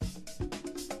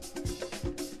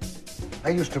I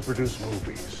used to produce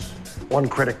movies. One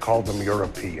critic called them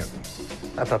European.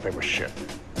 I thought they were shit.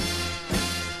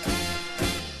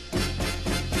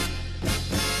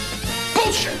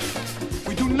 Bullshit!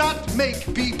 We do not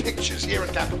make B pictures here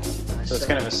at Capitol. So it's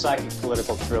kind of a psychic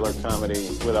political thriller comedy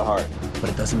with a heart.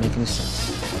 But it doesn't make any sense,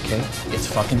 okay? It's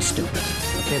fucking stupid.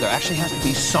 Okay, there actually has to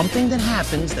be something that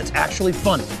happens that's actually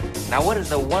funny. Now, what is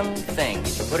the one thing,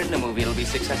 if you put it in a movie, it'll be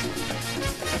successful?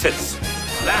 Tits.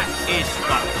 That is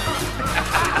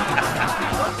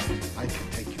I can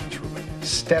take you through it,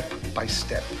 step by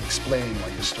step, explaining why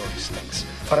your story stinks.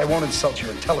 But I won't insult your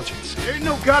intelligence. There ain't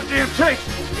no goddamn tape.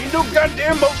 Ain't no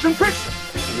goddamn motion picture.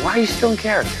 Why are you still in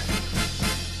character?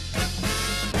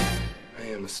 I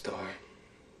am a star.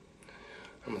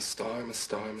 I'm a star, I'm a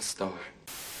star, I'm a star.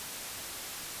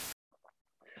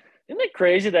 Isn't it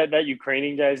crazy that that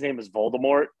Ukrainian guy's name is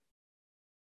Voldemort?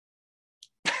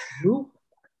 Who?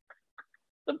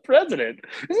 The president.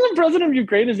 Isn't the president of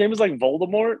Ukraine, his name is like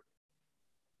Voldemort?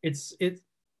 It's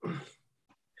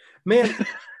man.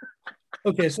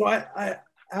 Okay, so I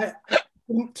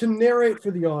to narrate for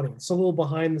the audience, a little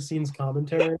behind the scenes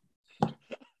commentary.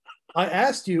 I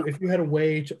asked you if you had a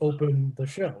way to open the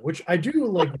show, which I do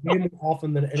like way more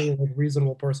often than any like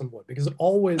reasonable person would, because it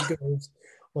always goes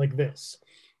like this.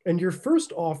 And your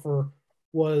first offer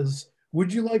was,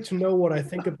 would you like to know what I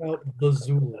think about the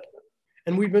Zulu?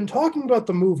 And we've been talking about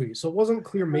the movie, so it wasn't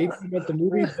clear maybe about the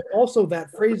movie, but also that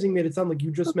phrasing made it sound like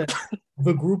you just meant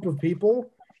the group of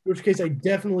people, in which case I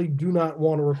definitely do not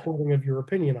want a recording of your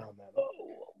opinion on that.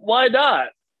 Why not?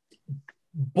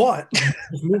 But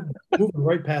moving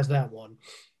right past that one,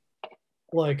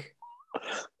 like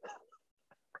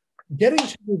getting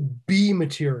to the B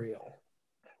material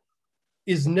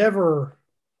is never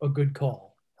a good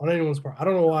call on anyone's part. I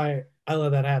don't know why I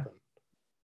let that happen.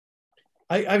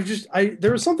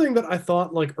 There was something that I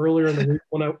thought like earlier in the week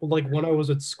when I was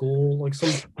at school, like some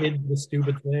kid did a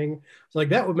stupid thing. It's like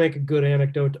that would make a good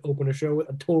anecdote to open a show with.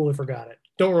 I totally forgot it.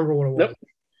 Don't remember what it was. Yep.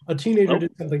 A teenager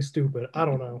did something stupid. I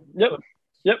don't know. Yep.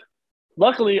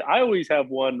 Luckily, I always have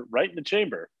one right in the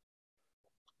chamber.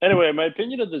 Anyway, my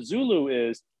opinion of the Zulu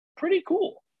is pretty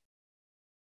cool.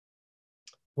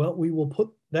 Well, we will put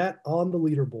that on the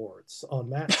leaderboards on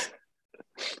that.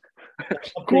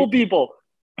 Cool people.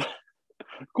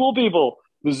 Cool people.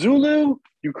 The Zulu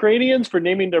Ukrainians for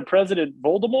naming their president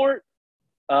Voldemort.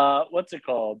 What's it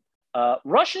called?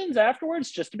 Russians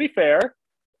afterwards, just to be fair.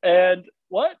 And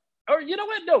what? Or you know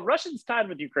what? No, Russians tied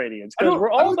with Ukrainians because we're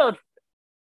all about.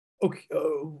 Okay.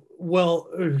 Well,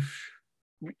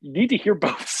 you need to hear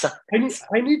both sides.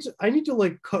 I need to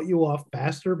like cut you off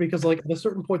faster because like at a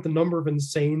certain point, the number of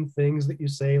insane things that you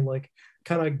say like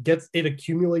kind of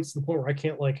accumulates to the point where I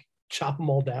can't like chop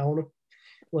them all down.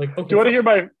 Like, okay, do you want to hear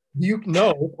my?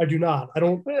 No, I do not. I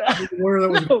don't. Where that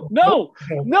was no.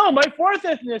 My fourth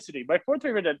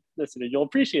favorite ethnicity. You'll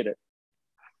appreciate it.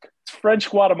 It's French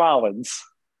Guatemalans.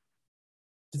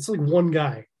 It's like one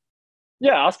guy.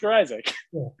 Yeah, Oscar Isaac.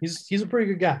 Yeah, he's a pretty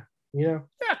good guy. You know.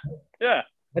 Yeah.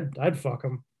 I'd fuck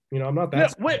him. You know, I'm not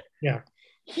that. Yeah.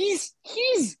 He's.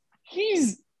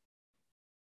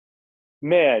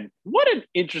 Man, what an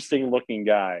interesting looking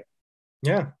guy.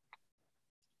 Yeah.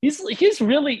 He's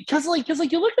really because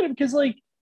you look at him because I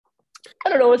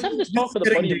don't know, I was having this talk with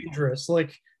a buddy. Dangerous.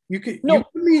 Like you could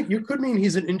mean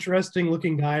he's an interesting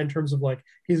looking guy in terms of like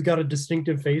he's got a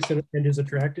distinctive face and is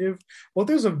attractive. Well,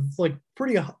 there's a like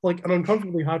pretty like an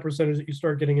uncomfortably high percentage that you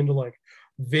start getting into like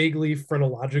vaguely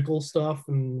phrenological stuff,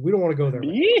 and we don't want to go there.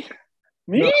 Me?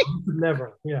 No,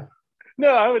 never. Yeah. No,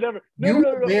 I would never.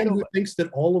 No, man who thinks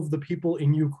that all of the people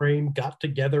in Ukraine got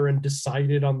together and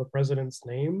decided on the president's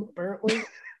name, apparently.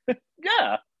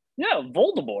 Yeah,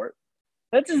 Voldemort.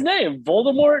 That's his name,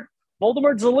 Voldemort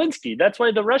Zelensky. That's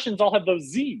why the Russians all have those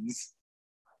Z's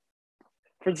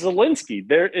for Zelensky.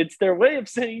 It's their way of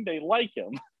saying they like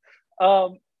him.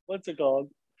 What's it called?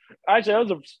 Actually,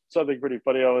 that was something pretty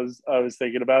funny. I was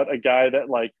thinking about a guy that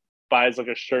like buys like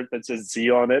a shirt that says Z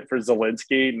on it for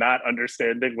Zelensky, not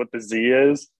understanding what the Z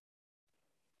is.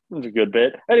 It was a good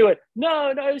bit. Anyway,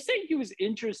 no, I was saying he was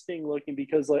interesting looking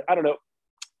because like I don't know.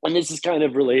 And this is kind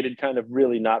of related, kind of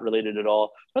really not related at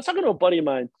all. I was talking to a buddy of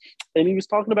mine, and he was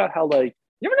talking about how, like,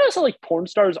 you ever notice how, like, porn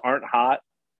stars aren't hot?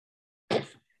 You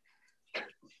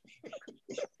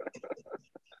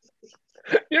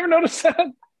ever notice that?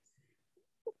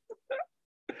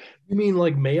 You mean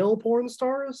like male porn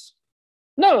stars?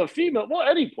 No, female. Well,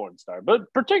 any porn star,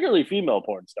 but particularly female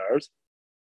porn stars.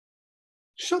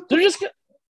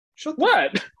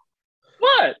 What?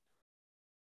 What?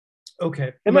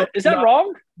 Okay. Is that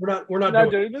wrong? We're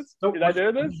not doing this. Nope. Did I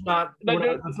do this? That's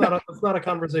not a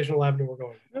conversational avenue we're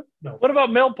going. No. What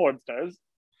about male porn stars?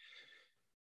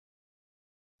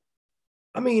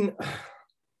 I mean,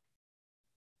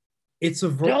 it's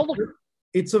a Tell them.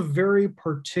 it's a very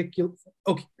particular.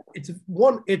 Okay, it's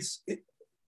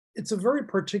a very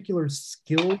particular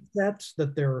skill set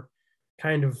that they're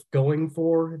kind of going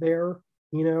for there.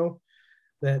 You know,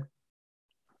 that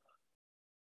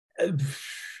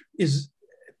is.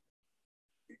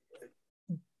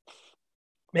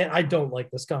 Man, I don't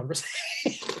like this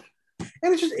conversation.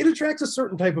 And it attracts a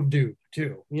certain type of dude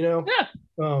too, you know?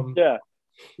 Yeah.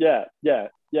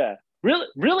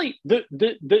 Really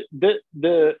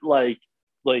the like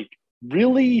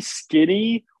really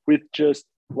skinny with just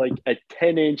like a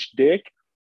 10-inch dick.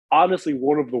 Honestly,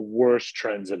 one of the worst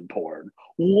trends in porn.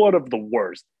 One of the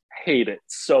worst. Hate it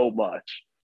so much.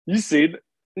 These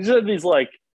are these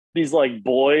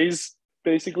boys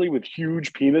basically with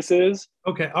huge penises.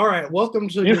 Okay, all right. Welcome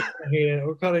to I Hate It.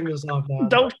 We're cutting this off now.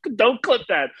 Don't clip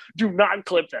that. Do not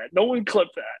clip that. No one clip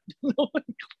that. No one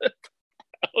clip that.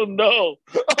 Oh no.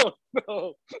 Oh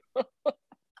no.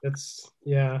 It's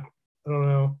I don't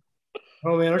know.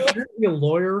 Oh man, I should be a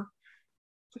lawyer.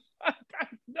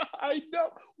 I know.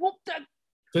 Well, that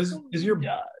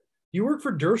you work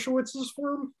for Dershowitz's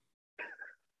firm?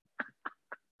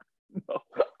 No,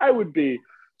 I would be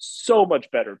so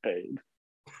much better paid.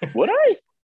 Would I?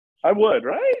 I would,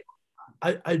 right?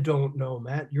 I don't know,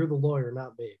 Matt. You're the lawyer,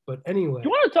 not me. But anyway, you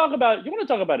want to talk about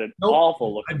an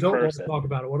awful looking I don't person. want to talk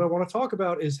about it. What I want to talk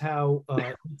about is how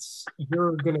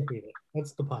you're gonna hate it.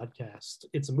 That's the podcast.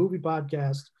 It's a movie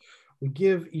podcast. We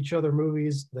give each other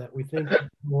movies that we think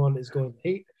one is going to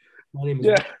hate. My name is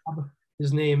Rob.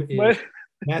 His name is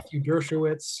Matthew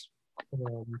Dershowitz.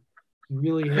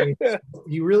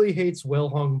 He really hates Well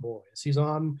Hung Boys. He's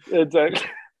on. Exactly.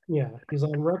 Yeah, he's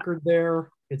on record there.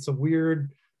 It's a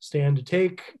weird stand to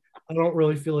take. I don't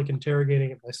really feel like interrogating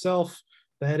it myself.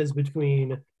 That is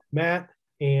between Matt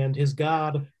and his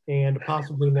God and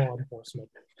possibly law enforcement.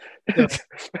 So,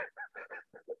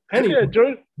 anyway,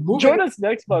 join us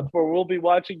next month where we'll be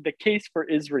watching The Case for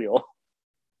Israel.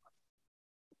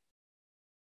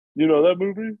 You know that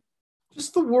movie?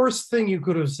 Just the worst thing you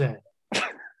could have said.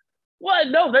 What?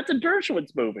 No, that's a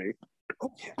Dershowitz movie.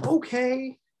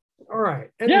 Okay. All right.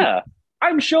 Anyway. Yeah,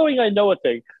 I'm showing I know a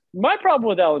thing. My problem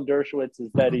with Alan Dershowitz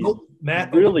is that he's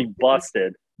really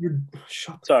busted.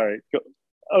 Sorry.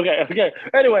 Okay.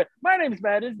 Anyway, my name's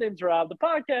Matt. His name's Rob. The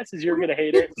podcast is You're Gonna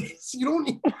Hate It. You don't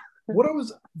need.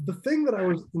 The thing that I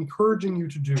was encouraging you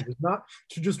to do is not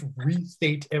to just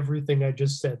restate everything I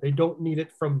just said. They don't need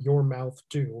it from your mouth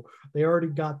too. They already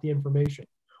got the information.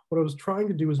 What I was trying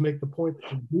to do is make the point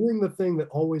that you're doing the thing that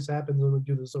always happens when we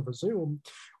do this over Zoom,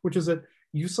 which is that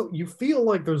you feel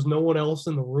like there's no one else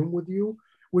in the room with you,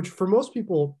 which for most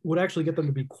people would actually get them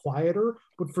to be quieter,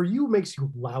 but for you makes you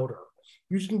louder.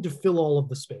 You just need to fill all of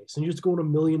the space, and you just go in a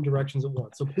million directions at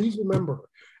once. So please remember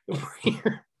that we're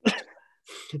here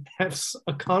to have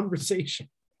a conversation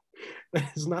that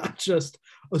is not just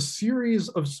a series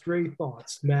of stray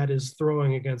thoughts Matt is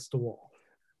throwing against the wall.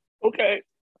 Okay.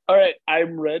 All right.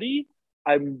 I'm ready.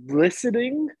 I'm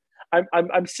listening.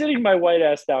 I'm sitting my white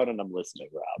ass down and I'm listening,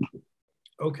 Rob.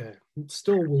 Okay. It's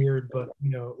still weird, but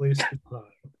at least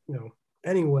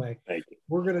Anyway,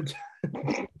 we're gonna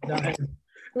dive.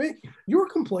 I mean, you were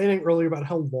complaining earlier about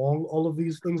how long all of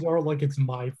these things are, like it's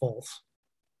my fault.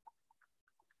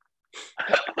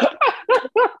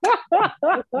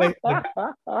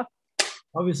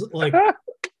 Obviously,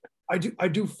 I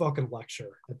do fucking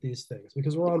lecture at these things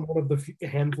because we're on one of the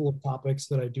handful of topics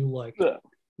that I do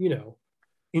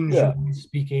enjoy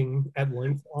speaking at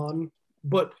length on.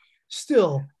 But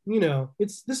still,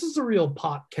 this is a real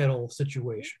pot kettle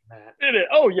situation, Matt. It is.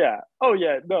 Oh yeah.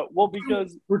 No, well,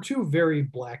 because we're two very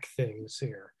black things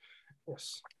here.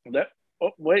 Yes.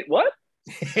 Wait, what?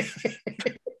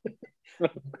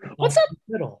 What's up?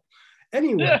 Middle.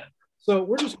 Anyway, so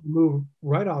we're just gonna move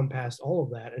right on past all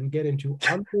of that and get into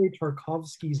Andrei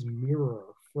Tarkovsky's Mirror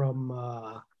from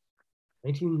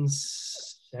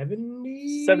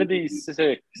 1970?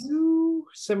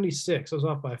 76. I was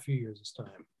off by a few years this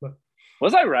time. But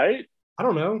was I right? I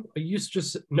don't know. I used to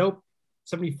just nope,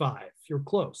 75. You're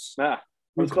close.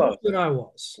 You're close than I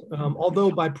was.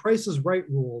 Although by Price is Right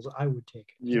rules, I would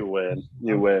take it. You win.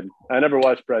 I never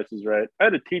watched Price is Right. I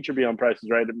had a teacher be on Price is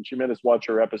Right, and she made us watch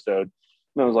her episode.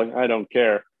 And I was like, I don't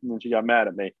care. And then she got mad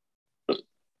at me.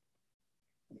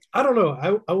 I don't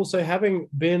know. I will say, having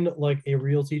been like a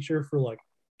real teacher for like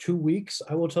 2 weeks,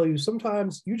 I will tell you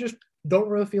sometimes you just don't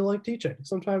really feel like teaching.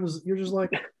 Sometimes you're just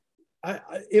like,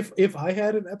 if I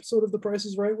had an episode of The Price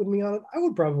is Right with me on it, I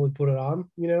would probably put it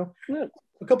on, Yeah.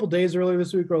 a couple days earlier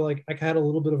this week where like I had a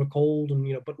little bit of a cold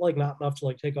and but like not enough to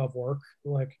like take off work.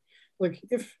 Like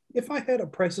if I had a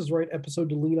Price is Right episode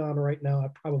to lean on right now, I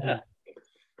probably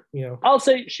I'll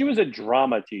say she was a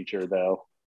drama teacher though.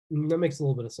 That makes a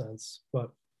little bit of sense. But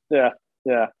yeah.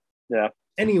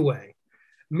 Anyway,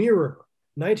 Mirror,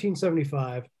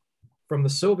 1975, from the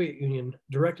Soviet Union,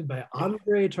 directed by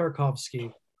Andrei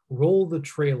Tarkovsky. Roll the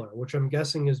trailer, which I'm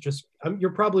guessing is just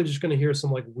you're probably just going to hear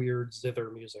some like weird zither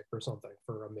music or something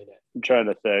for a minute. I'm trying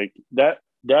to think. That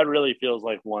really feels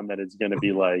like one that is going to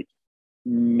be like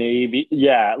maybe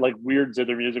like weird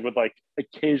zither music with like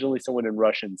occasionally someone in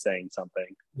Russian saying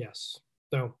something. Yes.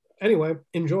 So anyway,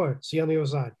 enjoy. See you on the other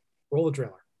side. Roll the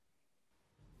trailer.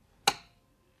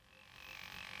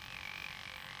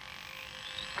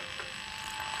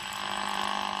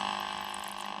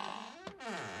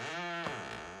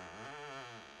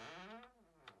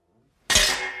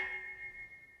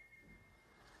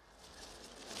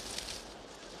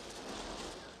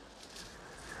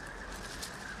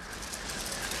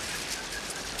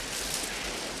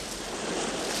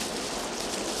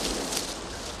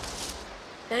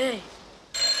 Hey.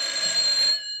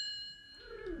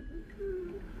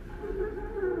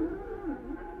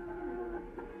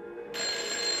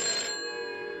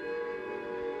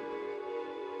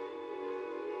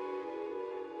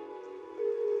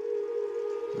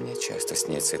 Мне часто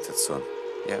снится этот сон.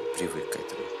 Я привык к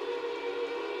этому.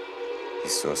 И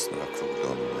сосны вокруг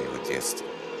дома моего детства.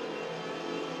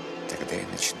 Тогда я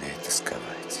начинаю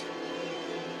тосковать.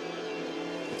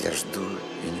 Я жду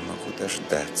и не могу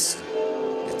дождаться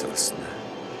этого сна,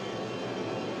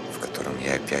 в котором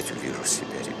я опять увижу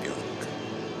себя ребенка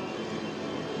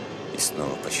и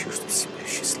снова почувствую себя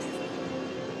счастливым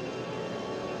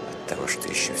от того, что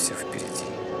еще все впереди,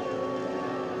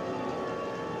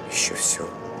 еще все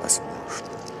возможно.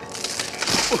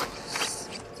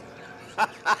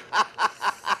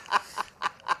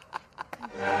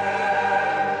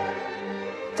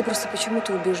 Ты просто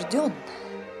почему-то убежден,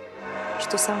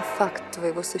 что сам факт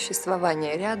твоего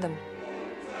существования рядом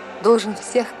должен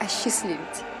всех осчастливить.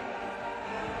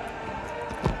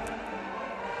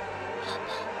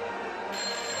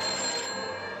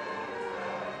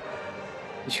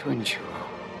 Ничего.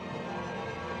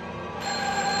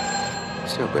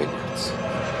 Все обойдется.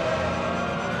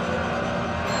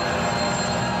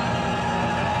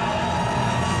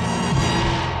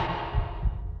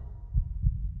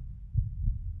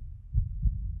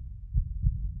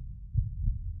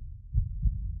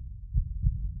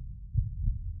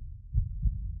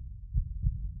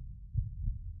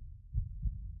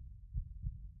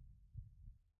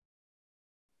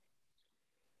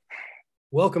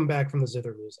 Welcome back from the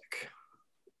zither music.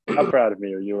 How proud of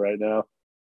me are you right now?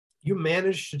 You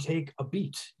managed to take a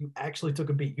beat. You actually took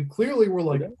a beat. You clearly were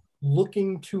like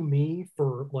looking to me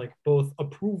for like both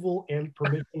approval and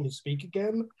permission to speak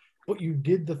again, but you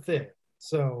did the thing.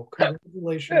 So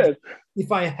congratulations. Yeah.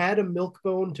 If I had a milk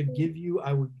bone to give you,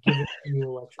 I would give it to you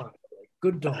electronically.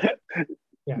 Good dog.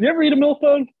 Yeah. You ever eat a milk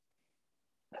bone?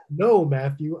 No,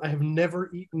 Matthew. I have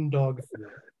never eaten dog food.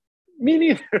 Me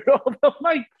neither, although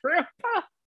my grandpa.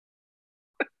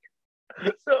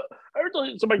 So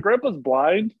my grandpa's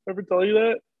blind. Ever tell you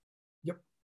that?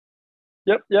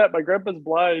 Yep. Yeah, my grandpa's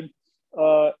blind.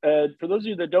 And for those of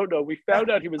you that don't know, we found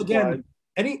out he was blind.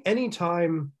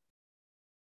 Anytime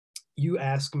you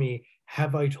ask me,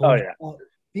 have I told you?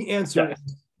 The answer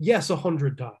is yes,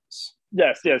 100 times.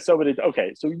 Yes. So many.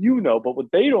 Okay, so but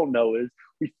what they don't know is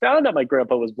we found out my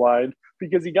grandpa was blind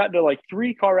because he got into like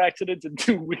 3 car accidents in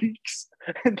 2 weeks.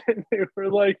 And then they were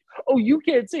like, oh, you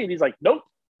can't see. And he's like, nope.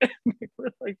 And they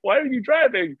were like, why are you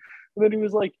driving? And then he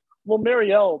was like, well,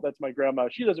 Marielle, that's my grandma.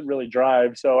 She doesn't really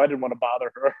drive, so I didn't want to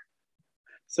bother her.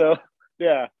 So,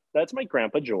 yeah, that's my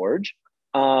grandpa, George.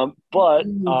 Only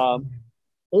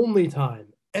time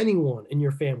anyone in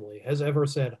your family has ever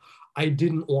said, I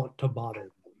didn't want to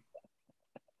bother you.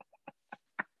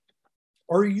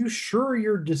 Are you sure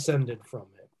you're descended from him?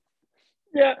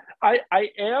 Yeah, I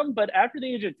am, but after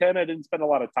the age of 10, I didn't spend a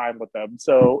lot of time with them.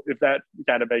 So if that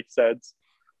kind of makes sense.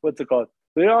 What's it called?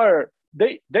 They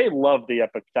love the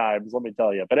Epic Times, let me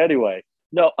tell you. But anyway,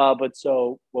 no, but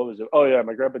so what was it? Oh yeah,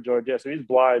 my grandpa George, so he's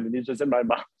blind and he's just in my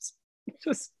mom's.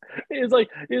 He's like,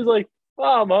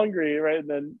 oh, I'm hungry, right? And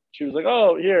then she was like,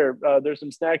 oh, here, there's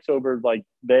some snacks over like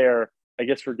there, I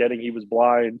guess forgetting he was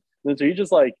blind. And then so he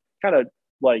just like kind of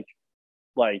like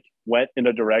went in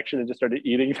a direction and just started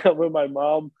eating them. When my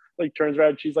mom like turns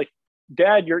around, she's like,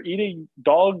 Dad, you're eating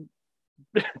dog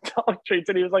treats.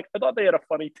 And he was like, I thought they had a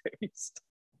funny taste.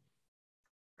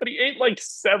 But he ate like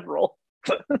several.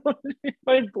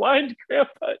 My blind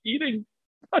grandpa eating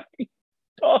funny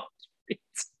dog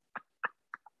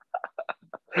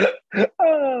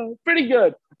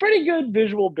Pretty good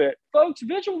visual bit, folks.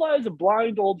 Visualize a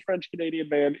blind old French Canadian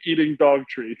man eating dog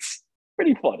treats.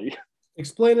 Pretty funny.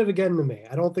 Explain it again to me.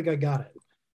 I don't think I got it.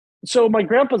 So my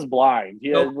grandpa's blind. He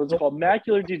has what's called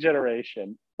macular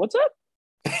degeneration. What's up?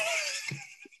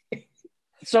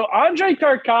 So Andrei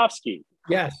Tarkovsky.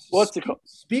 Yes. What's it called?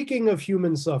 Speaking of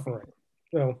human suffering,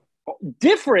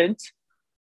 different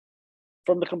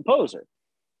from the composer.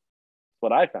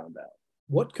 What I found out.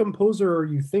 What composer are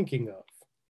you thinking of?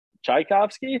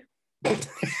 Tchaikovsky?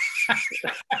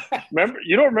 Remember?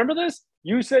 You don't remember this?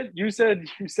 You said,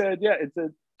 yeah, it's a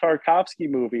Tarkovsky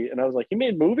movie. And I was like, he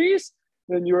made movies?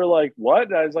 And then you were like, what?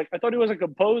 And I was like, I thought he was a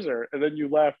composer. And then you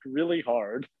laughed really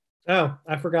hard. Oh,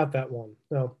 I forgot that one.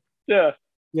 No. Yeah.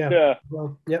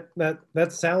 Well, yep,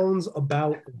 that sounds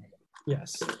about right.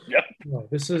 Yes. Yep. No,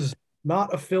 this is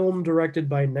not a film directed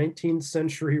by 19th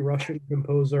century Russian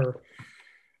composer.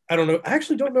 I don't know. I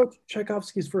actually don't know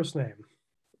Tchaikovsky's first name.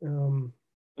 I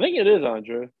think it is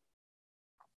Andrei.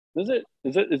 Is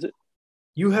it?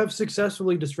 You have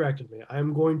successfully distracted me.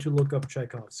 I'm going to look up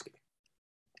Tchaikovsky.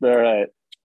 All right.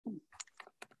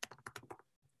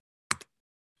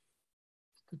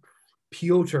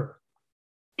 Piotr.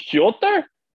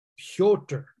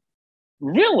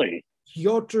 Really?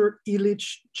 Pyotr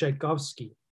Ilyich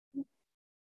Tchaikovsky.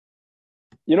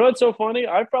 You know what's so funny?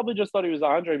 I probably just thought he was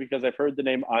Andrei because I've heard the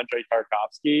name Andrei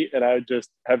Tarkovsky, and I just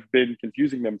have been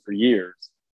confusing them for years.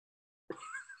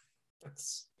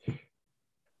 That's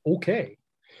okay.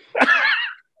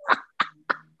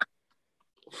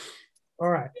 All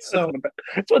right. So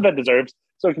that's what that deserves.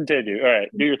 So continue. All right.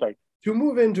 Do your thing. To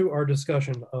move into our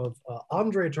discussion of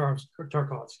Andrei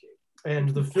Tarkovsky and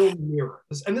the film Mirror.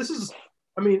 This is,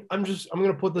 I mean, I'm going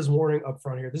to put this warning up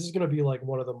front here. This is going to be like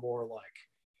one of the more like,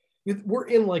 we're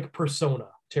in like Persona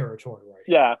territory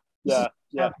right now.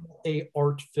 Yeah. A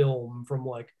art film from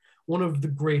like one of the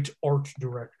great art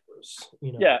directors,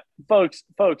 you know. Yeah, folks.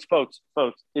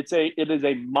 It is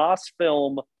a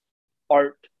Mosfilm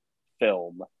art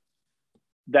film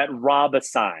that Rob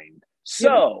assigned.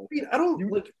 So yeah, I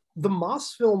don't like the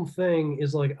Mosfilm thing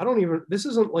is like, this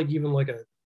isn't like even like a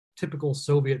typical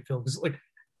Soviet film. It's like,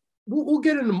 we'll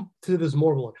get into this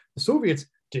more, but like, the Soviets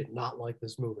did not like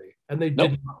this movie, and they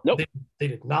did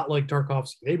not like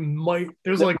Tarkovsky.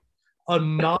 There's like a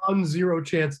non-zero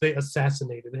chance they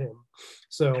assassinated him.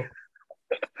 So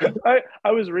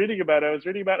I was reading about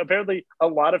apparently a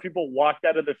lot of people walked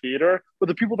out of the theater, but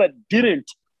the people that didn't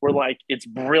were like, it's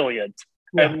brilliant.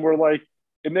 Yeah. And were like,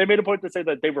 and they made a point to say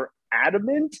that they were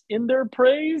adamant in their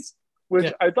praise,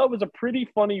 which I thought was a pretty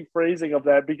funny phrasing of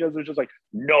that, because it's just like,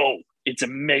 no, it's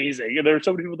amazing. And there are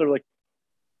so many people that are like,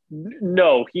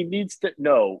 no, he needs to,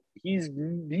 no, he's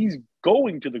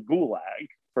going to the gulag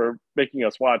for making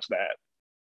us watch that.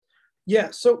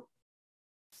 Yeah, so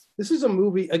this is a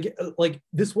movie, again, like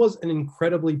this was an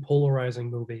incredibly polarizing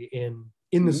movie in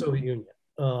the Soviet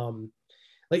Union.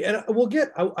 Like, and we'll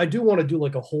get, I do want to do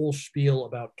like a whole spiel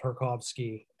about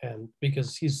Tarkovsky, and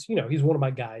because he's one of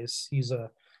my guys. He's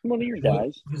one of your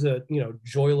guys. He's a,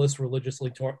 joyless,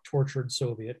 religiously tortured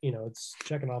Soviet. It's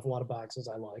checking off a lot of boxes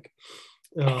I like.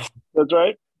 That's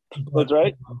right. That's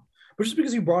right. But just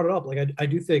because you brought it up, like I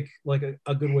do think like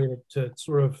a good way to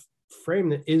sort of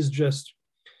frame it is just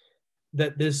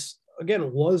that this,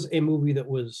 again, was a movie that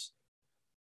was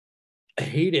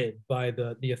hated by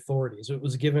the authorities. It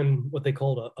was given what they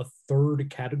called a third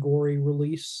category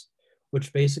release,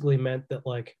 which basically meant that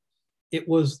like it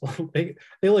was like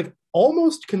they like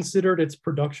almost considered its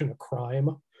production a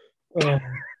crime.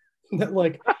 That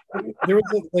like there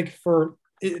was like for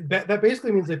it, that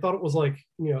basically means they thought it was like,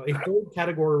 a third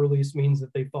category release means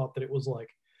that they thought that it was like,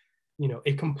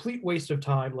 a complete waste of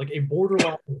time, like a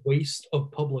borderline waste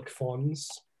of public funds,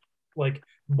 like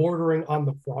bordering on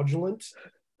the fraudulent.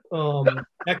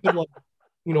 That could like,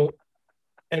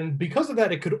 and because of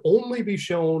that, it could only be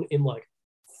shown in like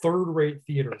third-rate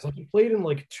theaters. Like, he played in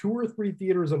like 2 or 3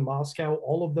 theaters in Moscow,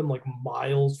 all of them like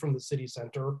miles from the city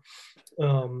center.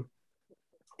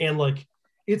 And like,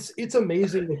 it's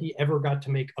amazing that he ever got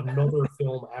to make another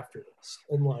film after this.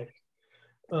 And like,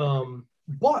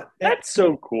 but that's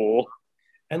so cool.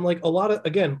 And like a lot of,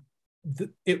 again,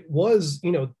 it was,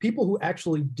 people who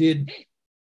actually did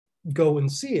go and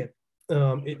see it,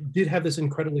 it did have this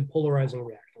incredibly polarizing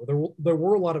reaction. There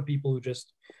were a lot of people who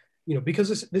just,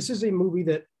 because this is a movie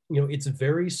that, it's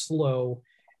very slow,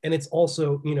 and it's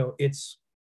also, it's,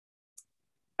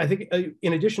 I think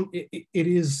in addition, it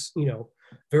is,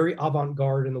 very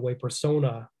avant-garde in the way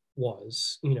Persona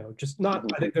was, just not,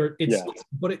 I think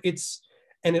but it's,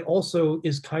 and it also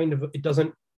is kind of, it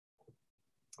doesn't,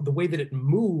 the way that it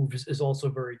moves is also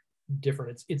very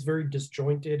different. It's very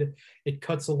disjointed. It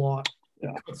cuts a lot.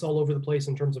 Yeah. It cuts all over the place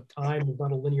in terms of time. There's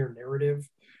not a linear narrative.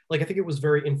 Like, I think it was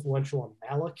very influential on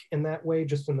Malick in that way,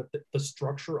 just in the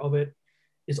structure of it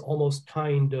is almost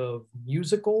kind of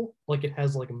musical. Like, it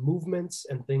has like movements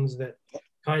and things that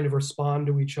kind of respond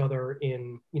to each other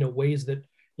in, ways that,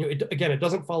 it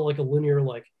doesn't follow like a linear,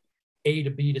 like A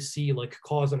to B to C, like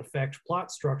cause and effect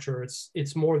plot structure.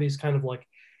 It's more these kind of like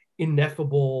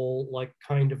ineffable, like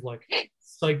kind of like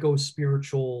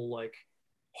psycho-spiritual, like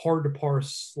hard to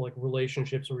parse like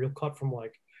relationships where you'll cut from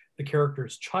like the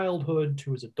character's childhood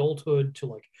to his adulthood to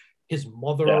like his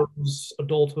mother's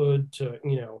adulthood to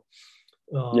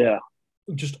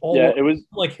just all it was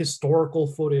like historical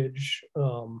footage.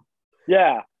 So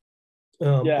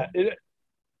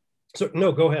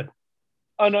no, go ahead.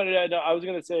 Oh no! I was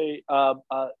gonna say. So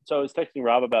I was texting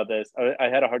Rob about this. I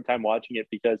had a hard time watching it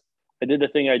because I did the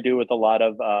thing I do with a lot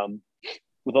of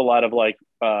like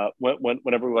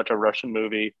whenever we watch a Russian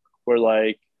movie, we're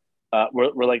like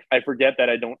I forget that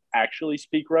I don't actually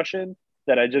speak Russian.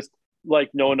 That I just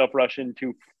like know enough Russian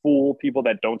to fool people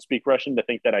that don't speak Russian to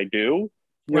think that I do.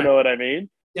 You know what I mean?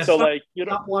 Yeah, so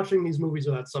stop watching these movies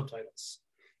without subtitles.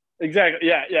 Exactly.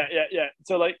 Yeah.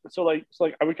 So I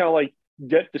would kind of like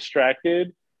get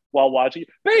distracted while watching.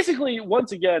 Basically,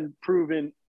 once again,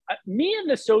 proven me and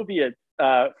the Soviet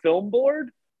film board.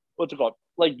 What's it called?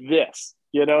 Like this.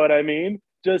 You know what I mean?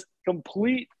 Just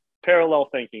complete parallel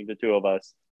thinking. The two of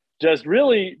us. Just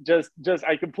really, just.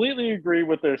 I completely agree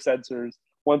with their censors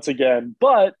once again.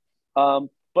 But no.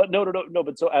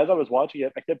 But so as I was watching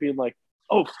it, I kept being like,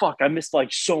 oh fuck, I missed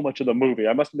like so much of the movie.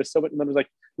 I must have missed so much. And then I was like,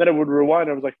 then I would rewind.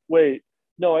 I was like, wait,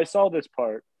 no, I saw this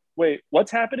part. Wait,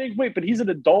 what's happening? Wait, but he's an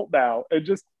adult now. And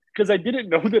just because I didn't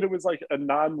know that it was like a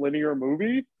non-linear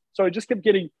movie. So I just kept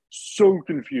getting so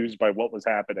confused by what was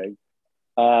happening.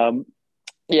 But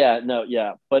I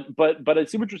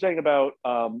see what you're saying about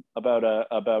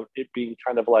it being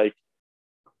kind of like,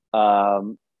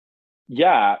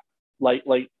 like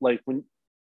when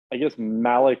I guess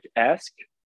Malick-esque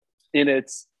in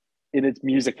its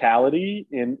musicality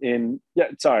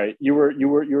sorry, you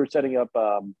were setting up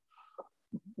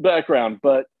background,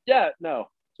 but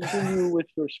continue with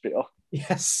your spiel.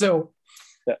 Yes. So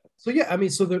I mean,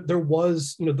 so there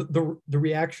was, the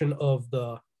reaction of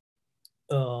the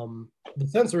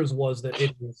censors was that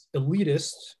it was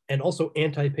elitist and also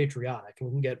anti-patriotic, and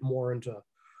we can get more into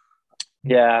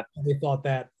they thought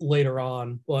that later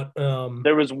on. But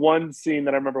there was one scene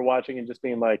that I remember watching and just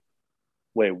being like,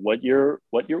 wait, what year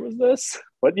was this?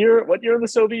 What year in the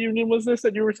Soviet Union was this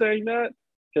that you were saying that?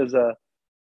 Because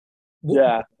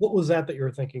what was that you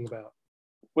were thinking about?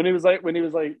 When he was like,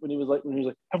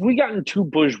 have we gotten too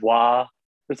bourgeois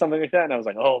or something like that? And I was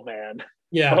like, oh man.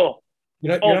 Yeah. Oh,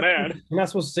 man. You're not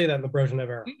supposed to say that in the Brezhnev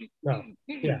era. No.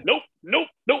 Yeah. Nope.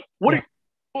 What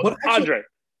Andre?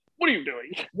 What are you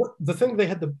doing? The thing they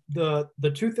had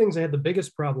the two things they had the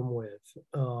biggest problem with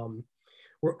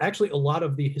were actually a lot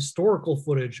of the historical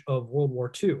footage of World War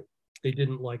II. They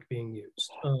didn't like being used.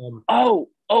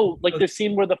 Like the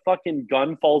scene where the fucking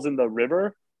gun falls in the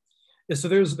river. Yeah, so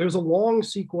there's a long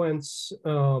sequence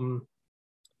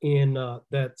in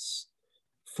that's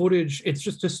footage. It's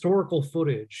just historical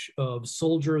footage of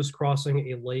soldiers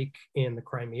crossing a lake in the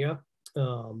Crimea.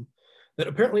 That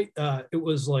apparently it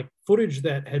was like footage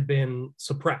that had been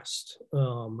suppressed,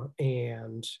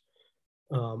 and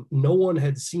no one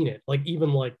had seen it. Like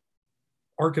even like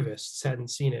archivists hadn't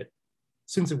seen it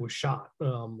since it was shot,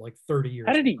 like 30 years.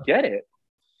 How did he get it?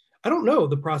 I don't know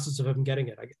the process of him getting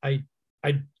it. I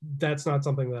that's not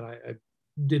something that I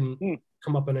didn't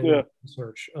come up in any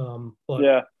research.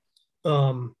 But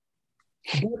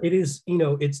it is,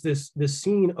 it's this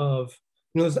scene of,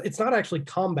 it's not actually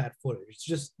combat footage. It's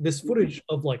just this footage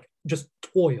of like just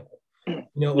toil,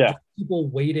 just people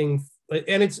waiting,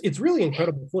 and it's really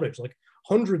incredible footage. Like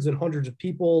hundreds and hundreds of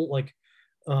people, like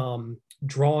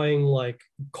drawing like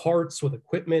carts with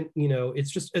equipment.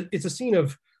 It's a scene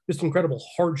of just incredible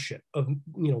hardship of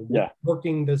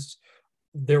working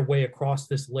their way across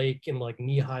this lake in like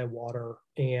knee-high water,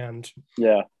 and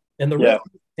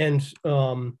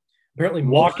apparently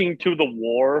walking to the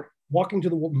war.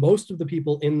 Most of the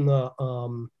people in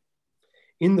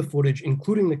the footage,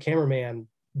 including the cameraman,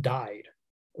 died.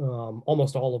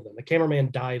 Almost all of them. The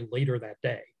cameraman died later that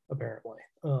day, apparently.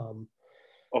 Of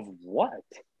what?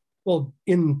 Well,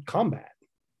 in combat.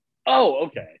 Oh,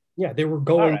 okay. Yeah, they were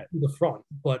going to the front,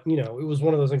 but it was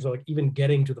one of those things where like even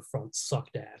getting to the front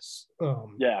sucked ass.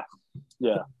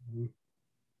 And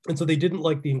so they didn't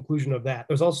like the inclusion of that.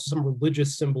 There's also some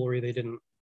religious symbolism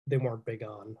they weren't big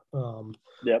on.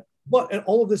 But and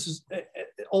all of this,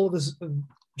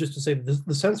 just to say,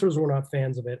 the censors were not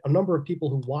fans of it. A number of people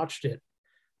who watched it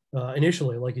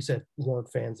initially, like you said,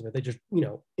 weren't fans of it. They just,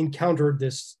 encountered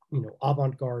this,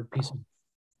 avant-garde piece of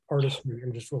artistry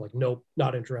and just were like, nope,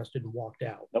 not interested, and walked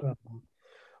out. Nope.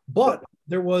 But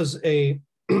there was a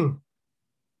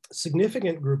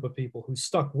significant group of people who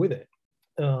stuck with it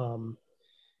and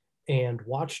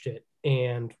watched it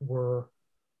and were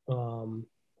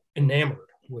enamored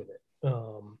with it,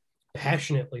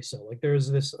 passionately so. Like there's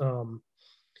this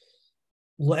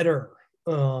letter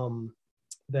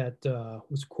that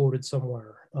was quoted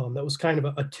somewhere that was kind of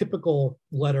a typical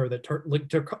letter that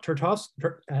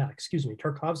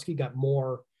Tarkovsky got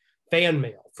more fan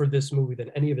mail for this movie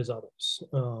than any of his others.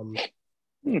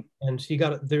 And he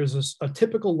got, there's a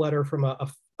typical letter from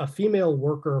a female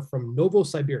worker from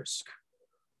Novosibirsk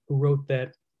who wrote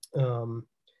that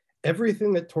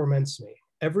everything that torments me,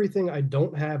 everything I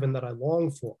don't have and that I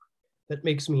long for, that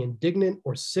makes me indignant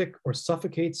or sick or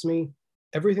suffocates me,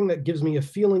 everything that gives me a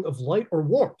feeling of light or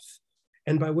warmth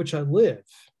and by which I live,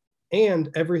 and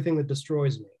everything that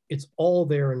destroys me, it's all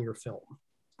there in your film.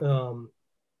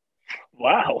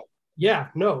 Wow. Yeah,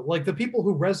 no, like the people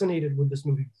who resonated with this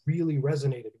movie really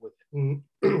resonated with it.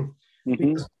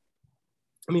 Because,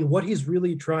 I mean, what he's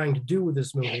really trying to do with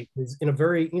this movie is in a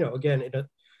very, again, in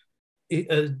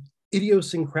a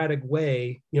idiosyncratic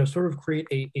way, sort of create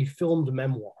a filmed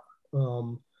memoir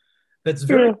that's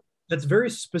very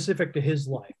specific to his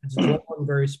life. It's drawn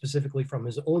very specifically from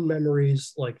his own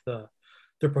memories, like the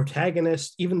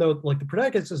protagonist, even though like the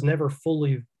protagonist is never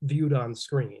fully viewed on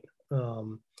screen,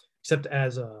 except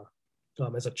as a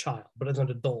child, but as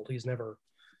an adult, he's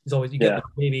always, you get like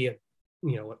maybe an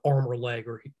arm or leg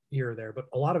or here or there, but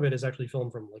a lot of it is actually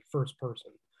filmed from like first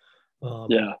person.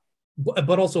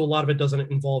 But also a lot of it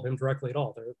doesn't involve him directly at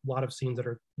all. There are a lot of scenes that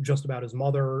are just about his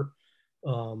mother.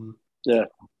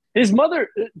 His mother,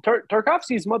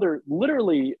 Tarkovsky's mother,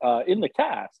 literally in the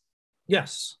cast.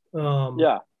 Yes.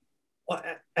 Yeah.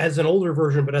 As an older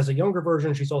version, but as a younger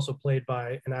version, she's also played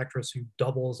by an actress who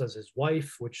doubles as his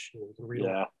wife, which you can really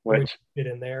fit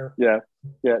in there. Yeah.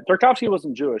 Tarkovsky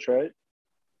wasn't Jewish, right?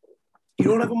 You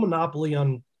don't have a monopoly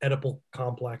on Oedipal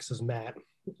complexes, Matt.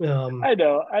 I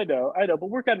know, but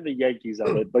we're kind of the Yankees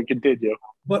of it. But continue.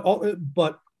 But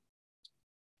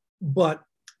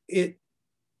it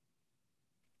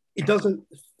doesn't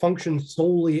function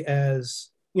solely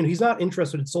as, he's not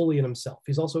interested solely in himself.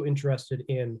 He's also interested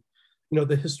in,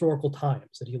 the historical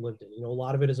times that he lived in. A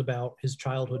lot of it is about his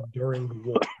childhood during the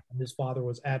war. His father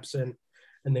was absent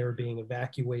and they were being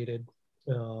evacuated.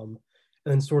 And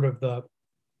then sort of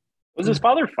Was his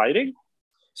father fighting?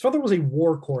 His father was a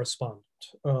war correspondent.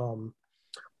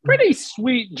 Pretty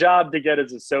sweet job to get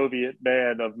as a Soviet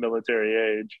man of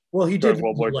military age. Well, he did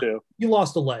World War II. He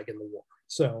lost a leg in the war.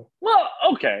 So. Well,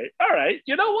 okay. All right.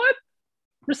 You know what?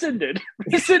 Rescinded.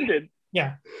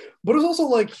 Yeah, but it was also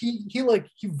like he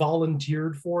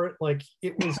volunteered for it. Like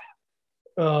it was,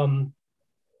 a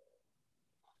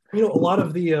lot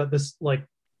of the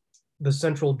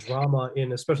central drama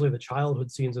in especially the childhood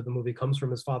scenes of the movie comes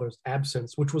from his father's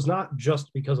absence, which was not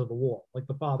just because of the war. Like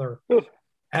the father,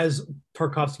 as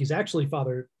Tarkovsky's actual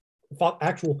father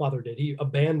did, he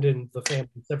abandoned the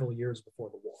family several years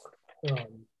before the war.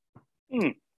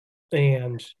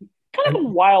 And kind of a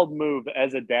wild move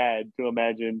as a dad to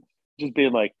imagine just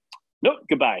being like, nope,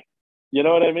 goodbye. You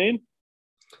know what I mean?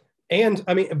 And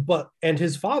I mean, and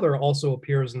his father also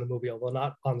appears in the movie, although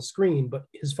not on screen, but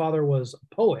his father was a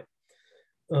poet.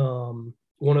 One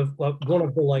of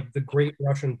the great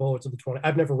Russian poets of the 20s.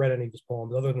 I've never read any of his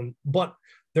poems but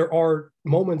there are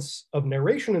moments of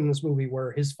narration in this movie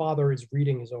where his father is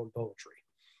reading his own poetry.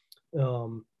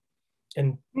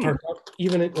 And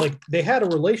even they had a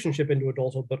relationship into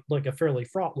adulthood, but like a fairly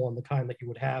fraught one, the kind that you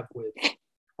would have with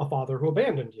a father who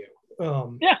abandoned you.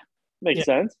 Makes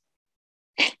sense.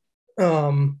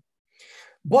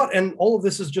 But all of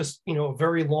this is just a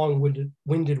very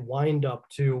long-winded wind up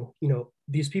to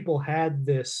these people had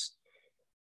this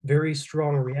very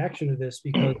strong reaction to this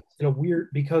because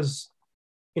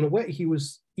in a way he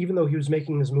was, even though he was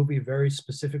making this movie very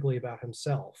specifically about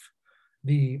himself,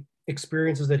 the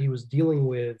experiences that he was dealing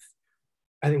with,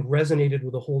 I think, resonated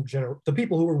with the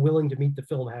people who were willing to meet the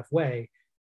film halfway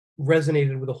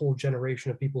resonated with a whole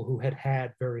generation of people who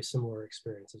had very similar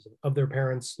experiences of their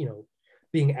parents,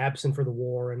 being absent for the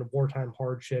war and wartime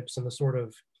hardships and the sort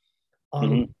of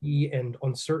ennui and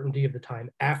uncertainty of the time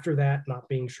after that, not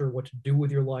being sure what to do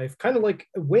with your life. Kind of like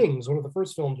Wings, one of the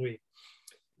first films like,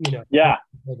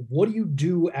 what do you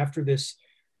do after this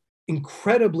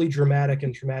incredibly dramatic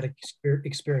and traumatic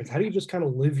experience? How do you just kind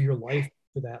of live your life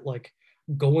for that? Like,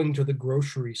 going to the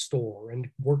grocery store and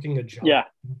working a job,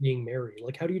 and being married?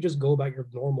 Like, how do you just go about your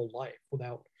normal life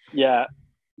without? Yeah.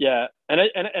 And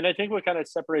I think what kind of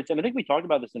separates, and I think we talked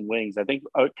about this in Wings. I think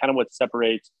kind of what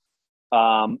separates,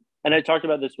 and I talked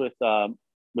about this with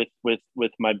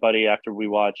my buddy after we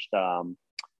watched Come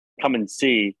and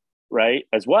See, right,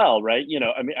 as well, right? You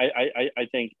know, I mean, I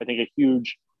think a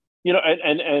huge, you know,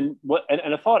 and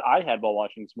a thought I had while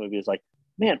watching this movie is like,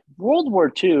 man, World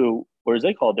War II, or as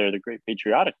they call it there, the Great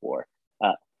Patriotic War,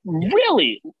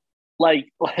 really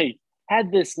like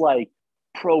had this like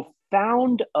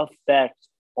profound effect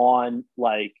on,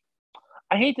 like,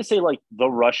 I hate to say like the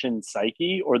Russian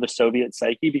psyche or the Soviet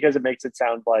psyche, because it makes it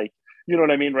sound like, you know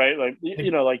what I mean, right? Like,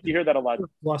 you know, like you hear that a lot.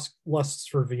 Lusts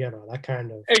for Vienna, that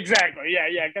kind of. Exactly.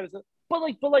 Yeah. Kind of. But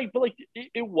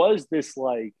it was this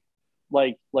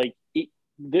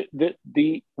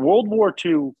the World War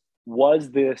II was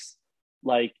this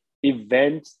like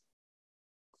event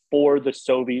for the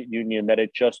Soviet Union that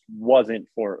it just wasn't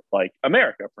for like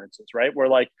America, for instance, right? Where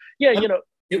like, yeah, you know,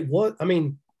 it was. I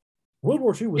mean, World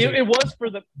War II was it was for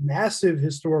the massive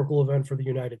historical event for the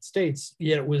United States,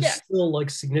 yet it was still like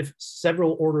significant,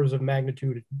 several orders of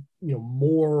magnitude, you know,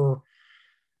 more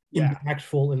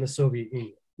impactful in the Soviet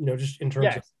Union. You know, just in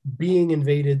terms of being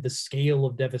invaded, the scale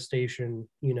of devastation.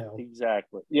 You know,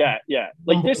 exactly. Yeah.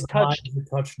 Like this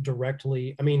touched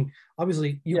directly. I mean,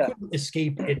 obviously, you couldn't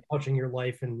escape it touching your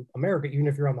life in America, even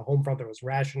if you're on the home front. There was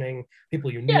rationing,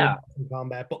 people you knew in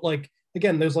combat, but like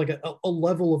again, there's like a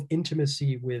level of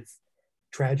intimacy with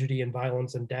tragedy and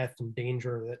violence and death and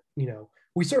danger that, you know,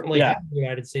 we certainly have in the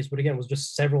United States, but again, was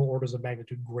just several orders of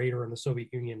magnitude greater in the Soviet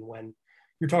Union when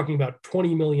you're talking about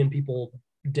 20 million people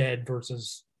dead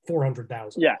versus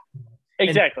 400,000. Yeah,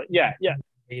 exactly. And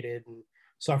and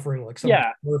suffering like some of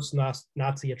the worst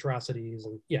Nazi atrocities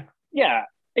and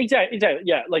exactly.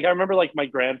 Yeah, like I remember like my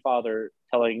grandfather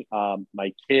telling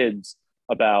my kids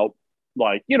about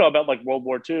like, you know, about like World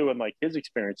War II and like his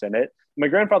experience in it. My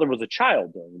grandfather was a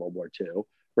child during World War II,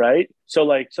 right?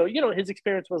 So you know, his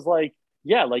experience was like,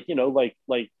 like, you know, like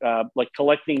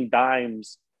collecting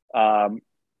dimes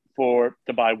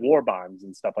to buy war bonds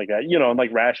and stuff like that, you know, and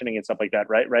like rationing and stuff like that,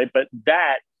 right? But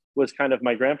that was kind of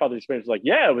my grandfather's experience. Like,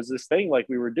 yeah, it was this thing like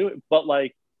we were doing, but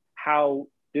like how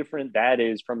different that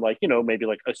is from like, you know, maybe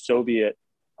like a Soviet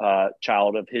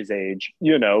child of his age,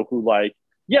 you know, who like,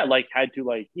 like had to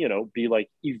like, you know, be like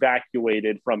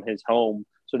evacuated from his home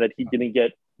so that he didn't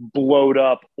get blowed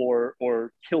up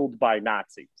or killed by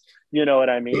Nazis. You know what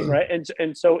I mean, right?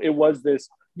 And so it was this,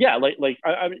 like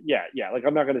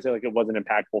I'm not gonna say like it wasn't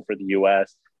impactful for the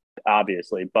U.S.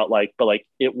 obviously, but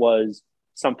it was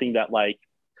something that like,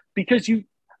 because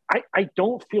I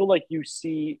don't feel like you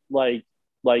see like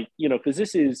you know, because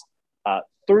this is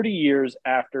 30 years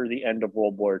after the end of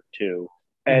World War II,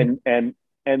 and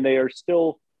they are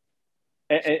still,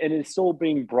 and it's still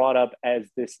being brought up as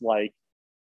this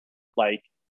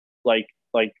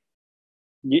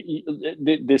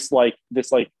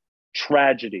this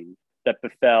tragedy that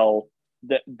befell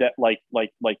that like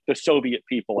the Soviet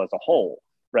people as a whole,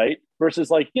 right? Versus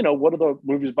like, you know, what are the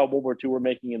movies about World War II we're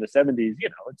making in the 70s? You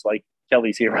know, it's like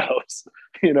Kelly's Heroes.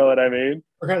 You know what I mean?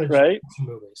 Kind of right?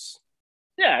 Movies.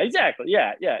 Yeah, exactly.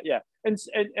 Yeah. And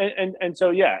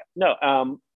so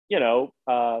no, you know,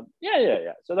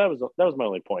 So that was my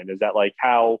only point, is that like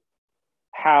how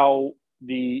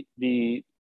the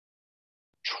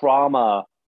trauma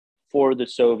for the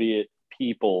Soviet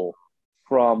people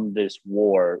from this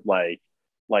war like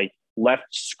left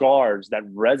scars that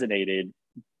resonated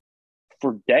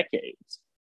for decades.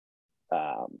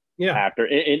 After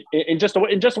in just a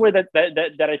way that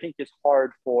I think is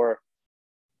hard for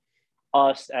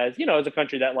us as, you know, as a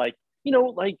country that like, you know,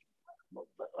 like,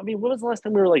 I mean, when was the last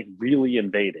time we were like really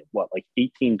invaded? What, like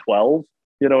 1812?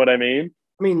 You know what I mean?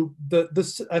 I mean,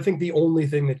 I think the only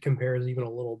thing that compares even a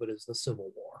little bit is the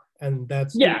Civil War, and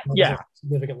that's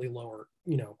significantly lower.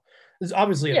 You know, it's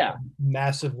obviously a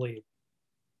massively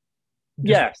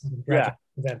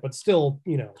event, but still,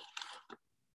 you know,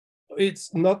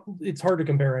 it's not. It's hard to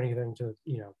compare anything to,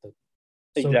 you know,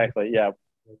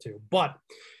 too. But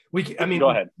I mean, go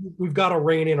ahead. We've got to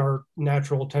rein in our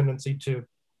natural tendency to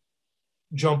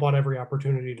jump on every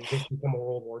opportunity to just become a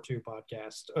World War II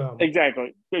podcast.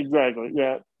 Exactly.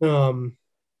 Yeah.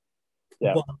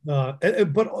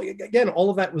 But again, all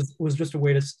of that was just a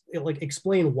way to like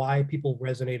explain why people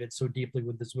resonated so deeply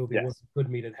with this movie. Yes. Could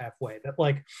meet it halfway. That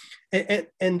like,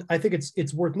 and I think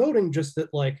it's worth noting just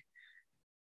that like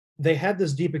they had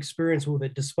this deep experience with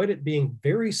it, despite it being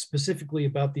very specifically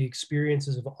about the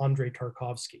experiences of Andrei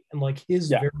Tarkovsky and like his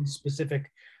very specific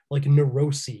like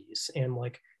neuroses and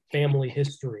like family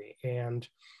history and,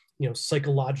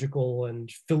 psychological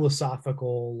and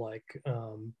philosophical like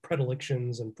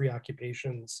predilections and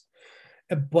preoccupations.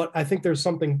 But I think there's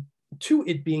something to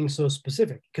it being so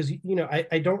specific, because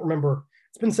I don't remember,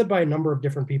 it's been said by a number of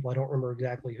different people, I don't remember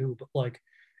exactly who, but like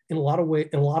in a lot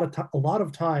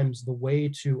of times the way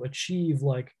to achieve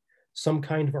like some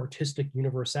kind of artistic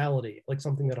universality, like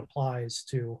something that applies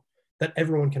to, that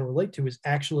everyone can relate to, is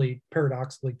actually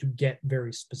paradoxically to get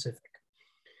very specific.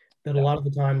 That a lot of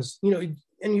the times, and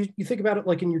you think about it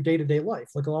like in your day-to-day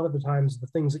life, like a lot of the times the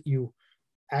things that you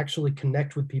actually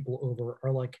connect with people over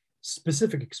are like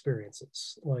specific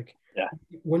experiences. Like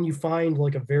when you find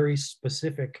like a very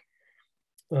specific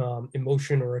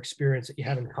emotion or experience that you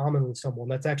have in common with someone,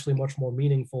 that's actually much more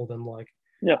meaningful than like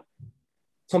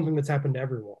something that's happened to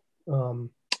everyone.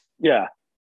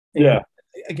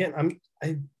 Again,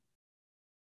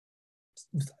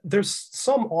 there's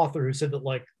some author who said that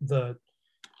like the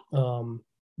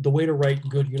way to write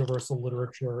good universal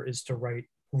literature is to write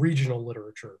regional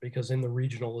literature, because in the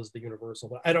regional is the universal.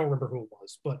 But I don't remember who it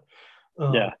was, but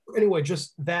anyway,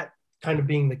 just that kind of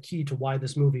being the key to why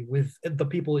this movie, with the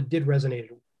people it did resonate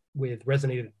with,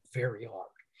 resonated very hard.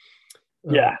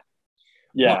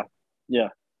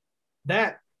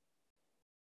 That,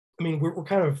 I mean, we're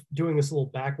kind of doing this a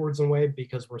little backwards in a way,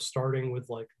 because we're starting with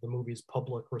like the movie's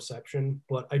public reception,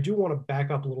 but I do want to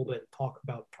back up a little bit and talk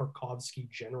about Tarkovsky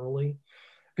generally,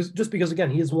 because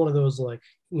again, he is one of those like,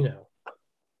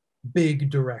 big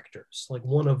directors, like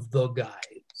one of the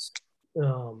guys.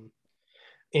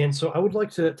 And so I would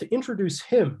like to introduce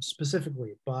him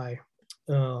specifically by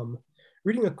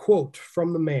reading a quote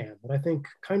from the man that I think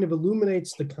kind of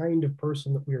illuminates the kind of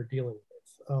person that we are dealing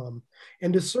with,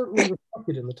 and is certainly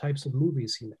reflected in the types of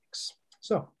movies he makes.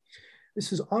 So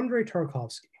this is Andrei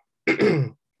Tarkovsky.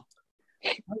 I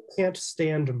can't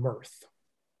stand mirth.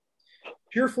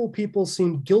 Cheerful people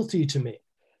seem guilty to me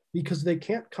because they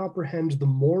can't comprehend the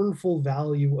mournful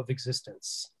value of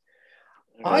existence.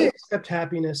 I accept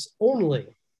happiness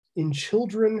only in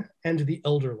children and the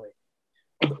elderly.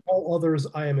 With all others,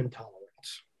 I am intolerant.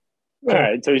 All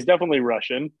right, so he's definitely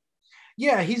Russian.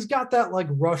 Yeah, he's got that like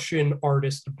Russian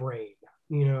artist brain,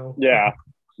 Yeah.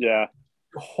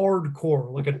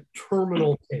 Hardcore, like a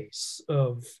terminal case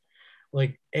of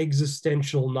like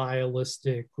existential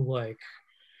nihilistic, like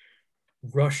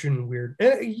Russian weird.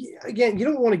 And again, you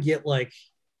don't want to get like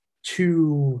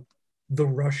to the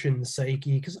Russian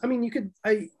psyche, because I mean,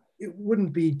 it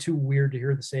wouldn't be too weird to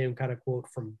hear the same kind of quote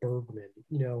from Bergman,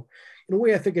 in a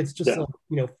way. I think it's just like,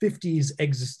 50s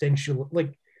existential,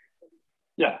 like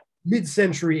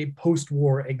mid-century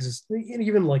post-war and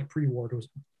even like pre-war, it was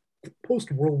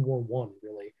post-World War One,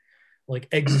 really, like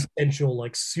existential,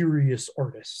 like serious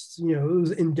artists, it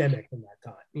was endemic in that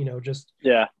time,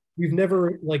 we've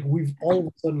never, like, we've all of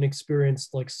a sudden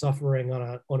experienced like suffering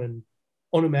on an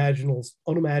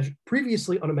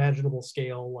previously unimaginable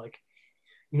scale. Like,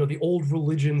 the old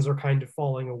religions are kind of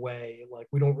falling away. Like,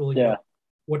 we don't really know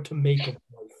what to make of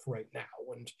life right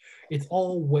now, and it's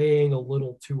all weighing a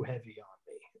little too heavy on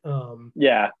me.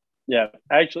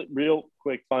 Actually, real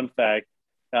quick fun fact: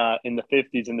 in the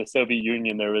 50s in the Soviet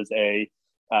Union, there was a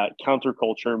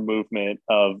counterculture movement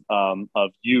of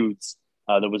youths.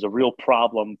 That was a real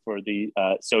problem for the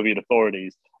Soviet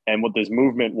authorities, and what this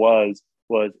movement was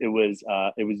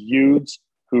youths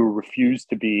who refused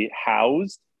to be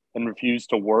housed and refused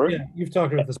to work. Yeah, you've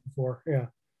talked about this before. Yeah.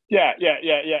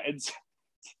 And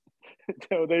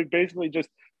so they basically just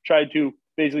tried to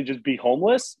just be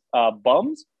homeless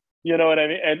bums. You know what I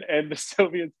mean? And the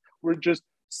Soviets were just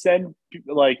send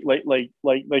like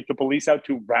the police out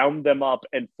to round them up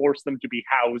and force them to be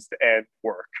housed and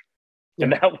work.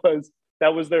 And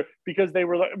that was their, because they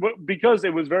were like, because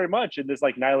it was very much in this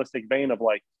like nihilistic vein of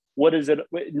like, what is it?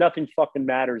 Nothing fucking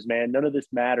matters, man. None of this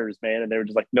matters, man. And they were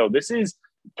just like, no, this is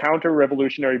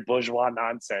counter-revolutionary bourgeois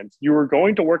nonsense. You were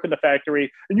going to work in the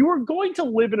factory and you were going to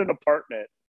live in an apartment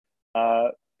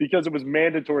because it was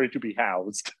mandatory to be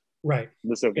housed. Right. In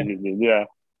the Soviet Union. Yeah.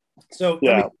 So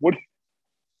yeah.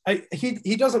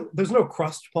 He doesn't, there's no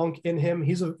crust punk in him.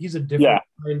 He's a different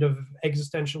kind of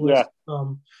existentialist.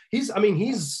 He's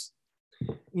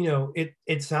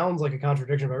it sounds like a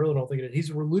contradiction, but I really don't think it is.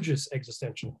 He's a religious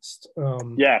existentialist.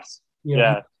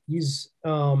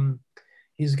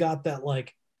 He's got that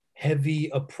like heavy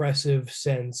oppressive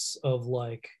sense of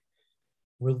like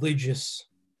religious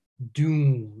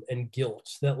doom and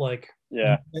guilt that like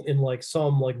in like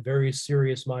some like very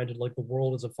serious minded, like the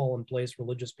world is a fallen place,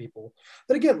 religious people.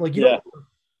 But again, like you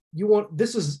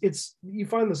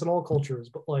find this in all cultures,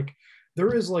 but like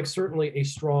there is like certainly a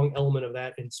strong element of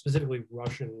that in specifically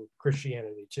Russian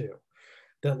Christianity too.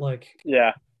 That like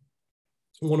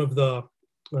one of the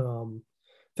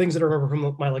things that I remember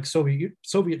from my like Soviet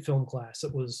film class.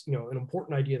 It was, you know, an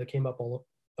important idea that came up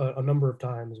a number of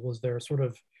times was there sort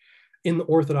of in the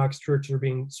Orthodox Church there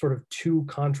being sort of two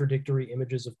contradictory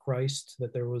images of Christ.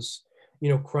 That there was, you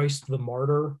know, Christ the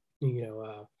martyr, you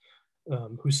know,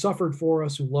 who suffered for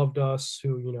us, who loved us,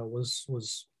 who, you know,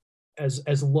 was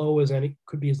as low as any,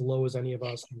 could be as low as any of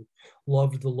us, who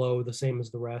loved the low the same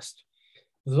as the rest.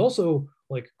 There's also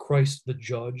like Christ the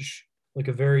judge, like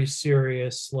a very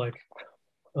serious, like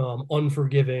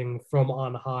unforgiving, from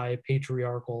on high,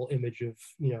 patriarchal image of,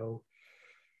 you know,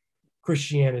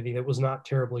 Christianity that was not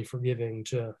terribly forgiving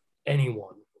to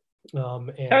anyone.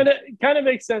 And kind of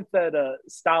makes sense that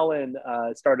Stalin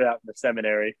started out in the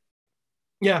seminary.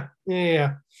 Yeah.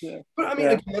 But I mean,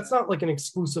 again, that's not like an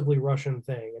exclusively Russian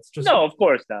thing. It's just no, of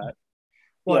course not.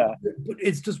 But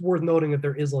it's just worth noting that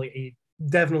there is like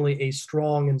definitely a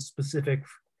strong and specific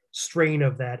strain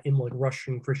of that in like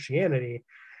Russian Christianity,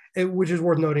 which is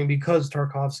worth noting because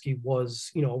Tarkovsky was,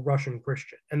 you know, a Russian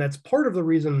Christian, and that's part of the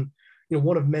reason, you know,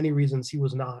 one of many reasons he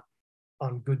was not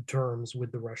on good terms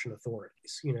with the Russian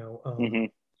authorities. You know,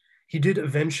 he did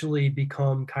eventually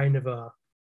become kind of a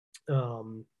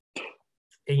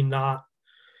not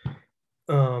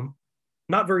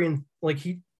very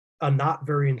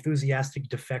enthusiastic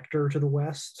defector to the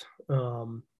West.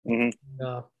 You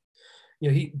know,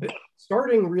 he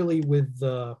starting really with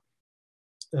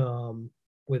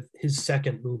his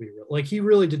second movie, like he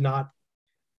really did not,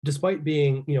 despite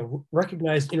being, you know,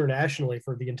 recognized internationally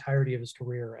for the entirety of his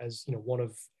career as, you know, one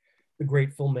of the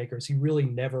great filmmakers, he really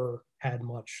never had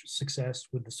much success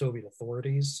with the Soviet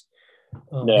authorities.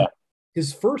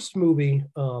 His first movie,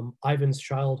 Ivan's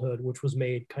Childhood, which was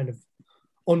made kind of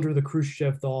under the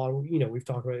Khrushchev thaw, you know, we've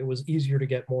talked about it was easier to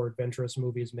get more adventurous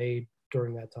movies made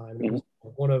during that time. It was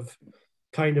one of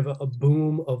kind of a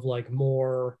boom of like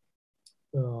more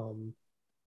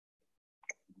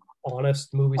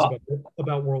honest movies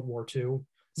about World War II.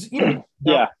 You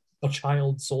know, a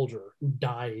child soldier who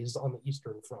dies on the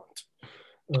Eastern Front.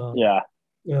 You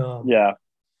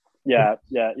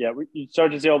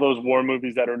start to see all those war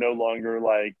movies that are no longer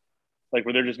like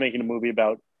where they're just making a movie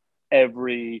about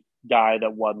every guy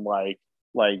that won like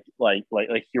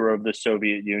hero of the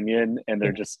Soviet Union, and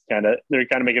they're just kind of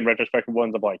making retrospective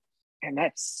ones of like, and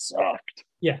that sucked.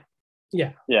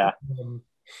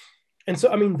 And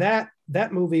so I mean that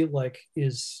movie like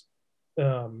is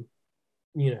you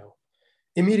know,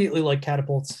 immediately like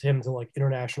catapults him to like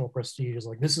international prestige. Is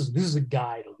like this is a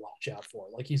guy to watch out for,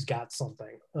 like he's got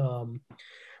something.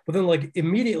 But then like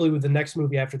immediately with the next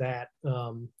movie after that,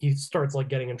 he starts like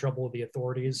getting in trouble with the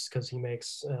authorities because he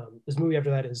makes this movie after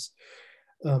that is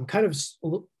kind of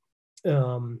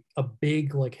a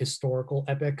big like historical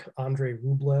epic, Andrei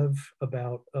Rublev,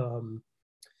 about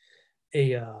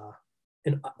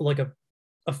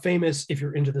a famous, if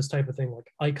you're into this type of thing,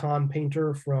 like icon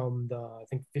painter from the, I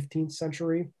think, 15th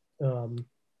century,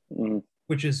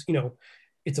 which is, you know,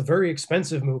 it's a very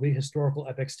expensive movie. Historical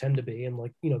epics tend to be, and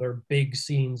like, you know, there are big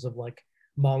scenes of like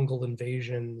Mongol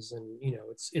invasions, and you know,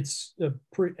 it's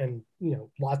and you know,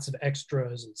 lots of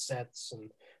extras and sets and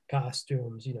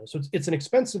costumes, you know, so it's an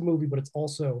expensive movie, but it's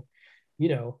also, you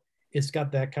know, it's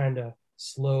got that kind of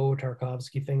slow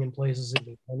Tarkovsky thing in places.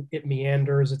 It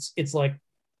meanders. It's like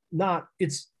not,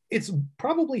 it's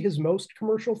probably his most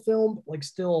commercial film, but like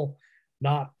still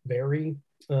not very.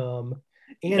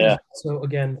 And so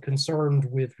again concerned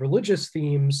with religious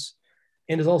themes,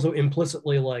 and is also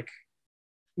implicitly like,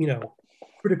 you know,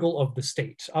 critical of the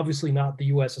state. Obviously not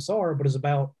the USSR, but is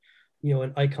about, you know,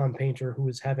 an icon painter who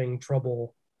is having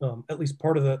trouble. At least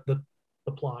part of the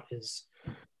plot is,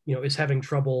 you know, is having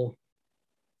trouble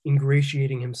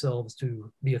ingratiating himself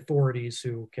to the authorities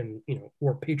who can, you know, who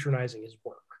are patronizing his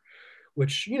work,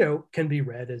 which, you know, can be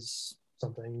read as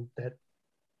something that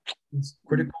is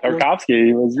critical.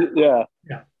 Tarkovsky was, yeah.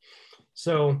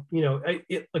 So, you know,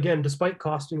 it again, despite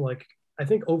costing like, I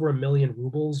think over $1 million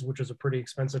rubles, which is a pretty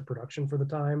expensive production for the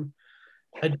time,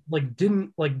 I like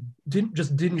didn't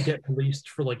get released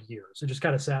for like years. It just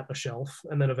kind of sat on a shelf,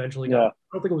 and then eventually got, I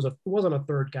don't think it wasn't a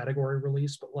third category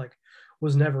release, but like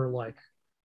was never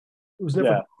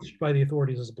pushed by the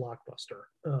authorities as a blockbuster.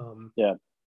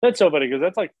 That's so funny because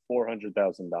that's like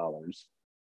 $400,000.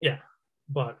 Yeah,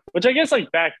 but which I guess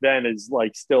like back then is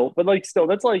like still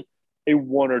that's like a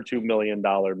 $1 or $2 million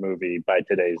movie by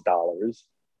today's dollars.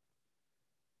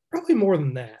 Probably more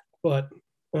than that, but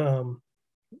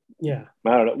yeah.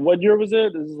 I don't know. What year was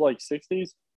it? This is like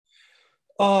 60s?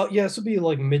 Yeah, this would be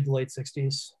like mid to late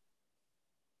 60s.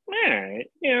 All right.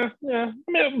 Yeah. I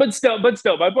mean, but still, my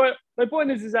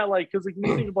point is that like, because like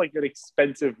you think of like an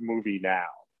expensive movie now,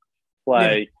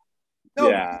 like No,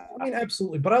 yeah. I mean,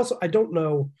 absolutely. But also, I don't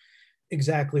know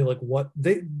exactly like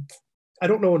I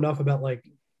don't know enough about like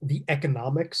the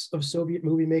economics of Soviet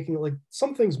movie making. Like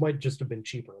some things might just have been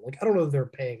cheaper. Like I don't know if they're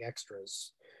paying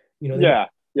extras. You know,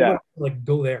 they might, like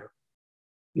go there.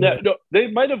 Yeah, no,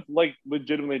 they might have like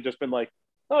legitimately just been like,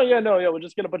 oh yeah, no, yeah, we'll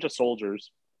just get a bunch of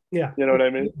soldiers. Yeah, you know what I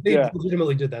mean. They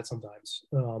legitimately did that sometimes.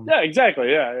 Yeah,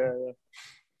 exactly. Yeah.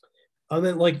 And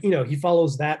then like he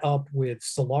follows that up with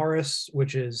Solaris,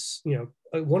 which is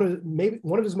one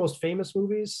of his most famous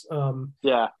movies.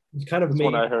 Yeah, it's kind of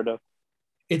one I heard of.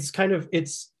 It's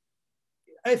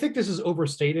I think this is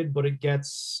overstated, but it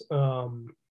gets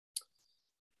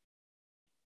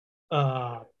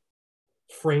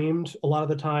framed a lot of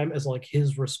the time as like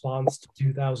his response to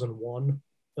 2001.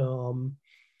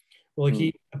 Like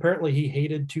he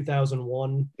hated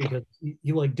 2001 because he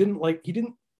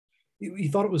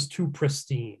thought it was too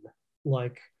pristine.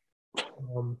 Like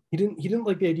he didn't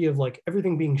like the idea of like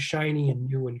everything being shiny and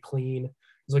new and clean.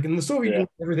 It's like in the Soviet Union,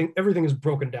 everything is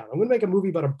broken down. I'm going to make a movie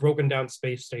about a broken down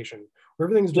space station where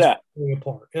everything's just falling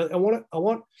apart. I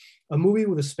want a movie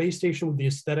with a space station with the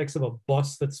aesthetics of a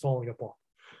bus that's falling apart.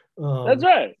 That's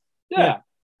right. Yeah.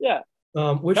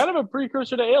 Which kind of a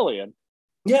precursor to Alien.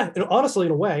 Yeah, honestly,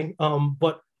 in a way.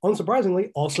 But unsurprisingly,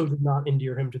 also did not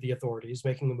endear him to the authorities,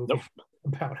 making a movie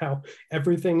about how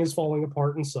everything is falling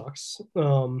apart and sucks.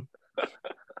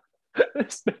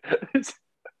 This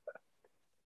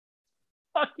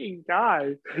fucking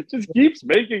guy just keeps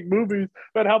making movies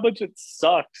about how much it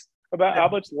sucks, about how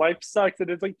much life sucks, and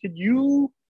it's like, can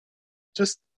you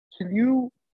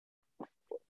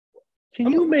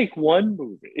make one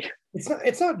movie?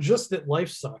 It's not just that life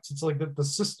sucks. It's like that the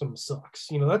system sucks.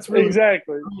 That's really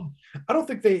exactly. I don't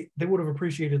think they would have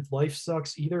appreciated life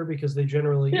sucks either, because they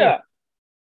generally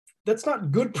that's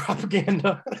not good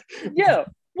propaganda. Yeah.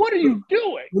 What are you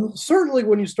doing? Certainly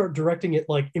when you start directing it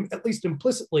like at least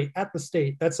implicitly at the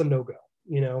state, that's a no-go.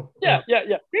 Yeah. You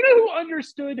know who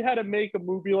understood how to make a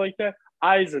movie like that?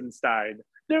 Eisenstein.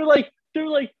 They're like,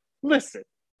 listen,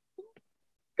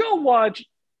 go watch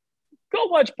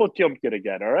Potemkin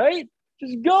again, all right?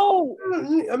 Just go.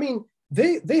 I mean,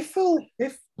 they felt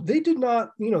if they did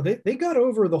not, they got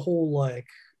over the whole like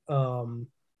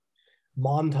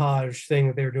montage thing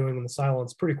that they were doing in the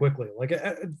silence pretty quickly. Like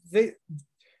they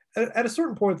at a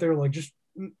certain point they were like, just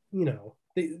we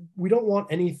don't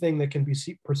want anything that can be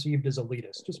perceived as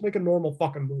elitist. Just make a normal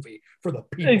fucking movie for the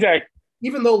people. Exactly.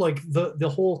 Even though like the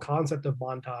whole concept of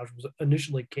montage was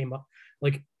initially came up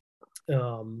like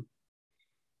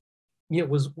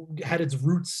had its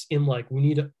roots in like we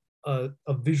need a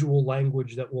visual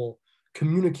language that will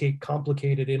communicate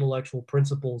complicated intellectual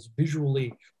principles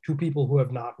visually to people who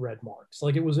have not read Marx.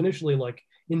 Like it was initially like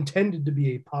intended to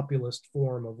be a populist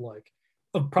form of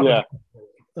propaganda.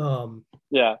 I'm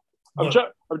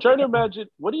trying to imagine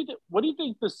what do you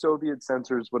think the Soviet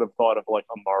censors would have thought of like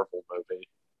a Marvel movie?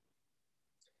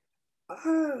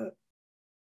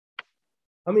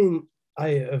 I mean,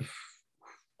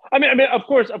 of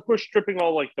course, stripping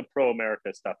all like the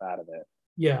pro-America stuff out of it.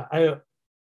 Yeah,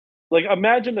 like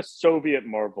imagine a Soviet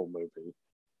Marvel movie.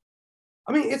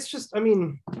 I mean, it's just, a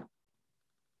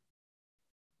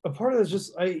part of it is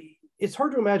just, it's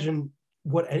hard to imagine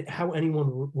how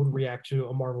anyone would react to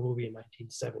a Marvel movie in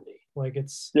 1970. Like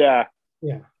it's yeah.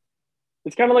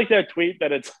 It's kind of like that tweet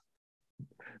that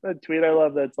tweet I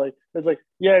love that's like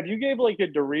yeah, if you gave like a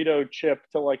Dorito chip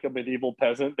to like a medieval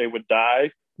peasant, they would die.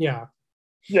 Yeah.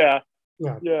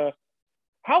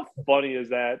 How funny is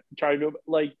that? Trying to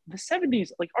like the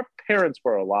 70s, like our parents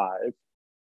were alive.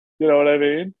 You know what I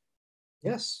mean?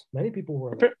 Yes, many people were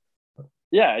alive.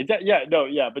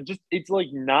 But just it's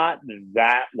like not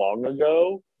that long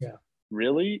ago. Yeah.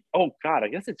 Really? Oh God, I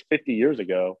guess it's 50 years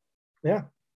ago. Yeah.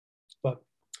 But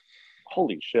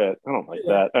holy shit, I don't like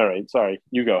that. All right, sorry,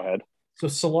 you go ahead. So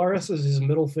Solaris is his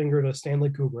middle finger to Stanley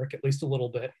Kubrick, at least a little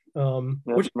bit.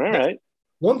 Which all right.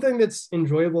 One thing that's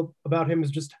enjoyable about him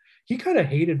is just he kind of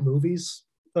hated movies.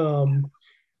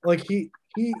 Like he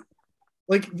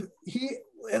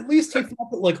at least he thought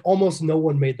that like almost no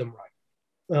one made them right.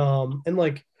 And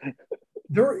like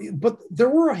there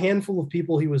were a handful of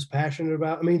people he was passionate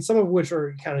about. I mean, some of which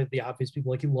are kind of the obvious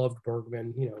people. Like he loved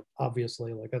Bergman,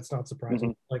 obviously, like that's not surprising.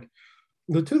 Mm-hmm. Like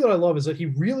the two that I love is that he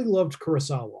really loved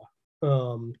Kurosawa.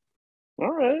 All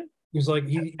right. He's like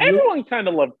everyone kind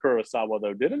of loved Kurosawa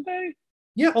though, didn't they?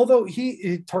 Yeah, although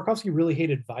Tarkovsky really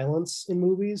hated violence in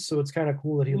movies, so it's kind of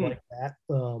cool that he liked that.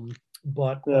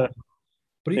 But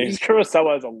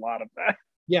Kurosawa has a lot of that.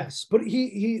 Yes, but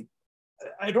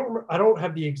I don't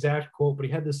have the exact quote, but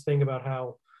he had this thing about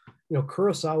how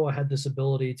Kurosawa had this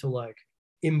ability to like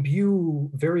imbue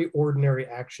very ordinary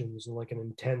actions and like an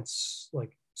intense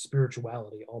like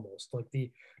spirituality almost. Like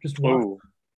the just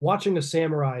watching a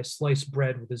samurai slice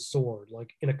bread with his sword,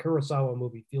 like in a Kurosawa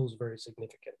movie, feels very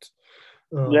significant.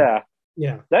 Yeah.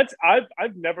 That's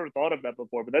I've never thought of that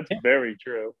before, but that's very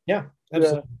true. Yeah,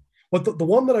 absolutely. But the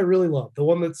one that I really love, the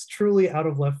one that's truly out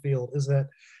of left field, is that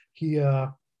he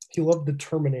loved the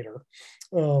Terminator,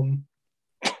 and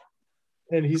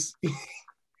he's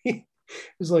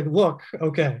like, look,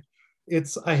 okay,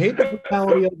 I hate the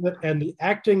brutality of it, and the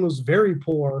acting was very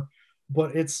poor,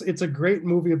 but it's a great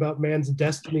movie about man's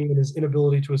destiny and his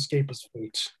inability to escape his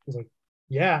fate. He's like,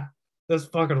 yeah, that's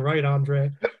fucking right,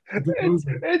 Andre.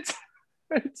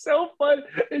 It's so fun.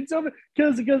 It's so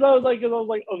because I was like,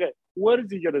 okay, what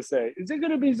is he gonna say? Is it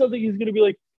gonna be something he's gonna be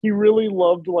like? He really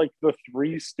loved like the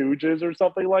Three Stooges or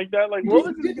something like that. Like, what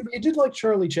was he did like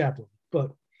Charlie Chaplin,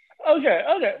 but okay,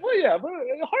 well, yeah, but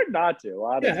hard not to.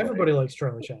 Honestly. Yeah, everybody likes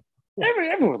Charlie Chaplin. Yeah.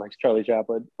 Everyone likes Charlie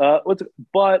Chaplin. I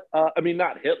mean,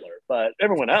 not Hitler, but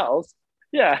everyone else.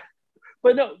 Yeah,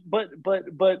 but no, but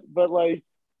like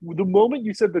the moment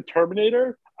you said the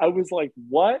Terminator, I was like,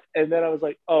 what? And then I was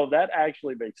like, oh, that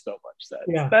actually makes so much sense.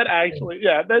 Yeah. That actually,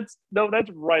 that's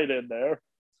right in there.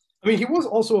 I mean, he was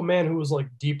also a man who was like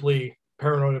deeply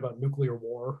paranoid about nuclear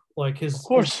war. Like his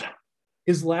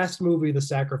last movie, The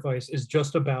Sacrifice, is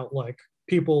just about like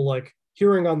people like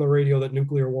hearing on the radio that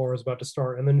nuclear war is about to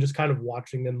start and then just kind of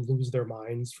watching them lose their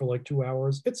minds for like 2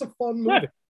 hours. It's a fun movie.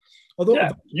 Although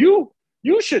you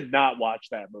should not watch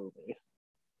that movie.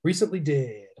 Recently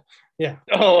did. Yeah.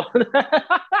 Oh.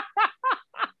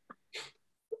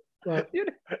 But,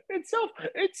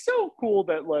 it's so cool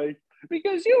that like,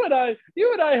 because you and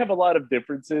I have a lot of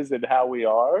differences in how we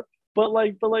are, but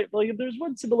there's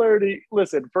one similarity.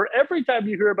 Listen, for every time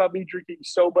you hear about me drinking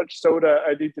so much soda,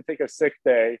 I need to take a sick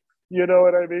day. You know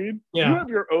what I mean? Yeah. You have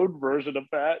your own version of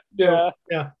that. Yeah,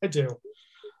 I do.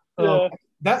 Yeah.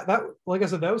 That like I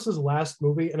said, that was his last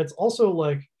movie, and it's also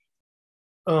like,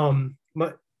 I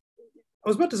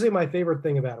was about to say my favorite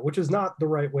thing about it, which is not the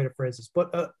right way to phrase this,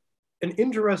 but an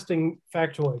interesting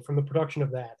factoid from the production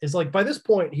of that is like by this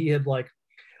point he had like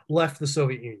left the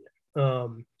Soviet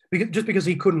Union because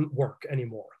he couldn't work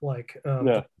anymore. Like,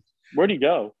 where'd he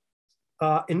go?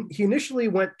 And he initially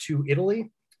went to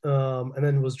Italy, and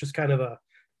then was just kind of a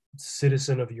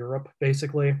citizen of Europe,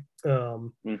 basically.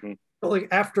 But like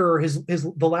after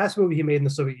the last movie he made in the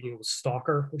Soviet Union was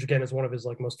Stalker, which again is one of his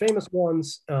like most famous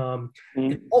ones.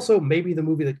 Also maybe the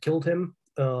movie that killed him,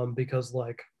 because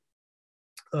like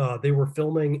they were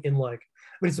filming in like,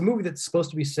 I mean, it's a movie that's supposed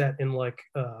to be set in like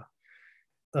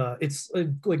it's a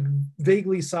like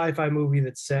vaguely sci-fi movie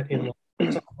that's set in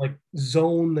like, some, like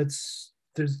zone there's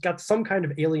got some kind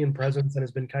of alien presence and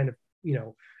has been kind of, you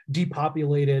know,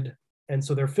 depopulated, and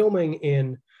so they're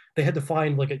filming they had to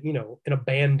find like an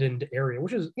abandoned area,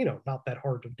 which is, you know, not that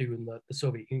hard to do in the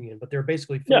Soviet Union, but they're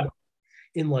basically filming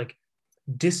in like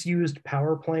disused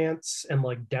power plants and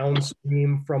like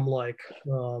downstream from like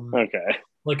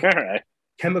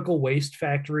chemical waste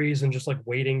factories, and just like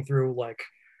wading through like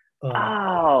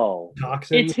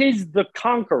toxins. It's The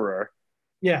Conqueror.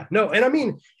 Yeah, no, and I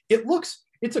mean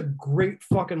it's a great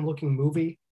fucking looking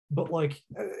movie, but like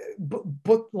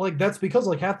but like that's because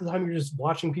like half the time you're just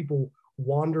watching people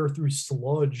wander through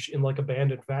sludge in like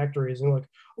abandoned factories, and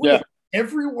like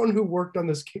everyone who worked on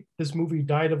this movie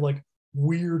died of like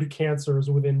weird cancers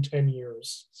within 10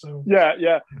 years. So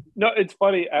no, it's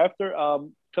funny after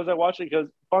because I watched it, because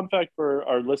fun fact for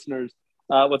our listeners,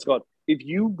 what's it called, if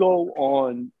you go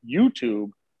on YouTube,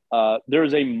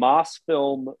 there's a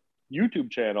Mosfilm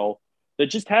YouTube channel that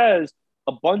just has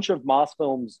a bunch of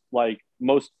Mosfilm's like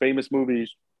most famous movies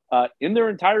in their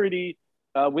entirety,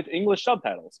 with English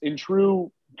subtitles in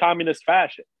true communist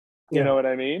fashion. You know what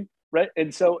I mean? Right.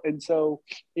 And so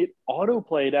it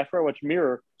autoplayed after I watched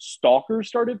Mirror. Stalker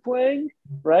started playing,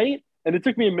 right? And it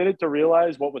took me a minute to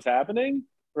realize what was happening,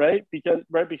 right? Because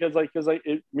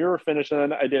Mirror finished,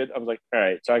 and then I was like, all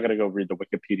right, so I got to go read the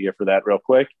Wikipedia for that real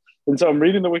quick. And so I'm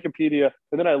reading the Wikipedia,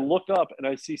 and then I look up and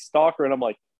I see Stalker, and I'm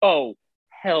like, oh,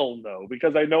 hell no,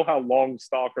 because I know how long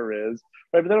Stalker is,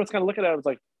 right? But then I was kind of looking at it, I was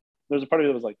like, there's a part of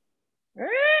me that was like,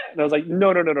 and I was like,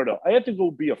 no. I have to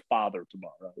go be a father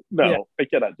tomorrow. No, I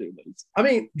cannot do this. I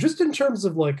mean, just in terms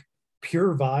of like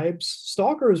pure vibes,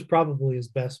 Stalker is probably his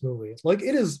best movie. Like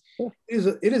it's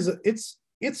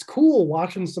cool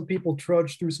watching some people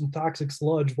trudge through some toxic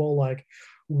sludge while like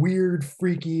weird,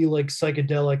 freaky, like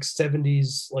psychedelic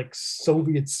 70s like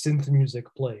Soviet synth music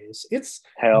plays. It's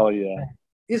hell yeah.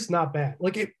 It's not bad.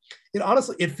 Like it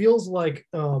honestly, it feels like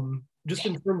just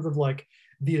in terms of like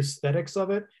the aesthetics of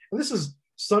it, and this is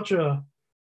such a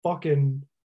fucking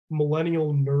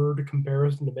millennial nerd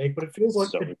comparison to make, but it feels like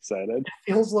So excited. It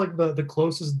feels like the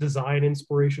closest design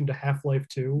inspiration to Half-Life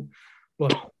 2,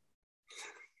 but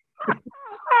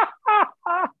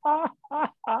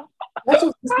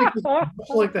also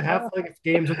like the Half-Life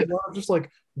games, it's a lot of just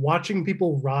like watching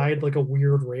people ride like a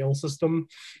weird rail system.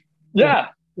 Yeah.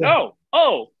 Yeah.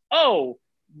 Oh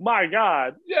my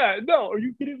God. Yeah. No, are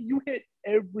you kidding? You hit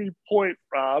every point,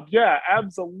 Rob. Yeah,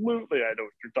 absolutely. I know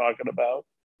what you're talking about.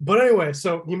 But anyway,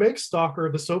 so he makes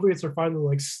Stalker. The Soviets are finally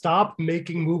like, stop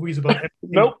making movies about everything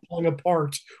Nope. falling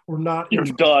apart. We're not. You're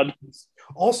interested done. in this.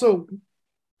 Also,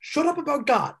 shut up about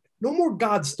God. No more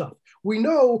God stuff. We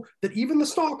know that even the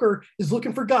Stalker is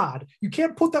looking for God. You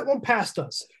can't put that one past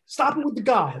us. Stop it with the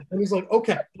God. And he's like,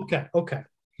 okay.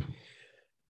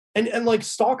 And like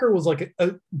Stalker was like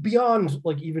a beyond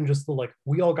like even just the like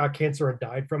we all got cancer and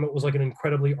died from it was like an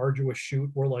incredibly arduous shoot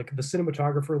where like the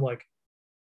cinematographer like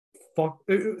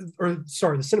the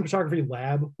cinematography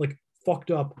lab like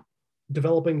fucked up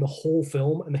developing the whole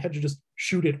film and they had to just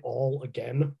shoot it all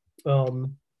again.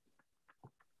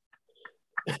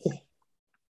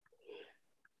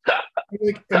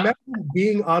 Like imagine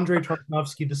being Andrei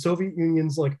Tarkovsky, the Soviet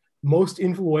Union's like most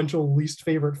influential, least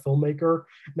favorite filmmaker,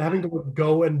 and having to like,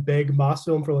 go and beg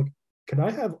Mosfilm for like, can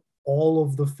I have all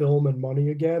of the film and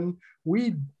money again?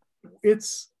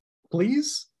 It's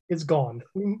gone.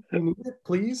 We need it,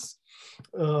 please.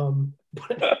 But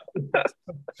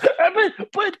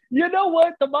you know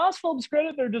what? The Mosfilm's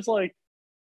credit, they're just like,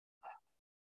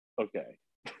 okay.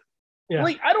 Yeah.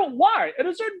 Like, I don't why. At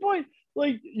a certain point,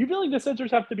 like, you feel like the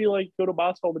censors have to be like, go to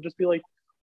Mosfilm and just be like,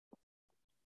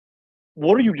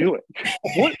 what are you doing?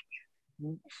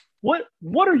 What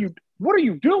are you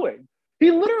doing?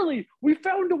 He literally, we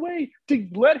found a way to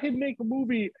let him make a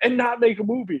movie and not make a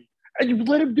movie. And you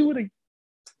let him do it.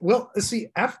 Well, see,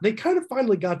 they kind of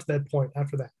finally got to that point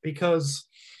after that because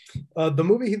the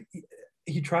movie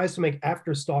he tries to make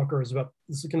after Stalker is about,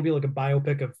 this is going to be like a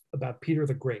biopic about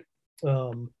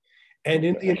And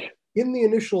in the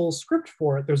initial script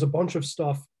for it, there's a bunch of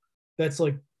stuff that's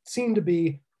like seemed to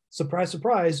be, surprise,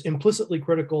 surprise, implicitly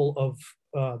critical of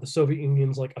the Soviet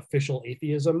Union's like official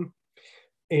atheism.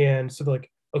 And so they're like,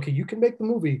 okay, you can make the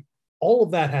movie. All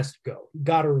of that has to go. You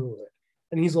gotta remove it.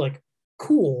 And he's like,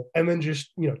 cool. And then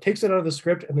just, takes it out of the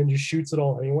script and then just shoots it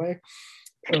all anyway.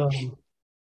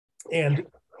 And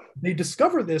they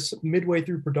discover this midway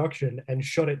through production and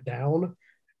shut it down.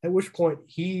 At which point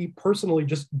he personally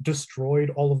just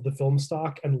destroyed all of the film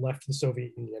stock and left the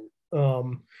Soviet Union.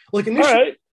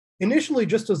 Initially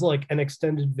just as like an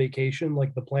extended vacation,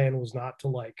 like the plan was not to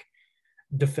like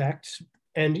defect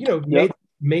and,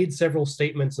 made several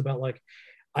statements about like,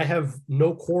 I have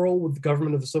no quarrel with the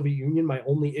government of the Soviet Union. My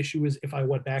only issue is if I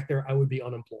went back there, I would be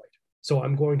unemployed. So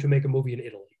I'm going to make a movie in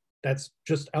Italy. That's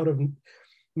just out of,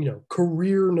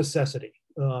 career necessity.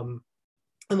 And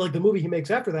like the movie he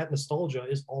makes after that, Nostalgia,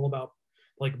 is all about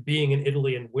like being in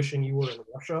Italy and wishing you were in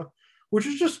Russia, which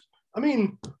is just,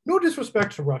 no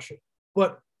disrespect to Russia,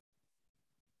 but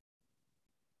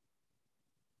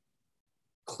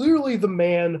clearly the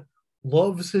man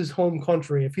loves his home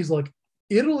country. If he's like,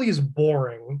 Italy is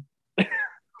boring,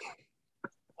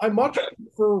 I much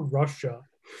prefer Russia.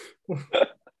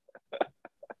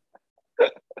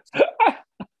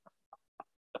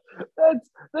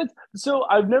 That's so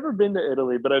I've never been to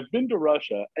Italy, but I've been to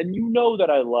Russia, and you know that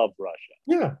I love Russia.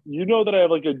 Yeah. You know that I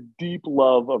have like a deep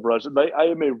love of Russia. I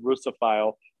am a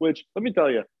Russophile, which let me tell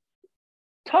you,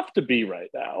 tough to be right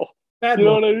now. Bad you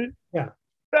know moment. what I mean? Yeah.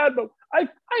 Bad moment. I've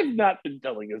not been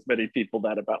telling as many people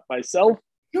that about myself.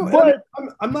 No, but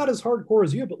I'm not as hardcore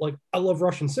as you, but like I love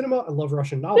Russian cinema, I love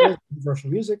Russian novels, I love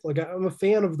Russian music. Like I'm a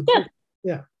fan of the culture.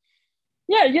 Yeah.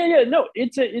 No,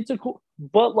 it's a cool,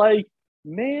 but like,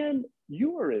 man,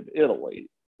 you are in Italy.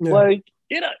 Yeah. Like,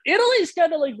 Italy's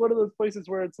kind of like one of those places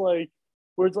where it's like,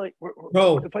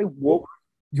 if I woke,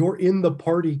 you're in the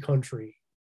party country.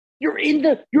 You're in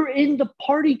the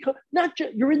party, not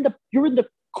just you're in the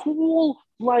cool,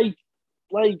 like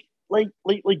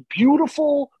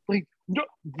beautiful, like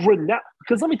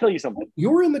because let me tell you something.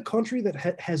 You're in the country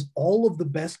that has all of the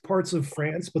best parts of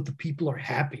France, but the people are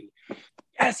happy.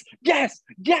 Yes.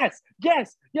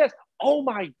 Oh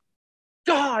my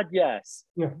God, yes.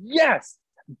 Yeah. Yes.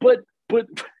 But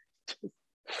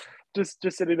just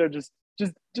sitting there, just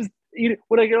eat it.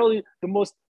 When I get all the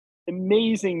most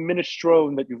amazing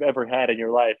minestrone that you've ever had in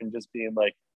your life, and just being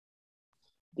like,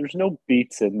 there's no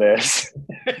beets in this.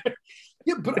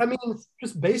 Yeah, but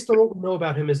just based on what we know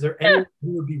about him, is there anyone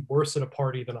who would be worse at a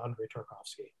party than Andrei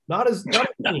Tarkovsky? Not as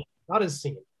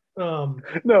seen.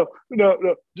 No.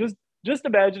 Just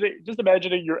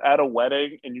imagining you're at a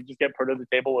wedding and you just get put at the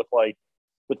table with like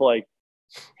with like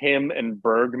him and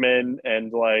Bergman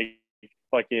and like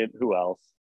fucking who else?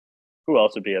 Who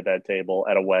else would be at that table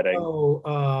at a wedding?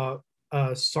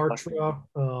 Sartre.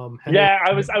 Yeah,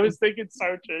 I was thinking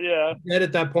Sartre. Yeah, dead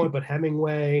at that point, but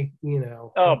Hemingway. You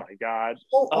know. Oh my god.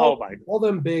 All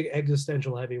them big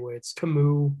existential heavyweights.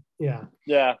 Camus. Yeah.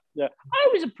 Yeah. I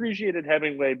always appreciated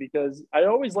Hemingway because I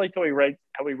always liked how he wrote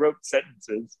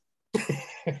sentences.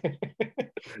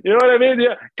 You know what I mean?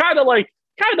 Yeah, kind of like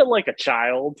a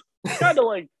child, kind of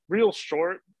like real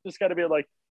short. Just got to be like,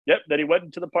 yep. Then he went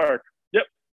into the park. Yep,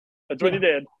 that's what he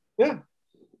did. Yeah,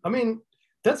 I mean,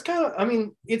 that's kind of. I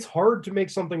mean, it's hard to make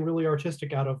something really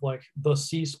artistic out of like the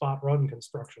C spot run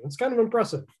construction. It's kind of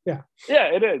impressive. Yeah.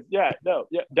 Yeah, it is. Yeah, no,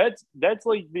 yeah. That's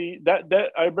like that.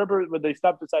 I remember when they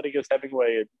stopped deciding us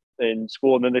Hemingway in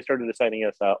school, and then they started assigning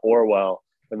us Orwell.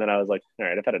 And then I was like, all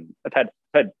right, I've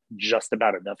had just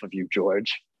about enough of you,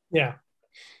 George. Yeah.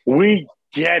 We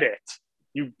get it.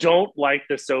 You don't like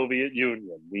the Soviet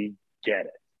Union. We get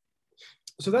it.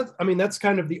 So that's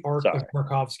kind of the arc of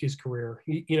Tarkovsky's career.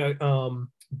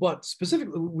 But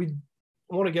specifically, we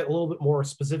want to get a little bit more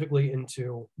specifically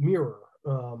into Mirror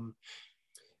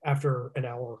after an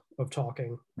hour of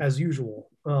talking, as usual.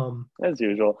 As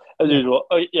usual.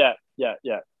 Oh, yeah.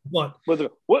 What do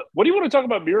you want to talk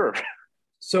about Mirror?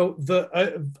 So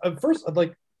first, I'd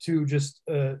like to just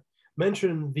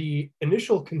mention the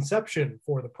initial conception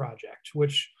for the project,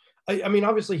 which I mean,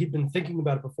 obviously he'd been thinking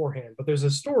about it beforehand, but there's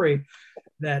a story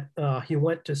that he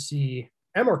went to see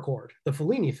Amarcord, the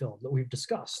Fellini film that we've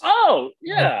discussed. Oh,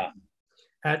 yeah.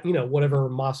 At whatever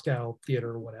Moscow theater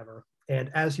or whatever.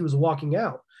 And as he was walking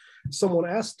out, someone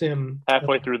asked him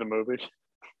halfway through the movie.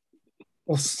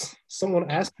 Well,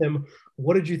 someone asked him,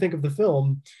 "What did you think of the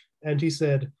film?" And he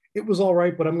said, "It was all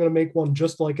right, but I'm going to make one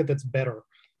just like it that's better."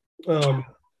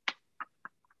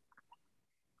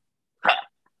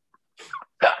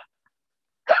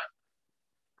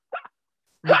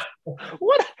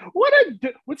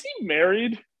 Was he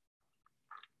married?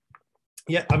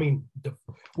 Yeah, I mean,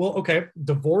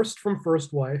 divorced from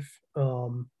first wife.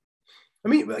 I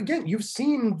mean, again, you've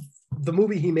seen the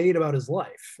movie he made about his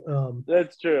life.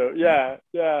 That's true. Yeah.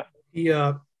 He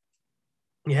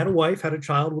had a wife, had a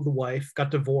child with a wife,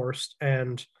 got divorced,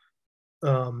 and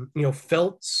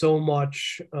felt so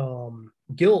much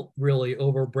guilt really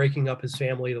over breaking up his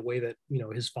family the way that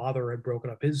his father had broken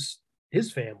up his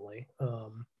family.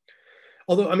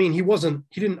 Although, I mean, he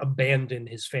didn't abandon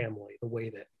his family the way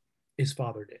that his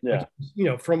father did. Yeah.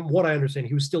 Like, from what I understand,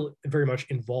 he was still very much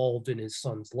involved in his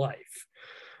son's life.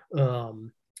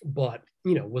 But,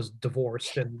 was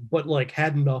divorced but like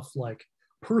had enough like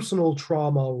personal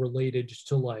trauma related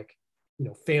to like,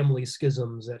 family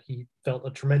schisms that he felt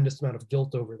a tremendous amount of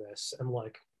guilt over this, and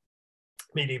like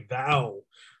made a vow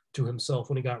to himself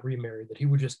when he got remarried that he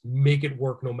would just make it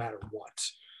work no matter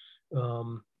what.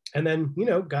 And then,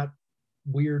 got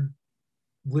weird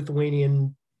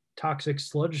Lithuanian toxic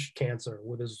sludge cancer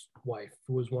with his wife,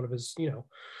 who was one of his,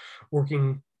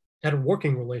 had a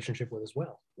working relationship with as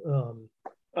well.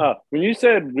 When you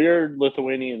said weird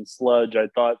Lithuanian sludge, I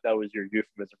thought that was your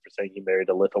euphemism for saying he married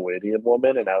a Lithuanian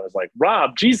woman, and I was like,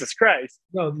 Rob, Jesus Christ.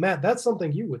 No, Matt, that's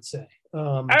something you would say.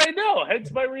 I know,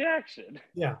 hence my reaction.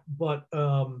 Yeah, but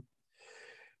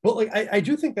like I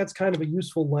do think that's kind of a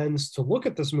useful lens to look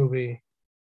at this movie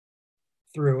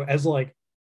through, as like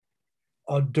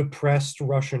a depressed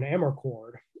Russian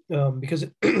Amarcord, because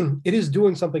it is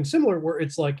doing something similar where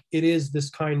it's like it is this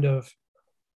kind of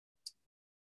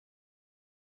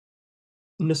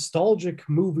nostalgic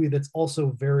movie that's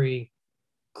also very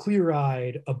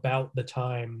clear-eyed about the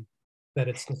time that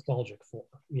it's nostalgic for,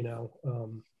 and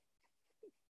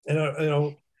I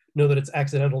don't know that it's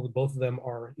accidental that both of them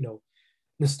are,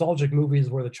 nostalgic movies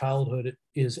where the childhood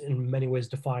is in many ways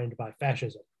defined by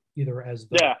fascism, either as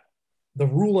the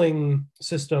ruling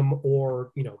system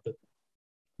or,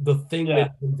 the thing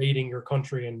that's invading your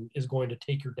country and is going to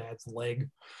take your dad's leg.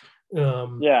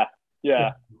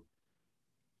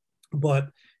 But,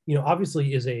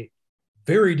 obviously is a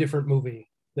very different movie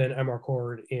than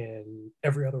Amarcord in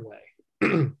every other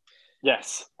way.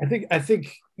 Yes. I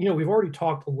think, we've already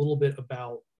talked a little bit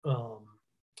about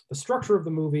the structure of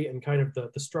the movie and kind of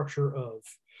the structure of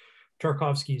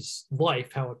Tarkovsky's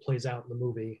life, how it plays out in the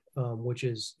movie, which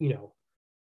is,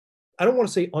 I don't want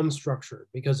to say unstructured,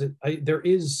 because there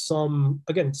is some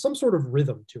sort of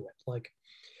rhythm to it. Like,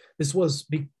 this was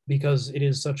because it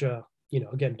is such a,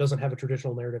 again, doesn't have a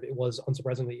traditional narrative. It was,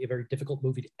 unsurprisingly, a very difficult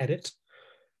movie to edit.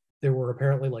 There were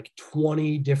apparently like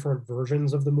 20 different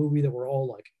versions of the movie that were all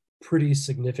like pretty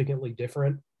significantly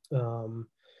different.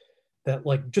 That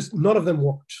like just none of them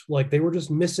worked. Like, they were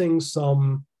just missing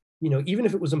some even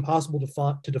if it was impossible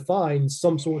to define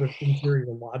some sort of interior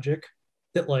logic,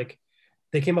 that like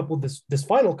they came up with this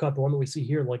final cut, the one that we see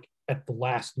here, like at the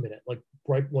last minute, like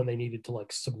right when they needed to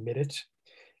like submit it.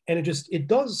 And it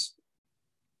does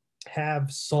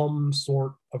have some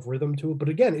sort of rhythm to it, but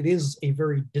again, it is a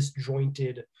very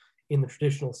disjointed, in the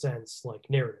traditional sense, like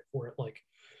narrative, where it like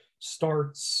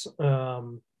starts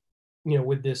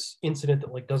with this incident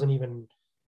that like doesn't even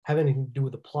have anything to do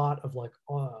with the plot, of like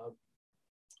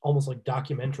almost like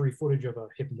documentary footage of a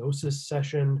hypnosis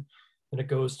session. Then it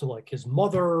goes to like his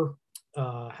mother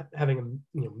having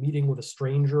a meeting with a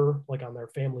stranger like on their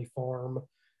family farm,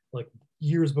 like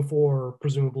years before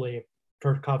presumably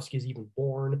Tarkovsky is even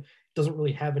born. It doesn't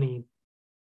really have any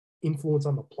influence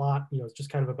on the plot. It's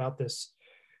just kind of about this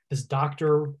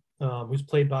doctor who's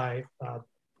played by I'm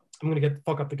gonna get the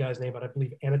fuck up the guy's name, but I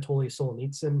believe Anatoly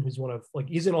Solzhenitsyn, who's one of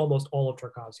he's in almost all of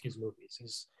Tarkovsky's movies.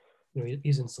 He's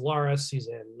in Solaris, he's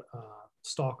in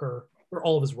Stalker, or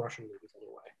all of his Russian movies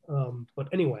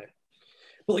anyway.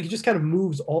 But like he just kind of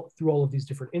moves all through all of these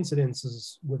different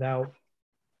incidences without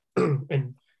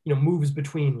and moves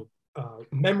between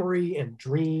memory and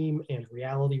dream and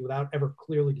reality without ever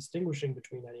clearly distinguishing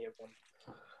between any of them.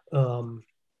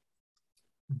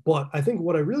 But I think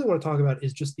what I really want to talk about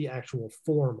is just the actual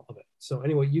form of it. So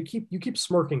anyway, you keep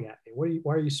smirking at me.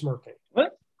 Why are you smirking?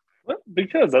 What?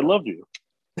 Because I love you.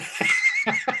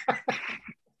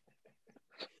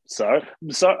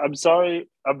 I'm sorry.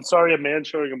 A man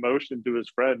showing emotion to his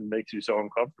friend makes you so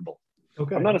uncomfortable.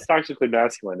 Okay. I'm not as toxically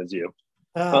masculine as you.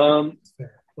 That's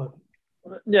fair, but...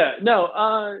 No.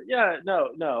 I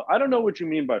don't know what you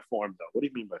mean by form, though. What do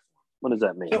you mean by form? What does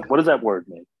that mean? What does that word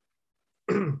mean?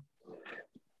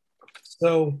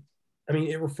 So, I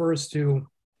mean, it refers to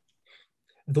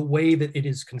the way that it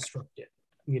is constructed.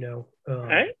 The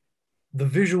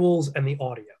visuals and the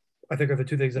audio, I think, are the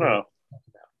two things that I talk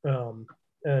about.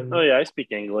 I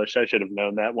speak English. I should have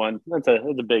known that one. That's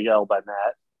a big L by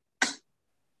Matt.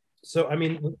 So, I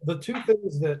mean, the two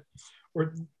things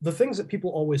the things that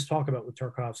people always talk about with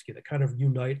Tarkovsky that kind of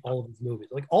unite all of his movies.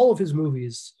 Like all of his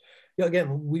movies,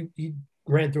 again, he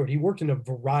ran through it. He worked in a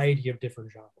variety of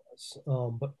different genres,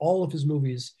 but all of his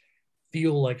movies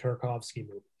feel like Tarkovsky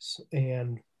movies.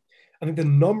 And I think the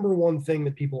number one thing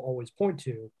that people always point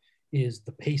to is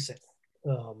the pacing.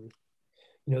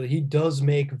 He does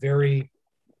make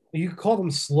you could call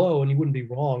them slow and you wouldn't be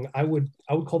wrong. I would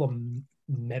call them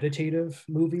meditative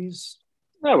movies.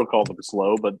 I would call them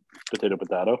slow, but potato.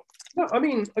 No, I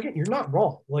mean, again, you're not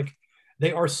wrong. Like,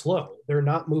 they are slow. They're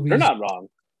not movies. They're not wrong.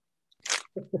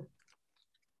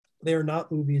 They're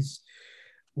not movies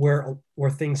where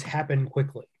things happen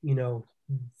quickly.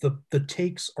 The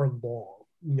takes are long.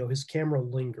 His camera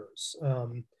lingers.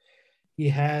 He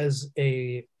has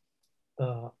a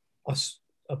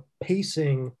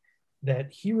pacing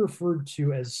that he referred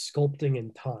to as sculpting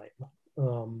in time.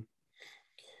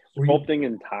 Sculpting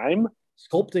in time?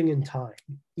 Sculpting in time,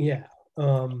 yeah.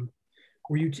 Where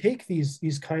you take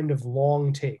these kind of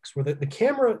long takes where the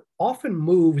camera often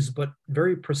moves, but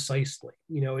very precisely.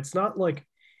 It's not like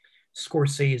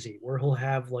Scorsese where he'll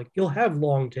have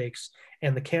long takes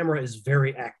and the camera is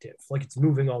very active, like it's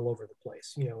moving all over the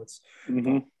place. It's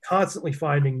constantly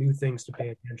finding new things to pay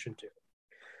attention to.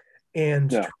 And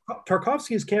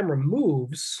Tarkovsky's camera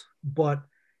moves, but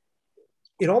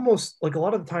it almost, like, a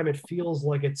lot of the time it feels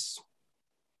like it's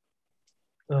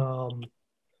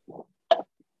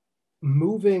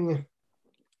moving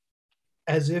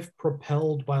as if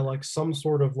propelled by like some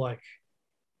sort of like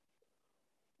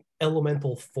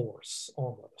elemental force,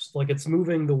 almost like it's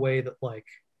moving the way that like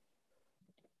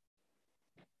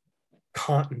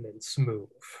continents move.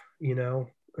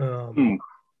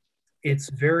 It's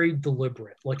very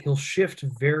deliberate. Like, he'll shift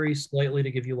very slightly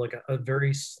to give you like a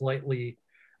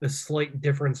slight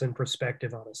difference in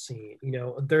perspective on a scene.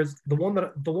 There's the one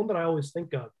that I always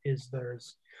think of is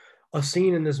there's a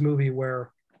scene in this movie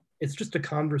where it's just a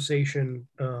conversation.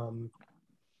 The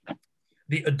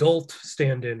adult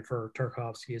stand-in for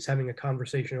Tarkovsky is having a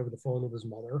conversation over the phone with his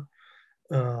mother.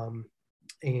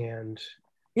 And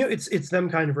it's them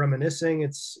kind of reminiscing.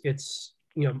 It's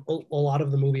a lot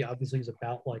of the movie obviously is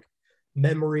about like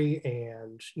memory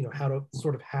and how the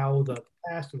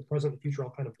past and the present and the future all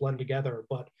kind of blend together,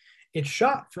 but it's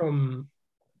shot from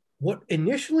what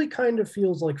initially kind of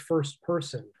feels like first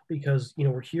person, because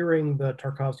we're hearing the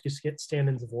Tarkovsky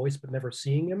stand-in's voice but never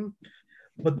seeing him,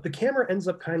 but the camera ends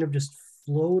up kind of just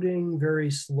floating very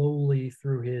slowly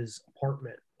through his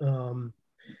apartment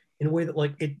in a way that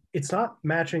like it's not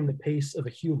matching the pace of a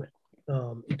human.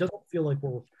 It doesn't feel like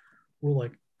we're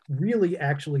like really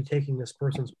actually taking this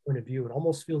person's point of view. It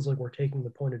almost feels like we're taking the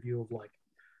point of view of like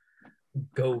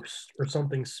ghost or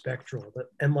something spectral.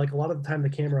 And like a lot of the time, the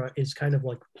camera is kind of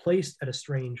like placed at a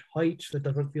strange height that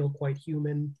doesn't feel quite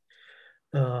human.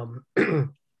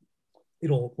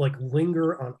 It'll like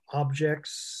linger on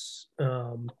objects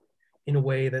in a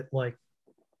way that like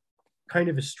kind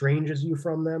of estranges you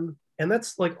from them. And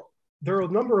that's like, there are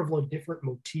a number of like different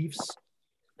motifs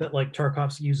that like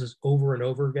Tarkovsky uses over and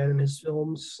over again in his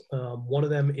films. One of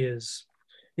them is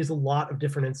a lot of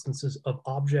different instances of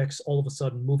objects all of a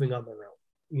sudden moving on their own,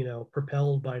 you know,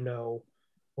 propelled by no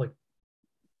like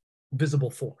visible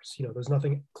force. You know, there's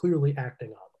nothing clearly acting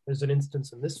on them. There's an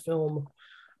instance in this film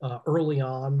early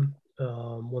on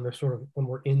when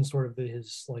we're in sort of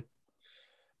his like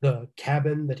the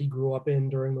cabin that he grew up in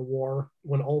during the war,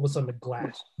 when all of a sudden the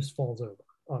glass just falls over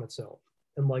on its own.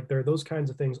 And like there are those kinds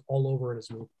of things all over in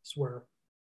his movies where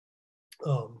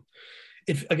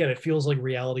it feels like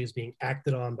reality is being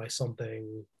acted on by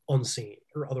something unseen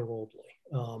or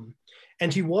otherworldly.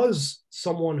 And he was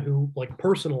someone who like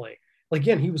personally, like,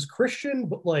 again, he was Christian,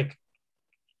 but like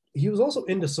he was also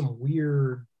into some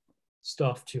weird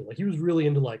stuff too. Like he was really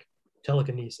into like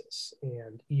telekinesis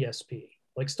and ESP,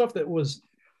 like stuff that was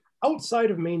outside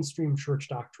of mainstream church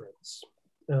doctrines.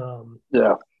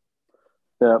 Yeah.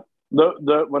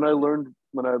 When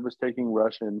I was taking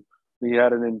Russian, we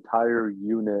had an entire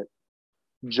unit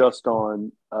just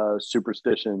on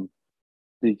superstition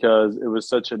because it was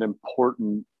such an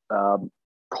important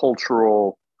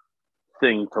cultural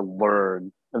thing to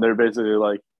learn. And they're basically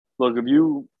like, look, if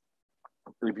you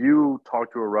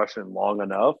talk to a Russian long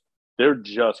enough, they're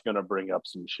just going to bring up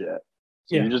some shit.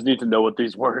 So you just need to know what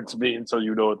these words mean so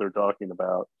you know what they're talking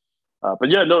about. But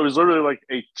yeah, no, it was literally like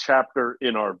a chapter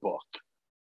in our book.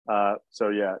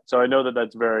 So I know that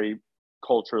that's very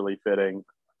culturally fitting.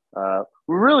 We're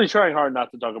really trying hard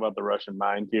not to talk about the Russian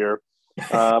mind here.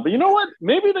 But you know what?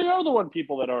 Maybe they are the one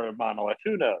people that are a monolith.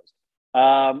 Who knows?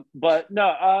 But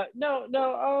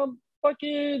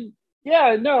fucking,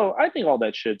 yeah, no, I think all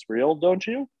that shit's real, don't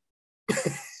you?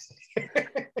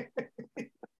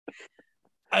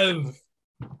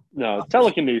 No,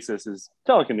 telekinesis.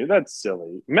 That's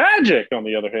silly. Magic, on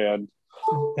the other hand.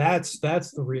 That's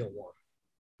the real one.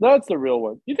 That's the real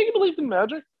one. You think he believed in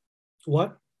magic?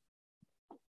 What?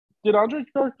 Did Andrei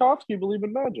Tarkovsky believe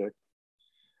in magic?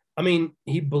 I mean,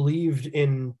 he believed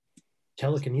in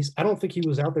telekinesis. I don't think he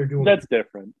was out there doing... That's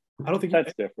different. I don't think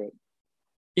that's different.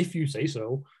 If you say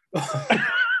so. I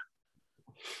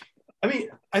mean,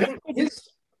 I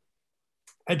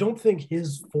don't think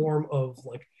his form of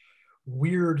like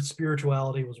weird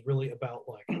spirituality was really about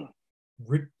like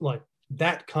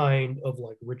that kind of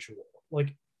like ritual.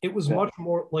 Like it was much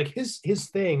more like his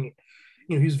thing.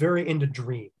 You know, he's very into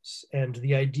dreams and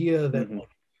the idea that like,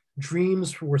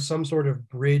 dreams were some sort of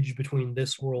bridge between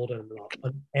this world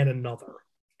and another,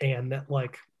 and that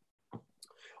like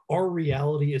our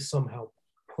reality is somehow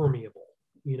permeable.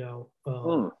 You know,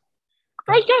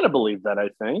 I kind of believe that. I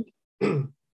think.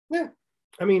 Yeah.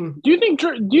 I mean, do you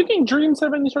think dreams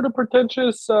have any sort of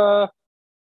pretentious element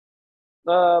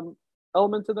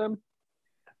to them?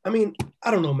 I mean,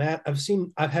 I don't know, Matt.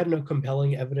 I've had no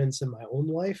compelling evidence in my own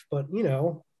life, but you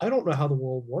know, I don't know how the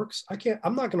world works.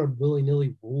 I'm not going to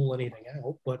willy-nilly rule anything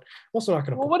out, but I'm also not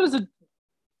going to. Well, what is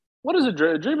a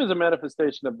dream? A dream is a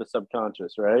manifestation of the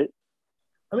subconscious, right?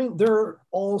 I mean, there are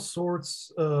all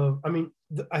sorts of. I mean,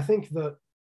 I think the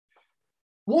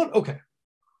one. Okay,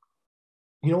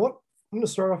 you know what? I'm going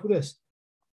to start off with this.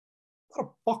 I'm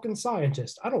not a fucking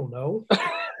scientist. I don't know.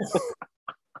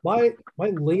 My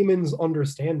layman's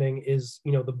understanding is,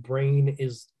 you know, the brain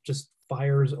is just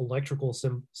fires electrical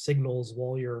signals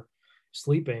while you're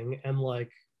sleeping, and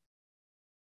like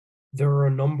there are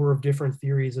a number of different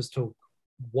theories as to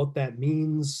what that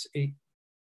means and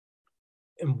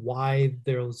why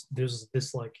there's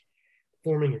this like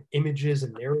forming of images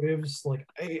and narratives. Like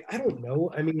I don't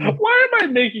know. I mean, why am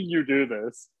I making you do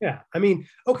this? Yeah, I mean,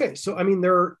 okay, so I mean,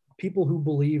 there are people who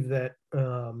believe that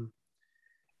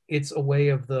it's a way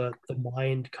of the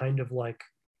mind kind of like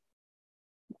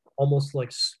almost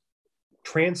like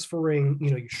transferring, you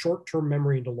know, your short-term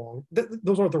memory into long.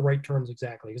 Those aren't the right terms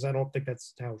exactly, because I don't think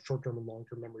that's how short-term and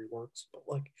long-term memory works. But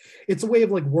like, it's a way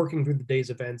of like working through the day's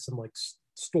events and like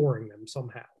storing them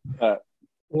somehow.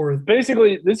 Or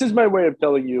basically, this is my way of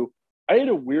telling you, I had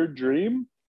a weird dream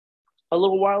a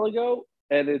little while ago,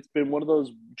 and it's been one of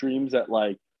those dreams that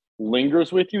like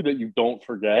lingers with you that you don't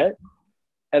forget.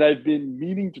 And I've been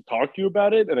meaning to talk to you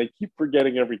about it, and I keep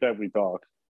forgetting every time we talk.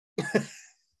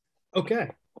 Okay.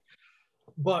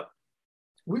 But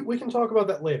we can talk about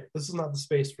that later. This is not the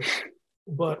space for it.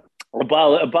 But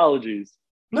apologies.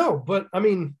 No, but I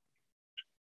mean,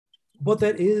 but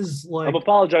that is like... I'm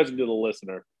apologizing to the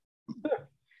listener.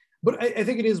 But I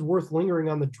think it is worth lingering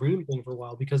on the dream thing for a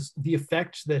while because the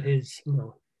effect that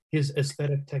his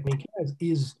aesthetic technique has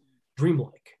is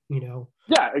dreamlike.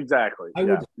 Yeah, exactly.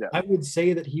 I would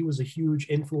say that he was a huge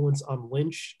influence on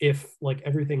Lynch. If like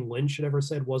everything Lynch had ever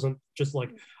said wasn't just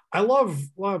like, I love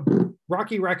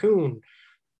Rocky Raccoon.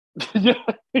 Yeah,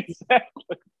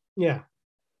 exactly. Yeah,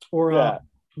 or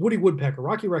Woody Woodpecker.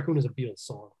 Rocky Raccoon is a Beatles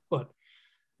song, but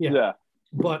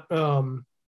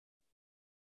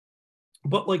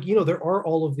but like there are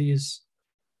all of these,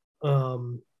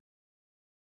 and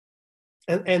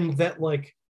that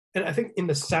like, and I think in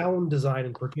the sound design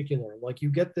in particular, like you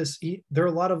get this. There are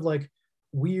a lot of like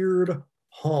weird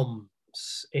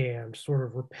hums and sort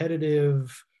of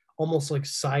repetitive, almost like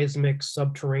seismic,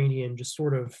 subterranean, just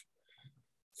sort of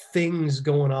things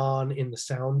going on in the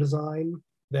sound design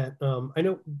that I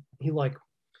know he like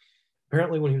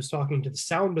apparently when he was talking to the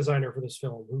sound designer for this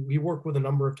film, who he worked with a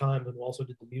number of times and also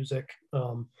did the music,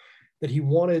 that he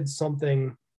wanted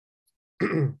something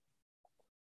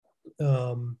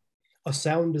a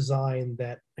sound design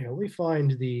that let me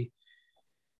find the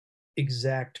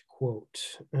exact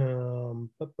quote. 1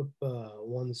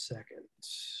 second.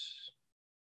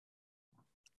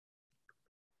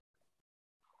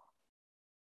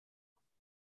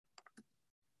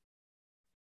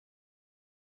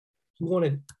 He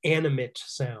wanted animate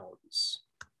sounds.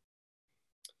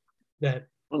 What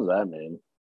does that mean?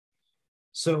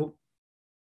 So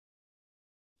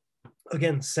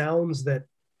again, sounds that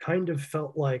kind of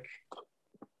felt like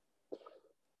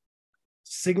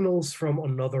signals from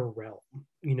another realm.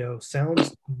 Sounds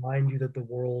to remind you that the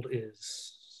world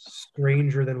is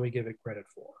stranger than we give it credit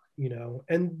for.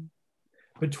 And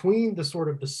between the sort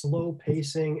of the slow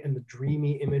pacing and the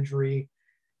dreamy imagery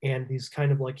and these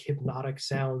kind of like hypnotic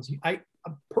sounds, I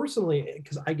personally,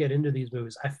 because I get into these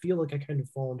movies, I feel like I kind of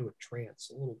fall into a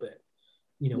trance a little bit.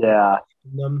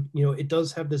 It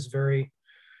does have this very,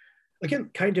 again,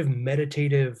 kind of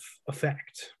meditative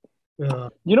effect.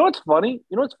 What's funny?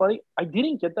 I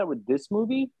didn't get that with this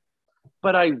movie,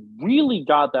 but I really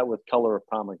got that with Color of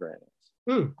Pomegranates.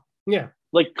 Yeah,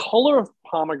 like Color of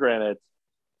Pomegranates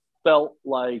felt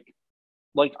like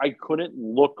I couldn't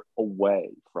look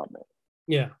away from it.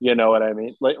 Yeah. You know what I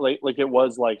mean? Like it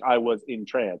was like I was in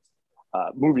trance.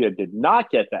 Movie I did not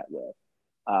get that with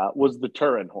was The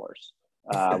Turin Horse.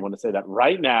 I want to say that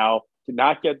right now. Did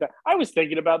not get that. I was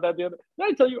thinking about that the other. Did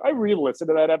I tell you? I re-listened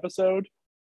to that episode.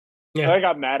 Yeah. And I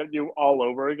got mad at you all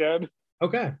over again.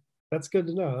 Okay, that's good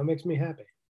to know. That makes me happy.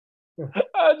 Yeah.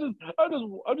 I just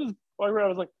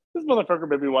was like, this motherfucker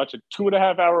made me watch a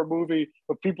 2.5 hour movie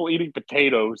of people eating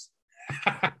potatoes.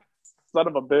 Son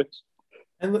of a bitch.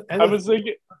 And I was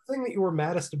thinking, the thing that you were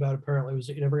maddest about apparently was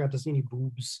that you never got to see any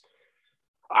boobs.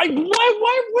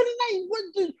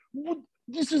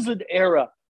 This is an era.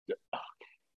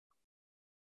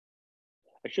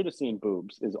 I should have seen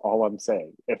boobs, is all I'm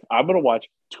saying. If I'm going to watch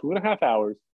 2.5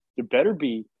 hours, there better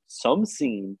be some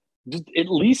scene. Just at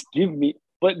least give me.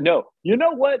 But no, you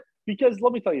know what? Because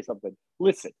let me tell you something.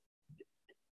 Listen,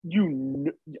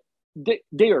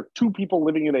 they are two people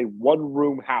living in a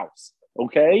one-room house,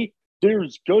 okay? You're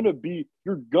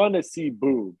going to see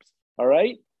boobs, all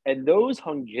right? And those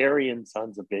Hungarian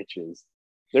sons of bitches,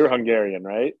 they're Hungarian,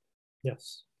 right?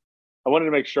 Yes. I wanted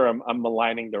to make sure I'm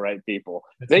maligning the right people.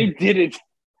 They did it.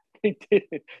 They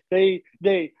did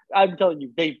it. I'm telling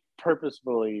you, they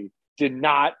purposefully did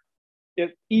not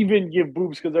even give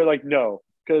boobs because they're like, no.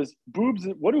 Because boobs,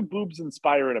 what do boobs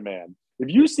inspire in a man? If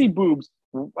you see boobs,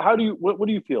 what do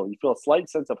you feel? You feel a slight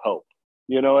sense of hope.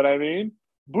 You know what I mean?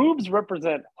 Boobs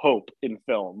represent hope in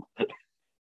film.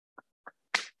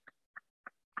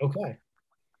 Okay.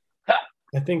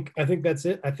 I think that's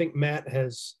it. I think Matt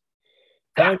has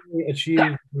finally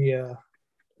achieved the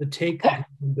take that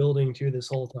he's been building to this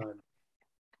whole time.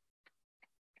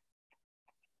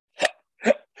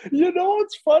 You know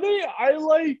what's funny?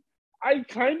 I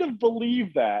kind of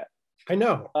believe that. I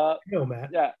know,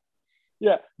 Matt.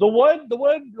 Yeah. The one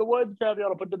caveat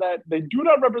I'll put to that: they do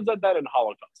not represent that in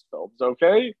Holocaust films,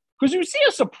 okay? Because you see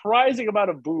a surprising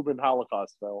amount of boob in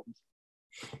Holocaust films,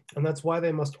 and that's why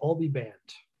they must all be banned.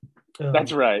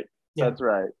 That's right. Yeah. That's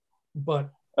right. But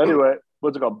anyway,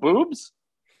 what's it called? Boobs?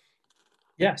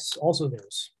 Yes. Also,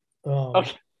 those.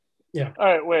 Okay. Yeah. All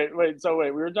right. Wait. So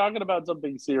we were talking about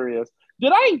something serious.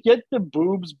 Did I get the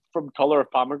boobs from Color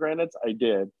of Pomegranates? I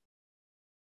did.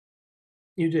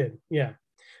 You did. Yeah.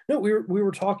 No, we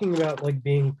were talking about like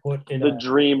being put in the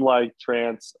dream-like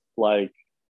trance, like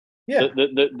yeah,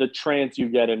 the trance you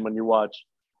get in when you watch.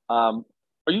 Are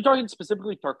you talking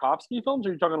specifically Tarkovsky films, or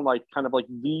are you talking like kind of like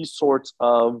these sorts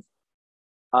of?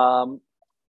 I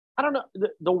I don't know.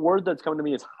 The word that's coming to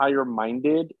me is higher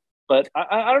minded, but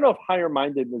I don't know if higher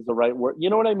minded is the right word.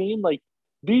 You know what I mean? Like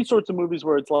these sorts of movies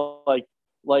where it's like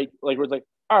where it's like,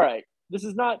 all right, this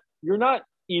is not, you're not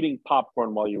eating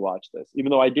popcorn while you watch this,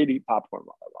 even though I did eat popcorn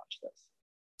while I watched this.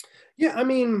 Yeah, I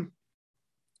mean,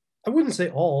 I wouldn't say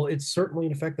all. It's certainly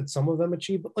an effect that some of them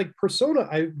achieve, but like Persona,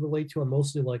 I relate to on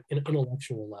mostly like an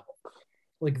intellectual level.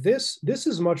 Like this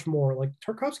is much more like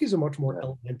Tarkovsky's a much more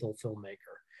elemental filmmaker.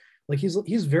 Like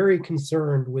he's very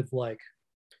concerned with like,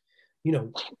 you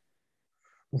know,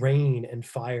 rain and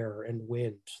fire and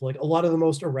wind. Like a lot of the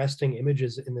most arresting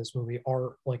images in this movie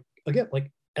are like, again,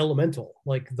 like elemental,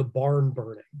 like the barn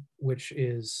burning, which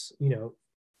is, you know,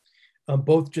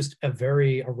 both just a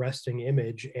very arresting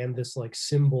image and this like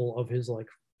symbol of his like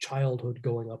childhood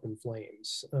going up in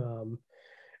flames.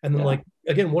 And then like,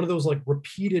 again, one of those like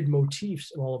repeated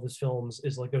motifs in all of his films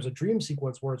is like there's a dream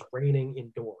sequence where it's raining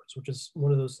indoors, which is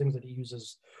one of those things that he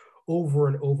uses over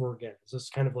and over again. It's this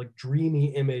kind of like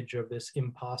dreamy image of this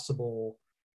impossible,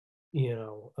 you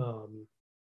know,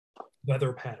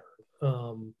 weather pattern.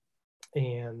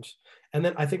 And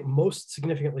then I think most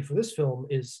significantly for this film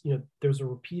is, you know, there's a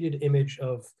repeated image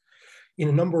of, in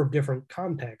a number of different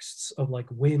contexts, of like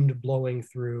wind blowing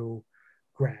through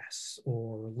grass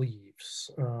or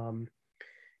leaves,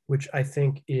 which I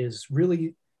think is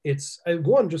really, it's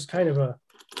one, just kind of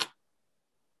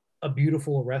a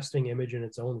beautiful arresting image in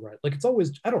its own right. Like it's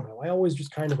always, I don't know, I always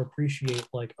just kind of appreciate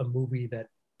like a movie that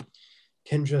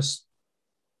can just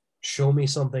show me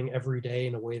something every day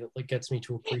in a way that like gets me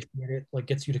to appreciate it, like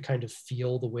gets you to kind of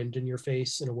feel the wind in your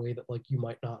face in a way that like you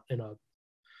might not in a,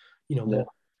 you know,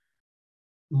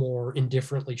 more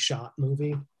indifferently shot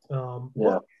movie.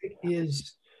 What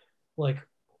is like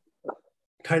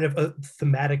kind of a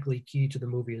thematically key to the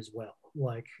movie as well,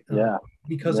 like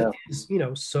because it is, you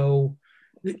know, so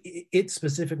it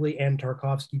specifically, and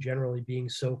Tarkovsky generally, being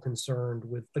so concerned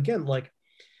with, again, like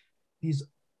these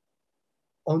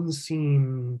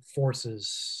unseen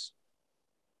forces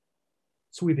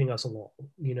sweeping us along,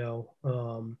 you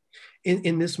know,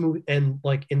 in this movie, and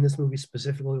like in this movie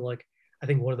specifically, like I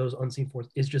think one of those unseen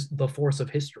forces is just the force of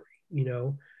history, you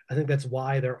know. I think that's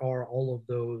why there are all of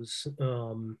those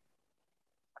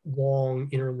long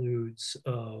interludes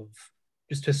of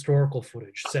just historical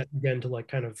footage set again to like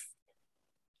kind of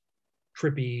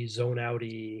trippy, zone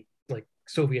outy, like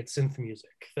Soviet synth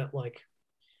music that like,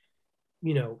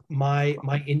 you know, my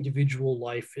individual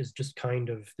life is just kind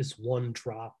of this one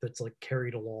drop that's like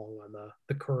carried along on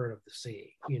the current of the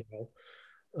sea, you know.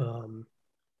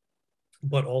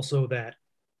 But also that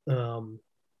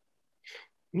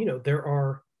you know,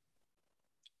 there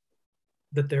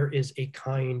is a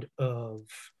kind of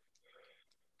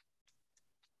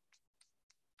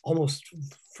almost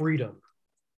freedom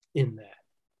in that,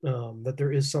 that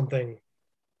there is something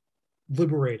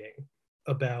liberating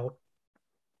about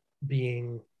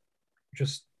being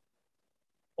just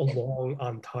along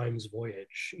on time's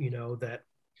voyage, you know, that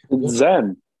it's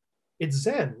zen. It's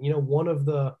zen, you know. One of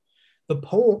the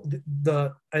poem,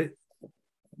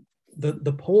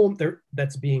 the poem there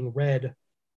that's being read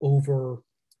over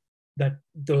that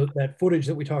footage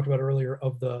that we talked about earlier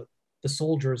of the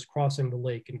soldiers crossing the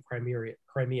lake in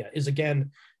Crimea is,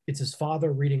 again, it's his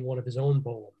father reading one of his own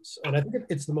poems, and I think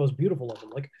it's the most beautiful of them.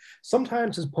 Like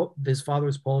sometimes his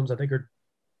father's poems, I think, are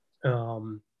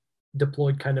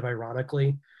deployed kind of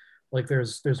ironically. Like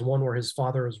there's one where his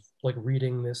father is like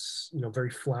reading this, you know, very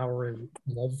flowery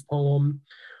love poem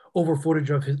over footage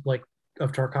of his, like,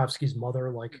 of Tarkovsky's mother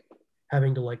like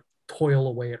having to like toil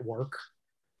away at work.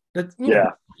 That, you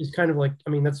know, is kind of like, I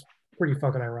mean, that's pretty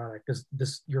fucking ironic, because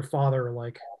your father,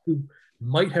 like, who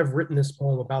might have written this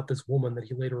poem about this woman that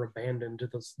he later abandoned to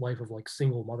this life of like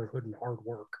single motherhood and hard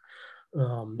work.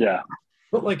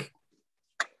 But like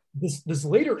this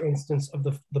later instance of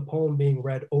the poem being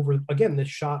read over, again, this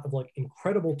shot of like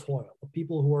incredible toil of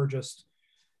people who are just,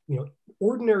 you know,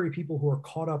 ordinary people who are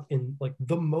caught up in like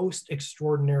the most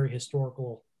extraordinary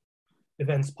historical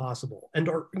events possible and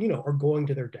are, you know, are going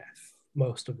to their death,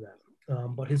 most of them.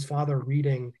 But his father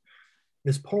reading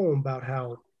this poem about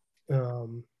how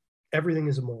everything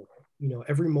is immortal, you know,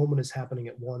 every moment is happening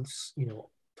at once, you know,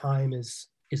 time is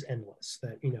endless,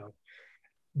 that, you know,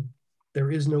 there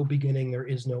is no beginning, there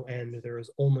is no end, there is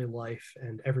only life,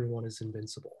 and everyone is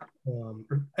invincible.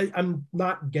 I'm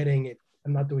not getting it,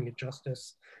 I'm not doing it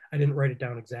justice. I didn't write it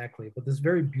down exactly, but this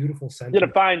very beautiful sentiment. Did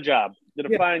a fine job.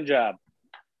 Fine job.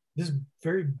 This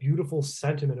very beautiful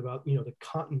sentiment about, you know, the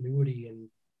continuity and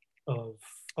of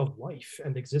life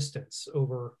and existence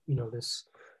over, you know, this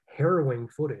harrowing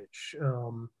footage.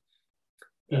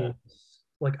 Is,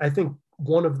 like, I think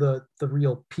one of the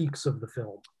real peaks of the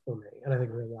film for me, and I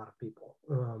think for a lot of people.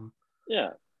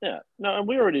 Yeah. No, and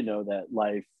we already know that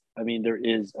life. I mean, there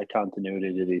is a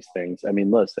continuity to these things. I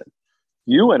mean, listen,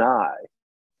 you and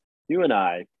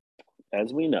I,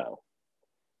 as we know,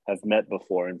 have met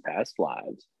before in past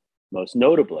lives. Most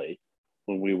notably,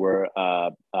 when we were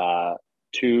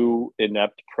two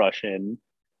inept Prussian.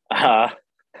 That's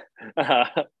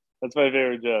my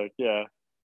favorite joke. Yeah,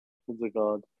 what's it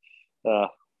called?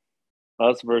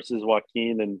 Us versus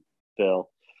Joaquin and Phil.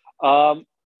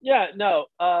 Yeah, no.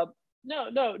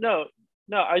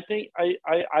 No, I think.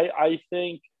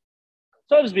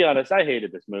 So I'll just be honest. I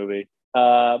hated this movie.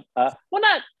 Well,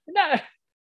 not.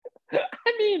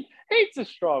 I mean, hate's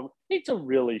a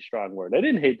really strong word. I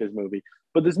didn't hate this movie,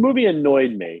 but this movie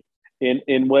annoyed me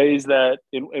in ways that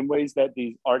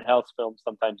these art house films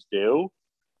sometimes do,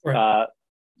 Right.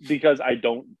 because I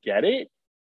don't get it.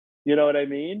 You know what I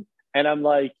mean? And I'm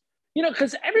like,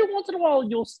 because every once in a while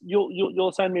you'll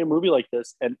assign me a movie like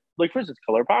this, and like for instance,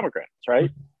 Color Pomegranates, right?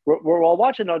 We're all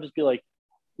watching, I'll just be like,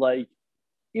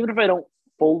 even if I don't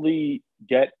fully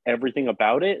get everything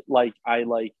about it, like I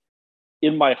like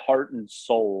in my heart and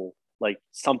soul, like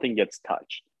something gets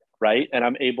touched, right? And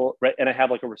I'm able, right? And I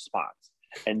have like a response.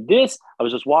 And this, I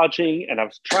was just watching, and I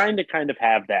was trying to kind of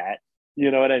have that,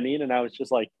 you know what I mean? And I was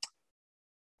just like,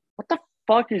 what the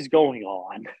fuck is going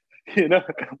on?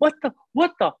 What the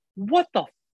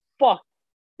fuck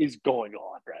is going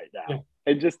on right now? Yeah.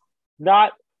 And just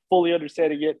not fully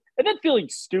understanding it, and then feeling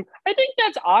stupid. I think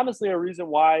that's honestly a reason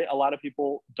why a lot of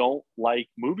people don't like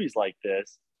movies like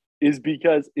this, is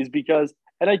because,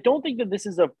 and I don't think that this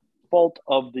is a fault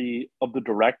of the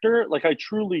director. Like, I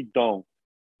truly don't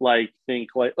think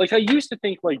I used to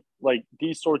think like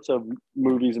these sorts of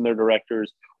movies and their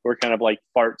directors were kind of like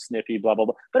fart sniffy, blah blah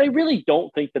blah. But I really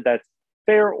don't think that that's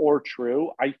fair or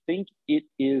true. I think it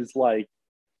is like,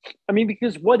 I mean,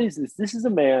 because what is this? This is a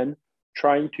man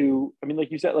trying to, I mean,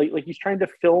 like you said, like he's trying to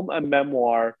film a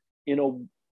memoir in a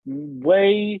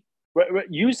way,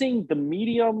 using the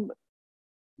medium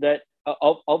that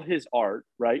of his art,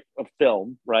 right, of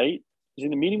film, right, using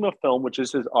the medium of film, which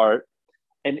is his art,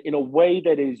 and in a way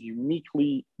that is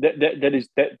uniquely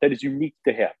that is unique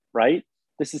to him, right?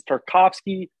 This is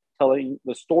Tarkovsky telling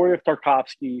the story of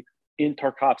Tarkovsky in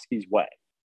Tarkovsky's way.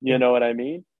 You know what I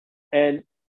mean? And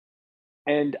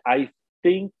I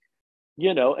think,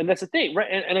 and that's the thing, right?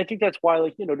 And I think that's why,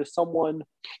 like, to someone,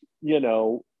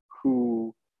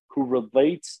 who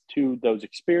relates to those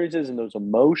experiences and those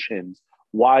emotions,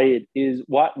 why it is,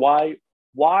 why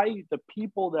the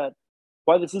people that,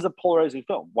 why this is a polarizing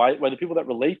film, why the people that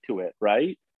relate to it,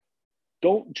 right,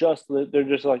 don't just, they're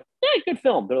just like, yeah, good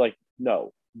film. They're like,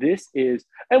 no, this is,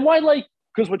 and why, like,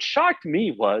 because what shocked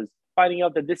me was finding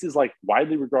out that this is like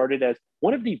widely regarded as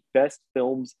one of the best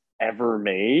films ever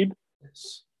made.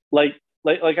 Like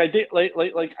I think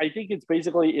I think it's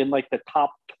basically in like the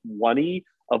top 20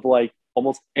 of like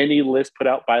almost any list put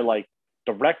out by like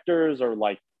directors or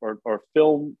like or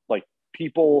film like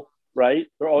people, right?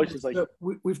 They're always just like,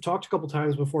 we've talked a couple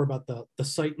times before about the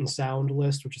Sight and Sound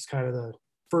list, which is kind of the,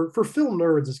 for film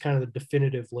nerds, is kind of the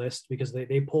definitive list, because they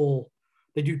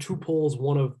do two polls,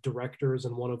 one of directors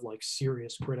and one of like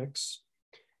serious critics.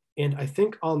 And I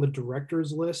think on the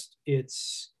directors list,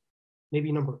 it's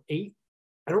maybe number 8.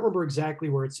 I don't remember exactly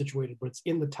where it's situated, but it's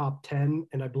in the top 10,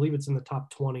 and I believe it's in the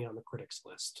top 20 on the critics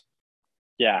list.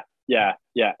 Yeah.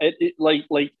 It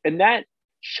like, and that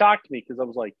shocked me, because I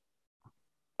was like,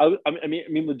 I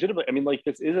mean, legitimately, I mean, like,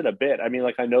 this isn't a bit. I mean,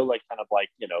 like, I know, like, kind of like,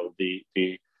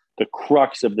 the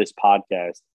crux of this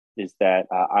podcast is that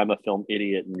I'm a film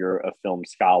idiot and you're a film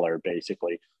scholar,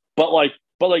 basically. But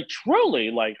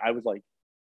truly, like, I was like,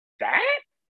 that,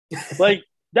 like,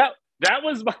 that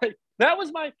was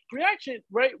my reaction,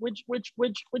 right? Which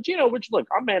look,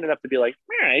 I'm man enough to be like,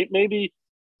 all right, maybe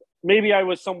I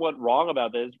was somewhat wrong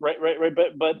about this, right.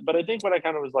 But I think what I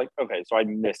kind of was like, okay, so I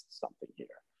missed something here.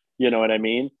 You know what I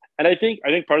mean? And I think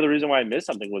part of the reason why I missed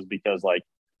something was because, like,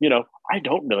 I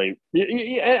don't really,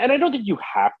 and I don't think you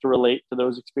have to relate to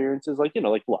those experiences. Like,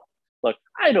 like, look,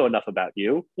 I know enough about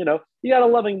you. You got a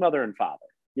loving mother and father.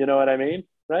 You know what I mean?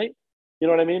 Right? You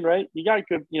know what I mean? Right? You got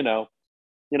good,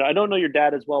 I don't know your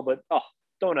dad as well, but, oh,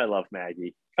 don't I love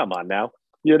Maggie? Come on now.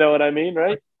 You know what I mean?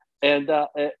 Right? And,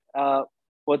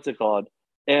 what's it called?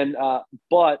 And,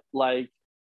 but like,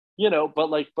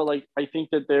 I think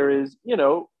that there is,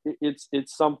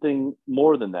 it's something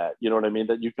more than that. You know what I mean?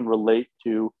 That you can relate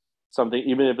to something,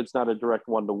 even if it's not a direct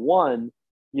one-to-one,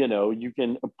 you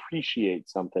can appreciate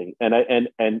something. And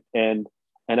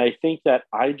I think that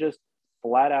I just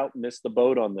flat out missed the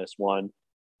boat on this one.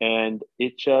 And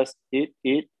it just, it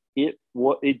it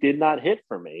did not hit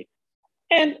for me.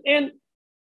 And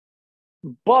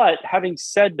but having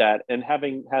said that, and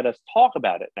having had us talk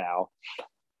about it now,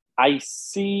 I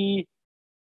see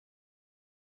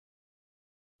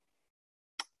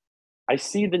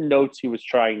the notes he was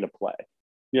trying to play.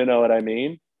 You know what I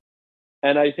mean?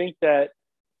 And I think that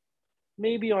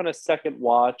maybe on a second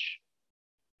watch,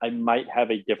 I might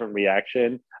have a different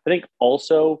reaction. I think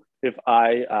also if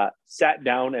I sat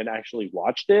down and actually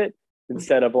watched it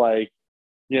instead of like,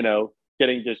 you know,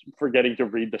 forgetting to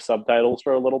read the subtitles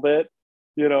for a little bit,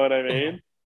 you know what I mean?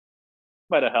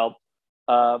 Might have helped.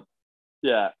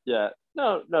 Yeah.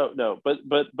 No.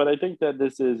 But I think that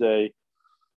this is a,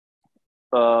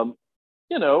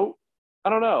 you know, I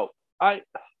don't know. I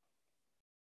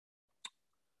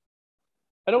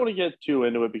don't want to get too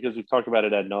into it because we've talked about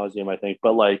it ad nauseum, I think,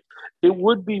 but like it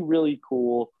would be really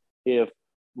cool if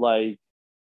because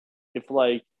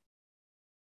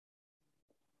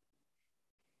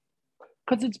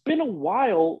it's been a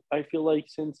while, I feel like,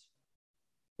 since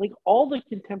like all the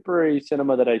contemporary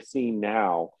cinema that I've seen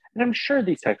now, and I'm sure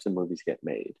these types of movies get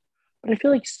made, but I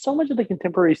feel like so much of the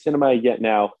contemporary cinema I get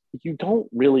now, you don't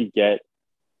really get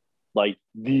like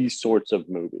these sorts of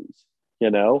movies, you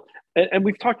know? And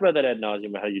we've talked about that ad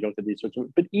nauseum about how you don't get these sorts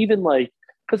of, but even like,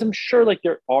 because I'm sure like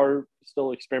there are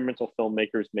still experimental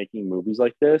filmmakers making movies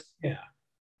like this. Yeah.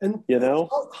 And you know,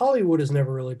 Hollywood has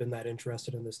never really been that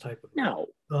interested in this type of movie.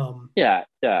 No. Yeah.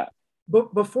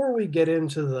 But before we get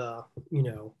into the, you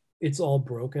know, it's all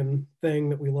broken thing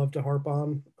that we love to harp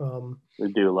on.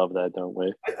 We do love that, don't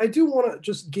we? I do want to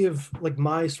just give like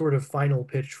my sort of final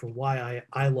pitch for why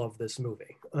I love this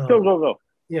movie. Go.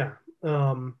 Yeah.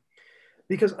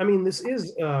 Because I mean, this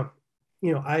is, you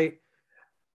know,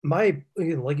 like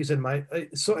you said,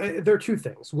 there are two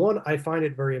things. One, I find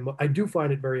it I do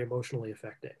find it very emotionally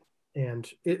affecting, and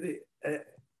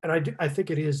I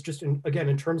think it is just in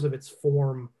terms of its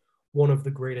form, one of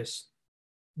the greatest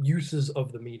uses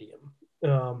of the medium.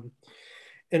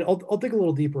 And I'll dig a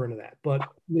little deeper into that. But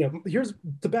you know, here's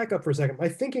to back up for a second. My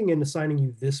thinking in assigning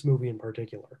you this movie in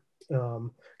particular,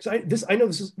 because I know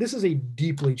this is a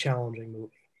deeply challenging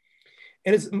movie,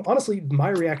 and it's honestly my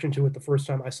reaction to it the first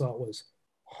time I saw it was,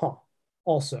 huh.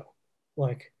 Also,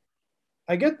 like,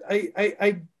 I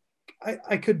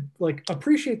could like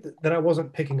appreciate that I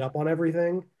wasn't picking up on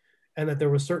everything, and that there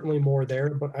was certainly more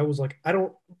there. But I was like, I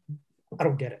don't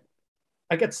get it.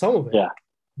 I get some of it, yeah,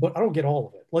 but I don't get all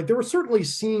of it. Like there were certainly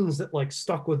scenes that like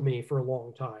stuck with me for a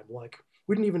long time. Like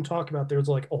we didn't even talk about, there's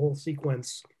like a whole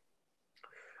sequence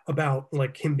about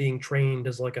like him being trained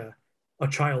as like a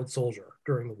child soldier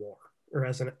during the war or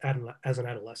as an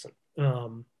adolescent.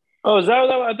 Oh, is that?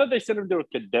 I thought they sent him to a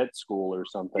cadet school or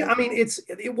something. Yeah, I mean,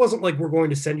 it wasn't like we're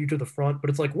going to send you to the front, but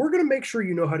it's like we're going to make sure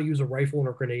you know how to use a rifle and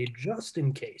a grenade just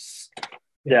in case.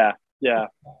 Yeah. No,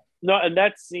 and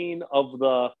that scene of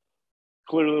the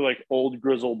clearly like old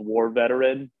grizzled war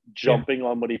veteran jumping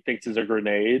on what he thinks is a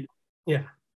grenade. Yeah.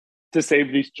 To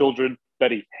save these children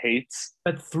that he hates.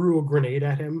 That threw a grenade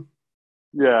at him.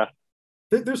 Yeah.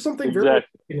 There's something very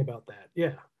interesting about that.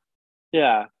 Yeah.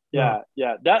 Yeah.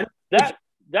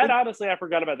 That honestly, I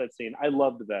forgot about that scene. I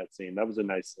loved that scene. That was a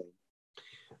nice scene.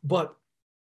 But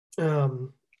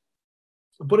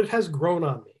it has grown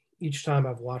on me each time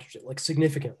I've watched it, like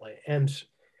significantly. And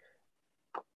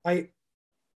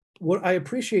what I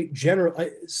appreciate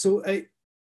to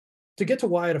get to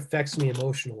why it affects me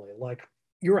emotionally, like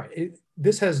you're right,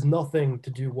 this has nothing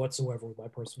to do whatsoever with my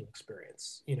personal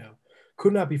experience, you know,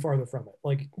 could not be farther from it,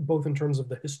 like both in terms of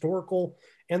the historical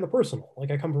and the personal. Like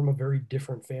I come from a very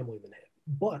different family than him,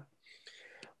 but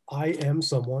I am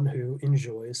someone who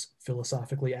enjoys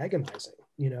philosophically agonizing,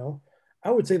 you know. I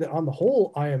would say that on the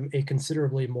whole, I am a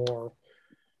considerably more,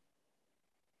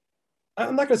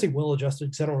 I'm not going to say well-adjusted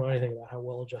because I don't know anything about how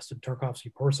well-adjusted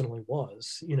Tarkovsky personally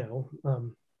was, you know,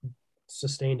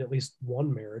 sustained at least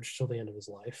one marriage till the end of his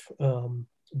life.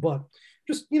 But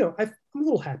just, you know, I'm a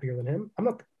little happier than him. I'm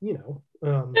not, you know.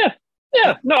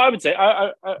 Yeah. No, I would say,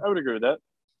 I would agree with that.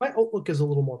 My outlook is a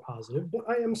little more positive, but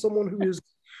I am someone who is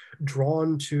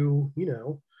drawn to, you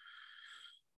know,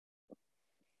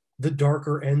 the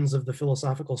darker ends of the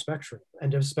philosophical spectrum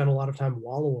and have spent a lot of time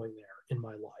wallowing there in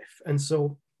my life. And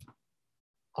so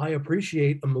I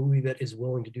appreciate a movie that is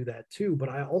willing to do that too, but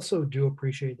I also do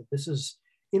appreciate that this is,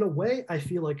 in a way, I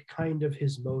feel like kind of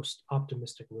his most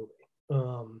optimistic movie.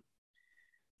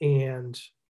 And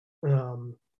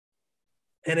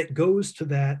it goes to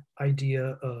that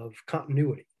idea of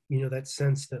continuity, you know, that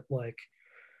sense that like,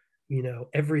 you know,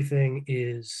 everything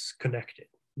is connected,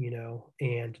 you know,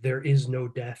 and there is no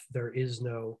death, there is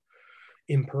no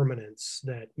impermanence,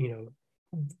 that, you know,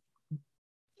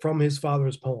 from his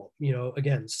father's poem. You know,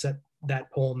 again, set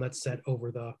that poem that's set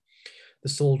over the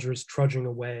soldiers trudging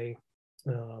away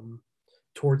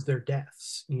towards their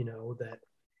deaths. You know, that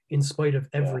in spite of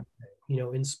everything, you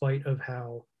know, in spite of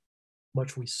how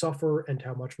much we suffer and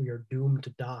how much we are doomed to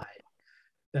die,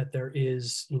 that there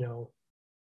is, you know,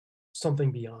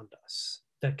 something beyond us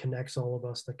that connects all of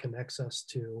us, that connects us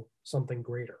to something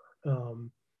greater.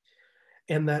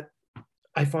 And that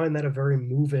I find that a very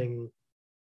moving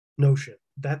notion.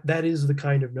 That is the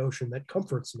kind of notion that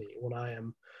comforts me when I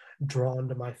am drawn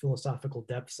to my philosophical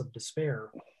depths of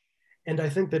despair. And I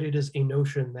think that it is a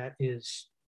notion that is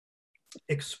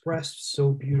expressed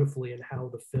so beautifully in how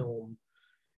the film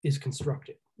is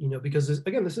constructed, you know, because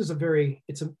again, this is a very,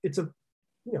 it's a,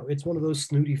 you know, it's one of those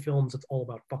snooty films that's all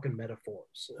about fucking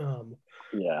metaphors.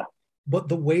 Yeah. But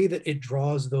the way that it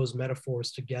draws those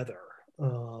metaphors together,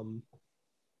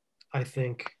 I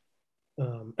think,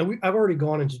 and I've already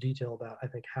gone into detail about, I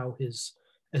think, how his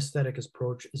aesthetic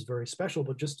approach is very special,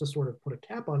 but just to sort of put a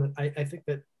cap on it, I think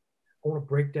that I want to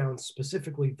break down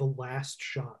specifically the last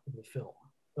shot of the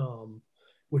film,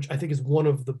 which I think is one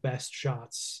of the best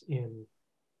shots in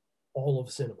all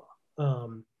of cinema.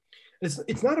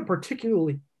 It's not a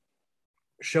particularly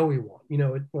showy one, you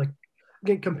know. It, like,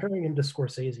 again, comparing him to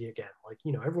Scorsese again, like,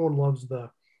 you know, everyone loves the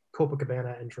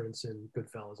Copacabana entrance in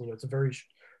Goodfellas. You know, it's a very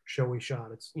showy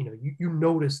shot. It's, you know, you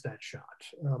notice that shot,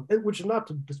 and which is not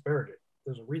to disparage it.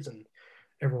 There's a reason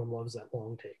everyone loves that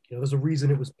long take. You know, there's a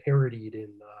reason it was parodied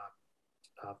in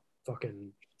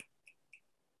fucking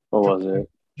what was it?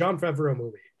 Jon Favreau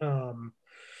movie.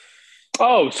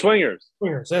 Oh, Swingers.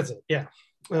 Swingers, that's it. Yeah.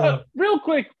 Real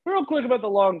quick about the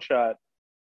long shot.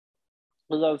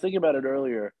 Because I was thinking about it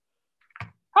earlier.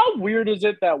 How weird is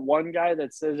it that one guy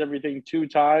that says everything 2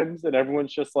 times and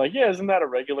everyone's just like, yeah, isn't that a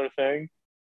regular thing?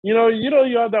 You know,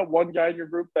 you have that one guy in your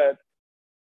group that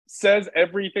says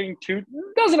everything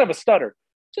doesn't have a stutter,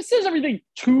 just says everything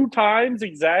 2 times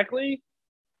exactly.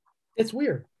 It's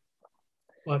weird.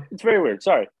 But it's very weird.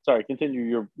 Sorry.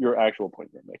 Continue your actual point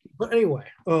you're making. But anyway,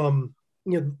 you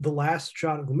know, the last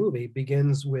shot of the movie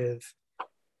begins with,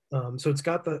 so it's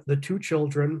got the 2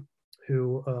 children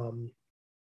who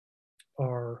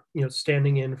are, you know,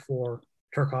 standing in for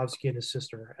Tarkovsky and his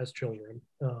sister as children,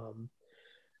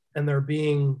 and they're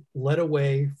being led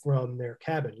away from their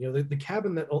cabin. You know, the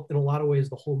cabin that in a lot of ways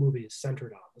the whole movie is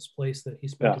centered on, this place that he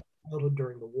spent his childhood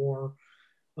during the war.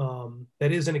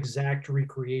 That is an exact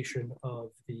recreation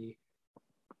of the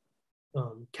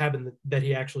cabin that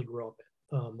he actually grew up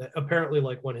in. That apparently,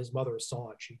 like, when his mother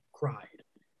saw it, she cried.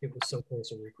 It was so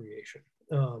close a recreation.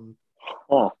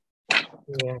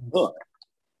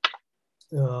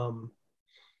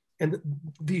 And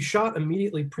the shot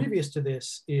immediately previous to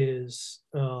this is,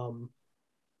 you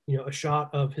know, a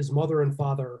shot of his mother and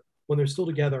father when they're still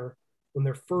together, when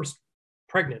they're first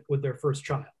pregnant with their first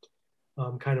child.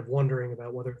 Kind of wondering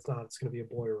about whether it's going to be a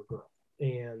boy or a girl.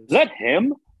 And is that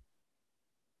him?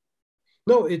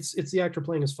 No, it's the actor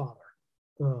playing his father.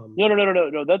 No.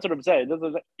 That's what I'm saying.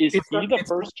 Is he the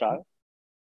first child?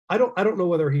 I don't know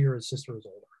whether he or his sister is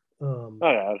older.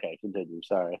 Okay, continue.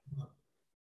 Sorry.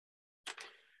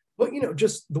 But, you know,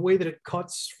 just the way that it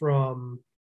cuts from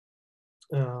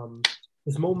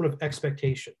this moment of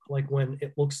expectation, like when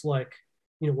it looks like,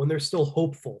 you know, when they're still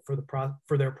hopeful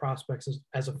for their prospects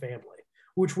as a family,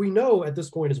 which we know at this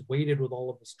point is weighted with all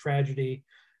of this tragedy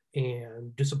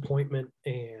and disappointment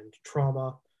and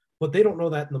trauma, but they don't know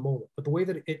that in the moment. But the way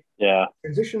that it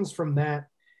transitions from that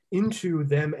into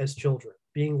them as children,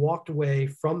 being walked away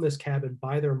from this cabin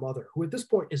by their mother, who at this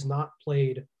point is not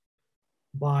played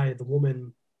by the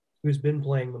woman who's been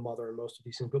playing the mother in most of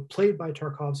these scenes, but played by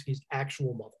Tarkovsky's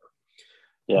actual mother.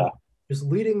 Yeah. Just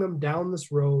leading them down this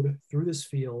road through this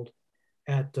field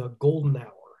at golden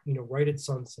hour, you know, right at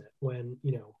sunset, when,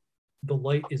 you know, the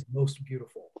light is most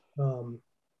beautiful.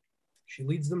 She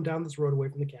leads them down this road away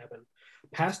from the cabin,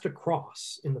 past a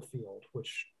cross in the field,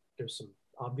 which there's some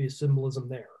obvious symbolism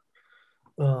there.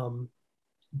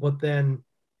 But then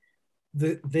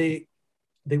they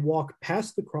walk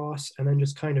past the cross and then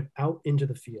just kind of out into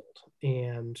the field.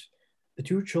 And the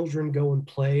 2 children go and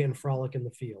play and frolic in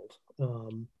the field.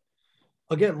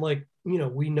 Again, like, you know,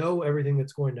 we know everything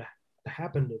that's going to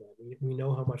happen to them. We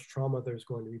know how much trauma there's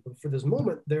going to be, but for this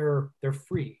moment, they're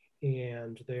free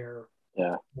and they're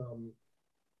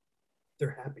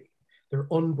happy. They're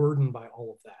unburdened by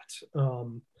all of that.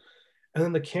 And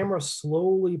then the camera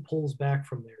slowly pulls back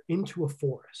from there into a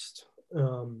forest,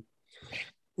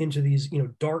 into these, you know,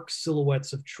 dark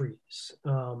silhouettes of trees,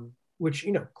 which,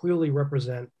 you know, clearly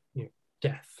represent, you know,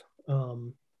 death.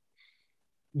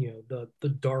 You know, the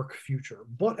dark future.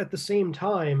 But at the same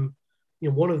time,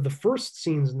 one of the first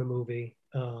scenes in the movie,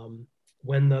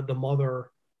 when the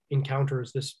mother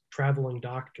encounters this traveling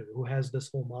doctor who has this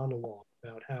whole monologue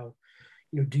about how,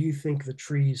 do you think the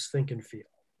trees think and feel?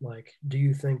 Like, do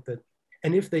you think that,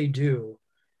 and if they do,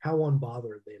 how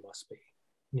unbothered they must be,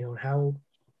 how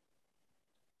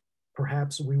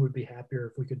perhaps we would be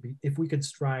happier if we could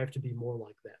strive to be more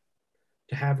like them,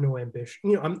 to have no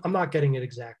ambition. I'm not getting it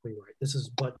exactly right.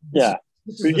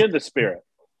 We get the spirit.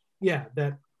 Yeah,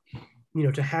 that,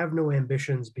 to have no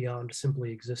ambitions beyond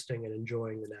simply existing and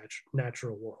enjoying the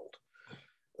natural world.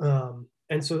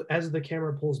 And so as the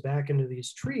camera pulls back into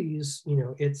these trees,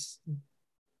 it's,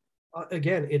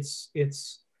 again,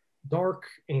 it's dark,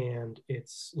 and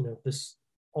it's, this,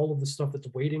 all of the stuff that's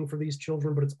waiting for these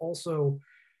children, but it's also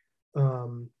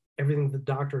everything the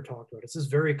doctor talked about. It's this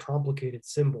very complicated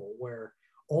symbol where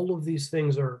all of these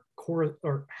things are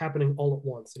happening all at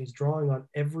once, and he's drawing on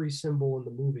every symbol in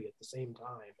the movie at the same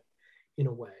time, in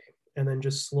a way. And then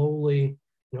just slowly,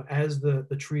 as the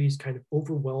trees kind of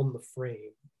overwhelm the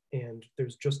frame and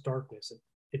there's just darkness,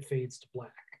 it fades to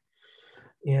black.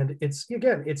 And it's,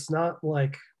 again, it's not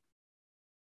like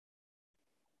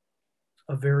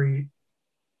a very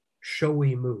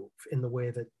showy move in the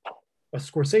way that a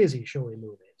Scorsese showy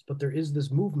move is, but there is this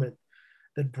movement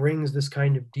that brings this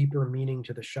kind of deeper meaning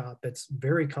to the shot that's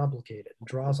very complicated and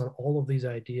draws on all of these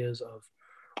ideas of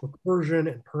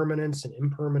recursion and permanence and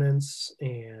impermanence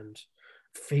and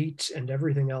fate and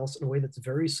everything else in a way that's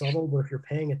very subtle, but if you're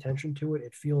paying attention to it,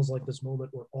 it feels like this moment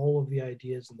where all of the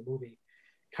ideas in the movie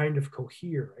kind of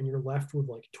cohere, and you're left with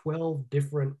like 12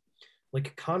 different,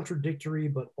 like, contradictory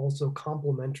but also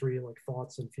complementary, like,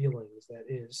 thoughts and feelings. That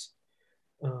is,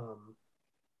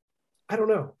 I don't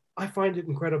know, I find it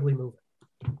incredibly moving.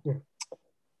 Yeah.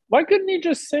 Why couldn't he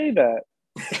just say that?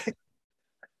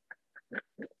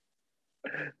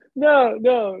 No.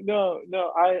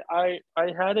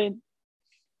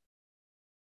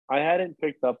 I hadn't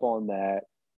picked up on that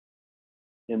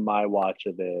in my watch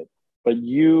of it, but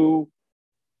you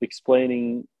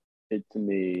explaining it to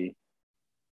me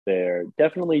there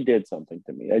definitely did something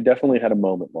to me. I definitely had a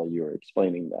moment while you were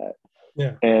explaining that.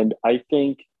 Yeah. And I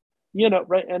think,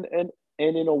 right, and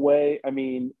in a way, I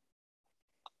mean,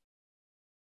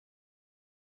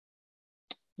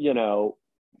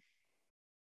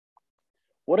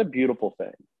 what a beautiful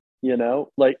thing, just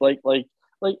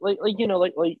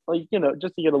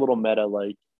to get a little meta,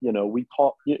 we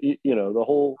talk, the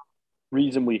whole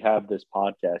reason we have this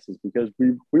podcast is because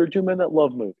we're two men that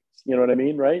love movies, you know what I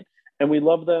mean? Right. And we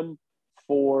love them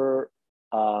for,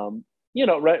 right.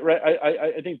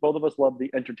 I think both of us love the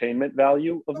entertainment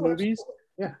value of movies.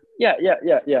 Yeah.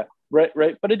 Right.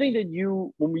 But I think that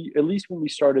when we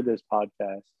started this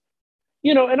podcast,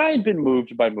 and I had been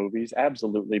moved by movies,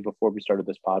 absolutely, before we started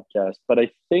this podcast. But I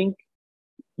think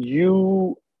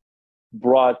you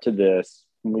brought to this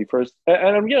when we first, and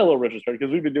I'm getting a little retrospective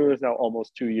because we've been doing this now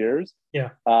almost 2 years. Yeah.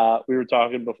 We were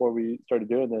talking before we started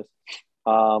doing this.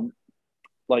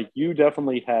 You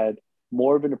definitely had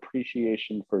more of an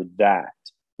appreciation for that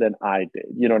than I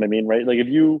did. You know what I mean? Right? Like, if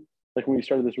you, when we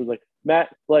started this, was like,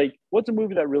 Matt, what's a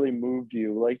movie that really moved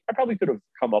you? I probably could have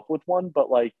come up with one, but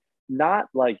not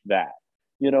like that.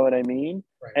 You know what I mean?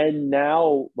 Right. And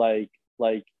now, I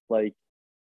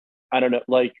don't know,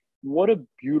 what a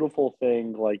beautiful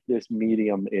thing, this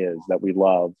medium is that we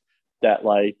love, that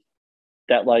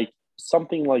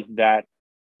something like that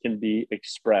can be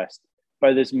expressed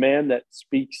by this man that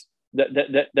speaks,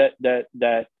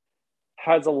 that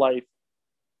has a life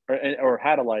or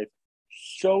had a life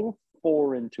so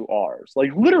foreign to ours,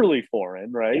 literally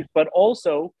foreign, right? But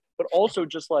also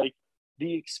just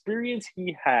the experience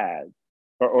he had,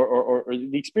 or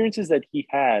the experiences that he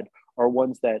had are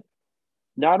ones that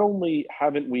not only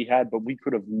haven't we had, but we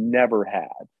could have never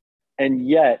had. And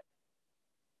yet,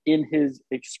 in his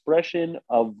expression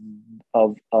of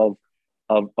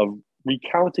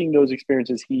recounting those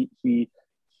experiences, he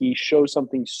shows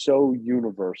something so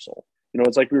universal.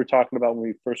 It's like we were talking about when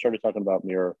we first started talking about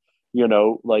Mirror. When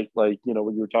you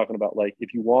were talking about,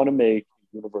 if you want to make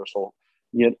universal,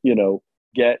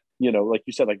 get, like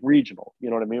you said, regional, you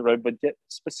know what I mean, right? But get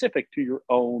specific to your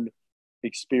own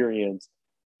experience.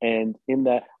 And in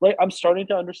that, I'm starting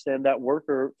to understand that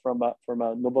worker from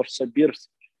Novosibirsk,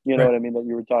 you know what I mean, that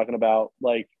you were talking about,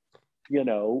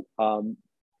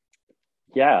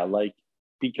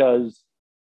 because,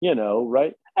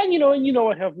 right. And,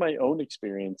 I have my own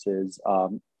experiences,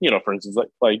 for instance,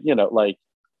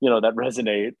 that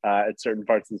resonate at certain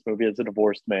parts of this movie as a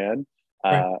divorced man,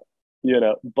 Right.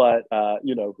 But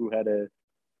who had a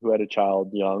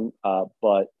child young,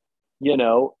 but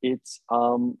it's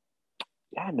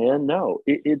man, no,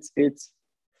 it's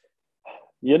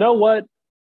You know what?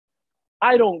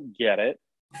 I don't get it.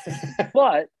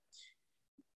 But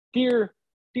dear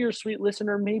sweet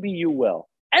listener, maybe you will.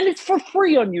 And it's for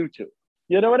free on YouTube.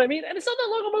 You know what I mean? And it's not that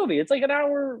long a movie. It's like an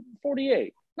hour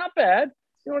 48. Not bad.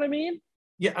 You know what I mean?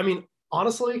 Yeah, I mean,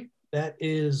 honestly, that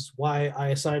is why I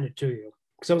assigned it to you.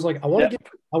 Because I was like, I want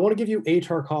to give you a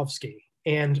Tarkovsky.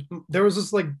 And there was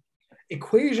this like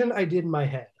equation I did in my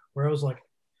head where I was like,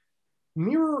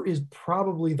 Mirror is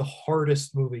probably the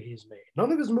hardest movie he's made.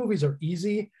 None of his movies are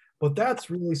easy, but that's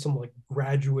really some like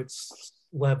graduate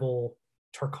level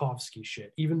Tarkovsky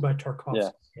shit, even by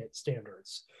Tarkovsky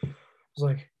standards. I was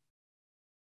like,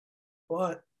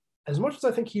 but as much as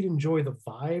I think he'd enjoy the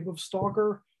vibe of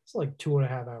Stalker, it's like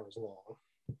 2.5 hours long.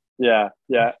 Yeah.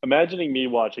 Imagining me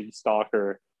watching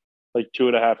Stalker like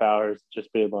 2.5 hours,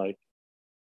 just being like,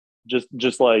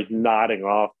 just like nodding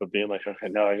off, but being like, okay,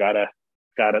 no, I got it.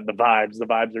 The vibes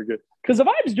are good because the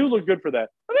vibes do look good for that.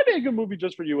 That might be a good movie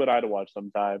just for you and I to watch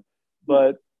sometime.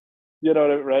 But you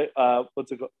know, right?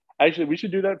 What's it called? Actually, we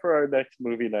should do that for our next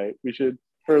movie night. We should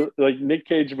for like Nick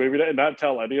Cage movie night and not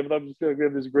tell any of them. Just feel like we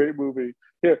have this great movie.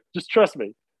 Here, just trust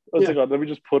me. What's it called? Let me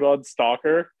just put on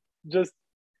Stalker. It's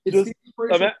the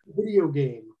inspiration of the video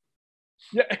game.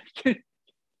 Yeah.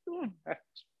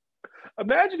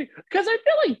 Imagining, because I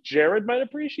feel like Jared might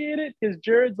appreciate it because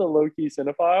Jared's a low-key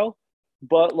cinephile,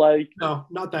 but like no,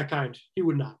 not that kind. He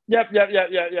would not. Yeah.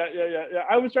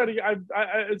 I was trying to. I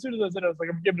as soon as I said it, I was like,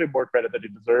 I'm giving him more credit than he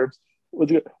deserves.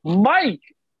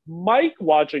 Mike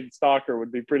watching Stalker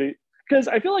would be pretty, because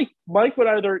I feel like Mike would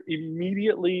either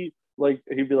immediately like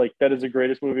he'd be like, that is the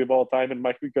greatest movie of all time, and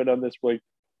Mike would go down this like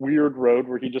weird road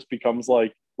where he just becomes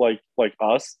like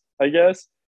us, I guess.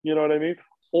 You know what I mean?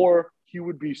 Or he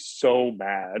would be so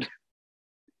mad.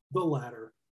 The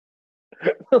latter.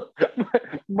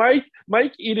 Mike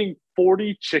eating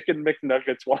 40 chicken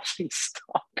McNuggets watching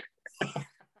Stalker.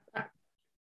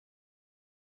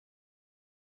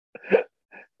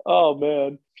 Oh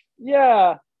man.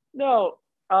 Yeah. No.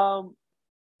 I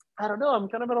don't know. I'm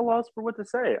kind of at a loss for what to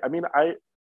say. I mean, I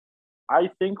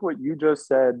think what you just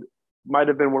said might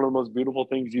have been one of the most beautiful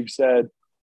things you've said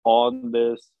on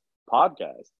this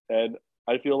podcast. And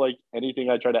I feel like anything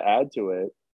I try to add to it,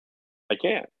 I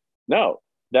can't. No.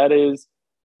 That is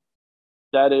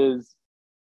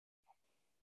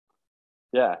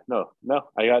yeah, no,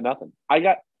 I got nothing. I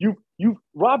got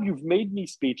Rob, you've made me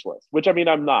speechless, which I mean,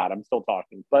 I'm not, I'm still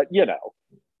talking, but you know,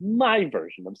 my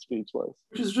version of speechless.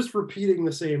 Which is just repeating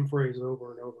the same phrase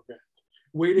over and over again.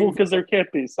 Waiting because there can't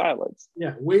be silence.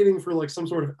 Yeah, waiting for like some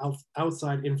sort of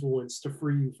outside influence to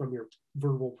free you from your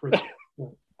verbal prison.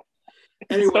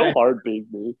 Anyway, it's so hard being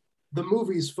me. The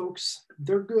movies, folks,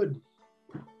 they're good.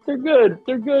 They're good.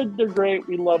 They're great.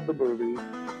 We love the movies.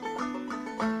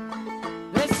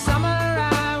 This summer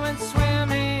I went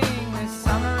swimming. This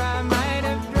summer I might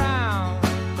have drowned,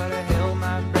 but I held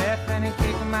my breath and I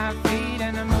kicked my feet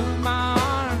and I moved my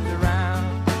arms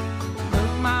around.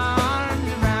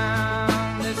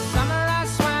 This summer I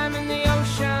swam in the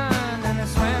ocean and I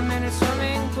swam in a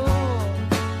swimming pool.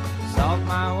 Salt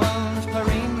my wounds,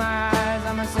 chlorine my eyes.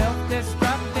 I'm a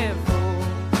self-destructive fool.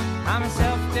 I'm a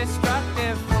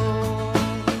self-destructive fool.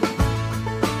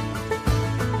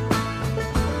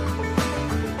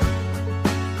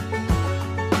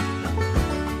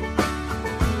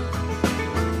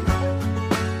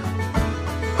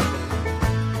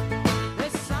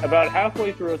 About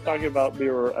halfway through us talking about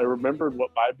Mirror, I remembered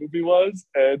what my movie was,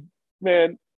 and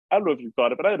man, I don't know if you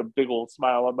caught it, but I had a big old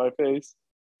smile on my face.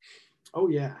 Oh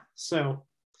yeah. So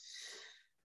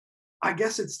I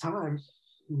guess it's time.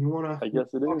 You wanna I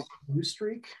guess it is. Blue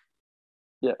Streak?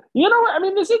 Yeah. You know what? I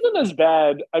mean, this isn't as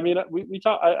bad. I mean, we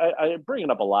talk I bring it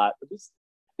up a lot, but it's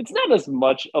not as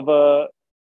much of a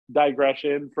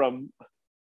digression from.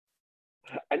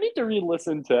 I need to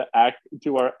re-listen to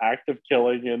our Act of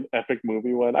Killing and Epic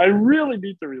Movie one. I really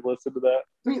need to re-listen to that.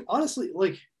 I mean, honestly,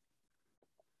 like,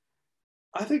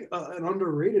 I think an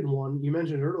underrated one you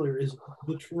mentioned earlier is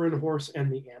The Trojan Horse and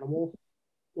the Animal.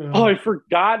 Oh, I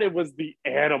forgot it was The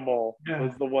Animal. Yeah.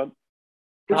 Was the one.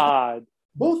 God.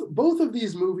 Both of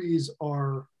these movies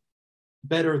are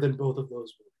better than both of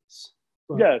those movies.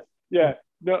 But, yes. Yeah.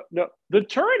 No. The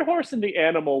Trojan Horse and the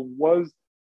Animal was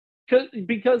because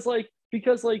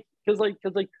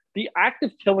the act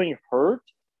of killing hurt,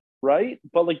 right?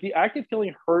 But like the act of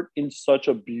killing hurt in such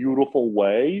a beautiful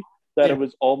way that it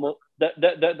was almost that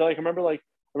like I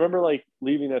remember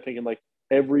leaving there thinking like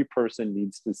every person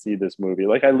needs to see this movie.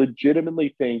 Like I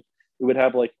legitimately think it would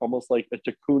have like almost like a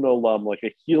Tikkun Olam, like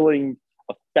a healing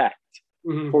effect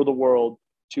for the world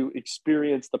to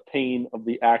experience the pain of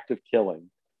the act of killing.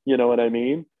 You know what I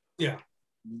mean? Yeah.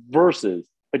 Versus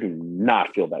I do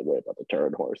not feel that way about the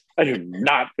Turin Horse. I do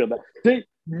not feel that. They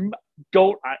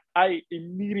don't. I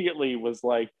immediately was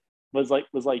like, what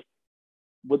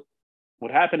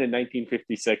happened in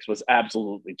 1956 was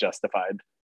absolutely justified.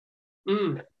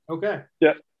 Okay.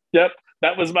 Yep.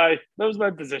 That was my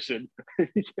position.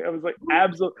 I was like,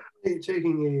 absolutely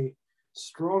taking a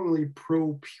strongly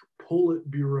pro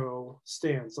Politburo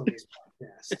stance on this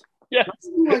podcast. Yeah.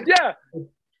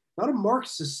 Not a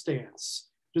Marxist stance.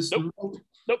 Just nope.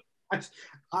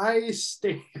 I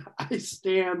stand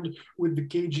with the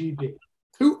KGB.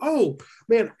 Oh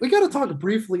man, we got to talk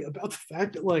briefly about the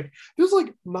fact that like there's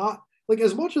like not like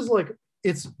as much as like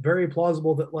it's very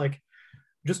plausible that like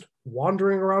just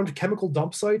wandering around chemical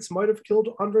dump sites might have killed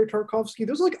Andrei Tarkovsky.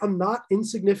 There's like a not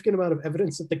insignificant amount of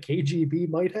evidence that the KGB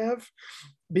might have,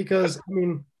 because I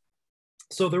mean,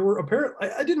 so there were apparently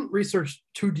I didn't research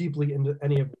too deeply into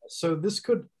any of this, so this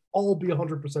could all be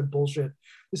 100% bullshit.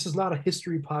 This is not a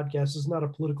history podcast. This is not a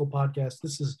political podcast.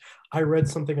 I read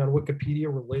something on Wikipedia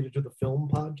related to the film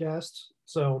podcast.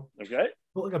 So, okay.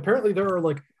 But like apparently there are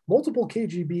like multiple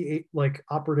KGB like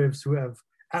operatives who have,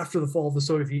 after the fall of the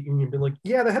Soviet Union, been like,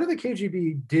 yeah, the head of the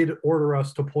KGB did order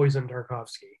us to poison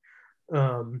Tarkovsky.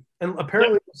 And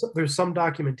apparently there's some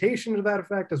documentation to that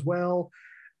effect as well.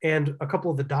 And a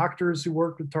couple of the doctors who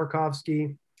worked with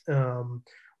Tarkovsky were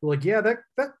like, yeah, that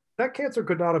cancer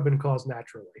could not have been caused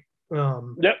naturally.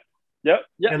 Yep.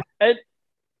 And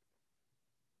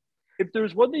if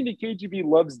there's one thing the KGB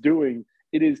loves doing,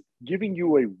 it is giving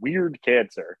you a weird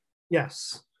cancer.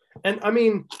 Yes. And I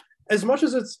mean, as much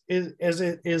as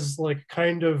it is like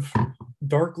kind of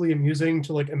darkly amusing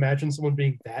to like imagine someone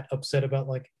being that upset about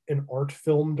like an art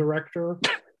film director,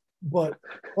 but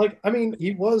like, I mean,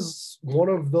 he was one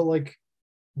of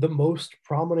the most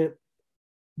prominent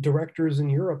directors in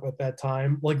Europe at that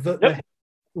time. Like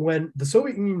when the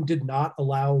Soviet Union did not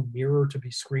allow Mirror to be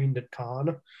screened at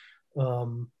Cannes,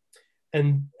 and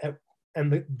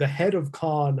the head of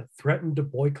Cannes threatened to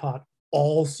boycott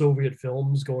all Soviet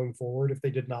films going forward if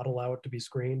they did not allow it to be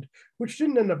screened, which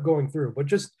didn't end up going through. But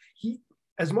just he,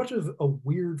 as much as a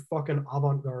weird fucking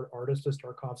avant-garde artist as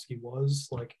Tarkovsky was,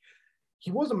 like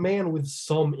he was a man with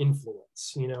some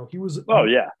influence, you know. He was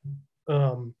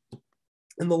and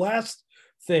the last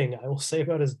thing I will say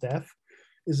about his death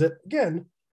is that, again,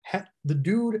 the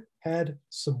dude had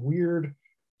some weird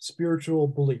spiritual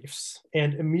beliefs,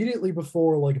 and immediately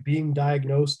before like being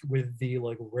diagnosed with the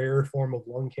like rare form of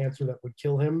lung cancer that would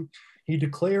kill him, he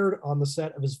declared on the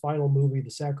set of his final movie, The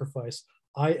Sacrifice,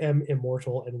 "I am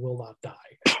immortal and will not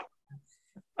die."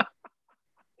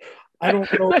 I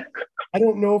don't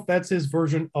know if that's his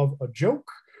version of a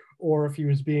joke or if he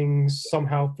was being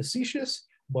somehow facetious,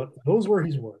 but those were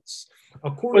his words.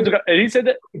 And he said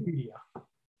that.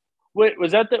 Wait,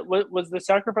 was The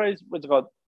Sacrifice? What's it called?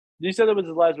 You said that was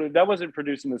his last movie. That wasn't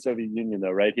produced in the Soviet Union, though,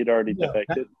 right? He'd already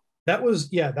defected. That was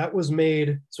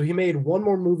made. So he made one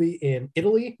more movie in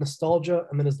Italy, Nostalgia,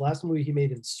 and then his last movie he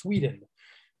made in Sweden,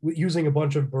 using a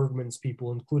bunch of Bergman's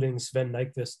people, including Sven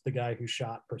Nykvist, the guy who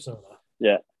shot Persona.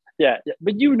 Yeah.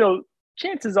 But you know,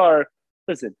 chances are,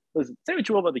 listen. Say what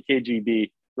you will about the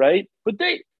KGB, right? But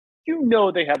they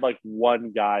had like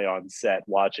one guy on set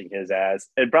watching his ass,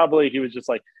 and probably he was just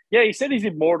like, yeah, he said he's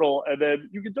immortal, and then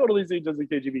you can totally see just the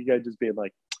KGB guy just being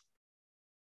like,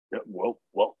 yeah, well,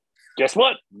 guess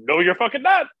what? No, you're fucking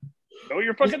not. No,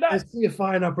 you're fucking not. I see a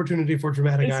fine opportunity for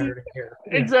dramatic irony here.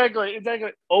 Yeah. Exactly.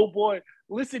 Oh boy,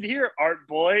 listen here, art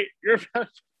boy, you're about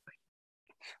to...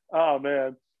 Oh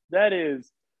man, that is.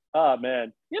 Oh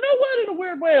man, you know what? In a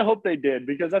weird way, I hope they did,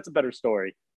 because that's a better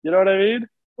story. You know what I mean?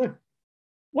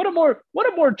 What a more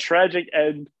tragic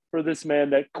end for this man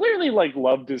that clearly like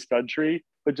loved his country,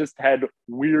 but just had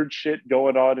weird shit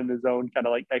going on in his own kind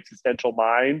of like existential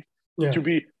mind, to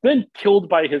be then killed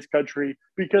by his country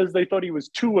because they thought he was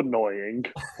too annoying.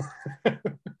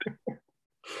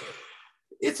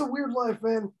 It's a weird life,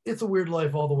 man. It's a weird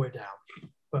life all the way down.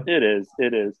 But it is.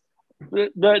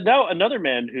 Now another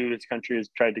man whose country has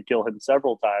tried to kill him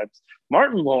several times,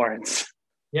 Martin Lawrence.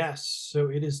 Yes, so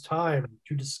it is time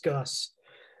to discuss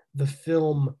the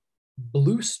film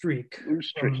Blue Streak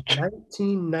from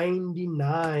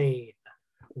 1999.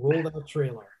 Roll that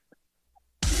trailer.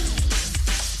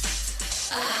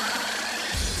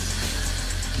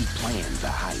 He planned the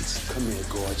heist. Come here,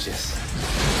 gorgeous.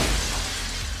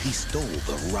 He stole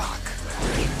the rock.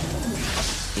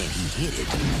 And he hid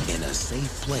it in a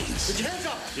safe place. Put your hands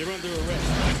up! You're under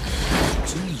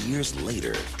arrest. 2 years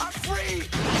later. I'm free!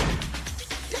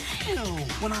 Damn!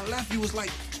 When I left, you was like,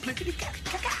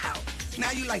 clickety-clack-clack-out.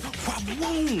 Now you like,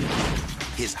 boom!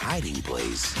 His hiding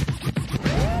place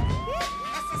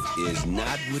is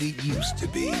not what it used to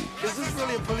be. Is this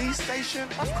really a police station?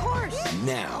 Of course.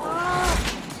 Now,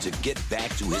 to get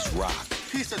back to his rock,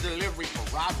 Piece of delivery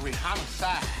for robbery,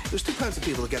 homicide. There's two kinds of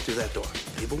people that get through that door.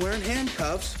 People wearing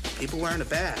handcuffs, people wearing a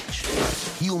badge.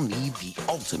 he'll need the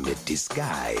ultimate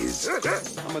disguise.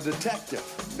 I'm a detective.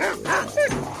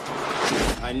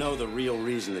 I know the real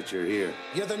reason that you're here.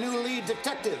 You're the new lead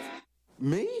detective.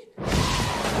 Me? We're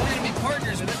gonna be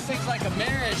partners, and this thing's like a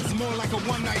marriage. It's more like a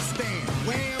one-night stand.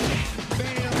 Wham,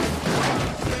 bam,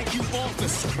 thank you,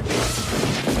 officer.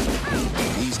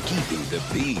 He's keeping the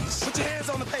peace. Put your hands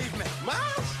on the pavement.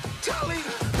 Miles, Tully.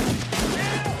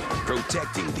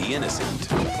 Protecting the innocent.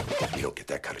 You don't get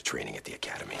that kind of training at the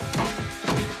academy.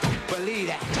 Believe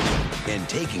that. And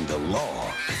taking the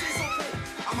law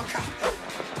I'm a cop.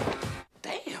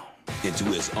 into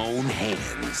his own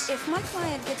hands. If my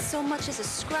client gets so much as a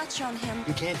scratch on him...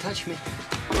 You can't touch me.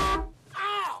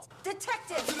 Ow!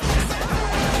 Detective!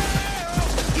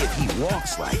 If he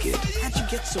walks like it, How'd you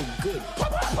get so good?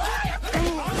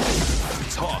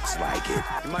 talks like it,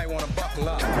 You might want to buckle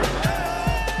up.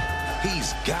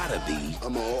 he's gotta be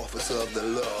I'm an officer of the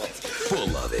law.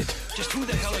 full of it. Just who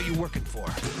the hell are you working for?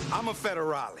 I'm a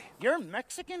federale. You're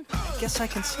Mexican? Guess I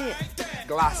can see it.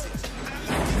 Glasses.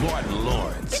 Martin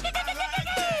Lawrence.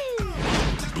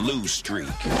 Blue Streak.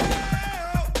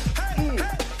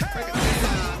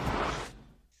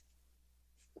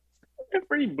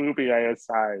 Every movie I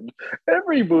assigned,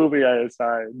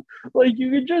 like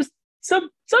you could just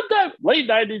sometime late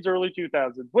 90s, early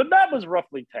 2000s, when that was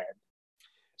roughly 10.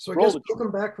 So I guess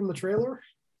welcome back from the trailer.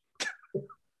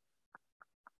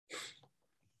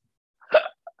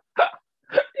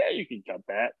 Yeah, you can cut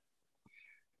that.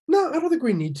 No, I don't think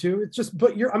we need to. It's just,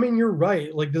 but you're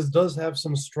right. Like this does have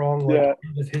some strong end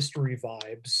of history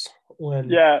vibes.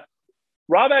 Yeah,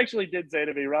 Rob actually did say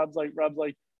to me, Rob's like,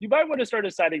 you might want to start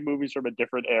assigning movies from a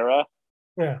different era.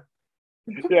 Yeah.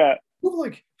 Yeah. Move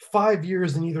like 5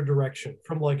 years in either direction,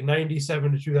 from like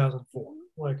 97 to 2004.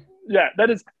 Like, yeah, that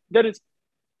is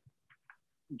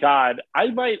God,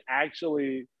 I might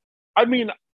actually, I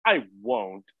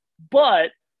won't,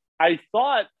 but I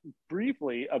thought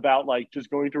briefly about like just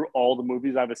going through all the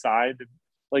movies I've assigned.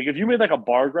 Like if you made like a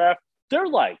bar graph, they're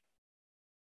like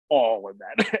all in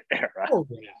that era. Oh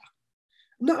yeah.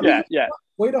 No, yeah.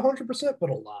 Wait 100%, but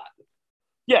a lot.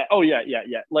 Yeah. Oh yeah.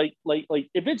 Like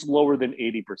if it's lower than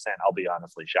 80%, I'll be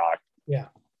honestly shocked. Yeah.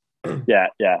 Yeah.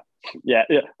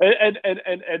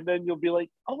 And then you'll be like,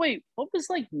 oh wait, what was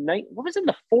in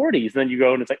the 40s? And then you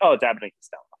go and it's like, oh, it's Abbott and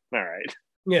Costello. All right.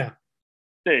 Yeah.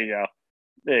 There you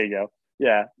go.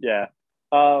 Yeah.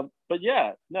 But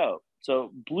yeah, no.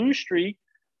 So Blue Streak,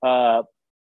 don't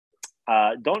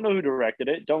know who directed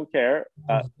it. Don't care.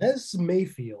 Les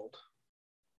Mayfield.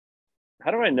 How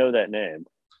do I know that name?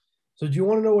 So do you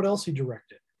want to know what else he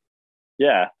directed?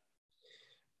 Yeah.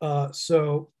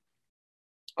 So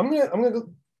I'm gonna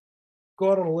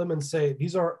go out on a limb and say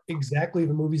these are exactly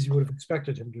the movies you would have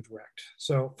expected him to direct.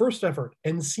 So first effort,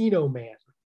 Encino Man.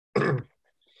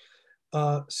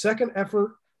 Second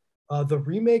effort, the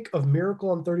remake of Miracle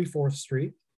on 34th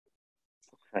Street.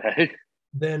 Okay.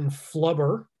 Then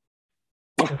Flubber.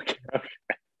 Okay.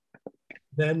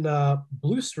 Then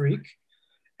Blue Streak.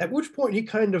 At which point he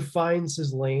kind of finds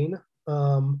his lane.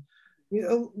 A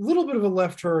little bit of a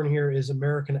left turn here is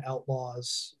American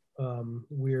Outlaws.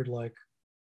 Weird, like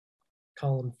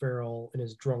Colin Farrell in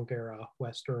his drunk era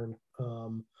Western.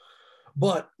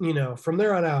 But from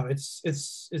there on out,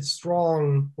 it's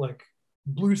strong, like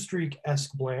Blue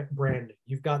Streak-esque branding.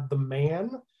 You've got The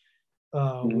Man,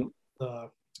 with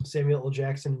Samuel L.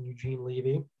 Jackson and Eugene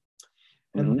Levy,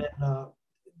 and then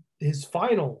his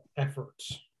final effort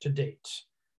to date,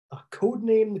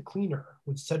 Codename The Cleaner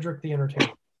with Cedric the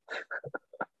Entertainer.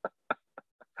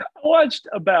 I watched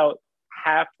about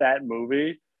half that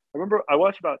movie. I remember I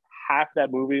watched about half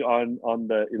that movie on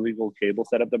the illegal cable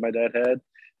setup that my dad had,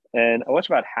 and I watched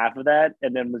about half of that,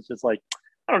 and then was just like,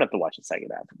 I don't have to watch the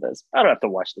second half of this. I don't have to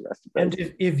watch the rest of this.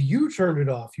 And if you turned it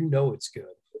off, it's good.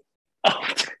 Oh.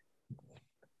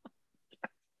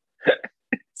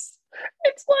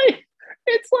 it's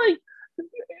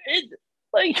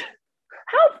like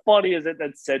how funny is it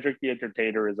that Cedric the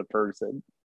Entertainer is a person?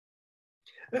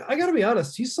 I gotta be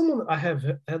honest, he's someone I have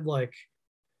had like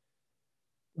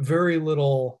very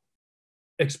little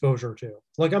exposure to.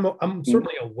 Like I'm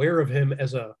certainly aware of him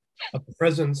as a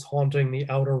presence haunting the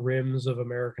outer rims of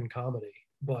American comedy,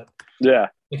 but yeah,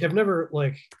 like I've never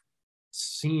like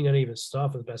seen any of his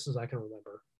stuff as best as I can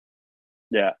remember.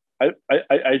 Yeah,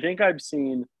 I think I've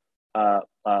seen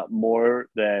more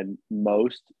than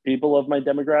most people of my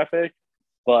demographic,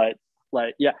 but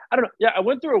like, yeah, I don't know. Yeah, I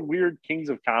went through a weird Kings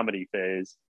of Comedy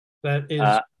phase That is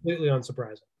completely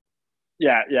unsurprising.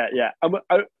 Yeah.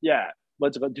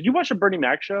 Let's go. Did you watch the Bernie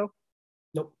Mac show?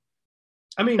 Nope.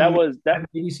 I mean, that was that. I've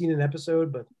maybe seen an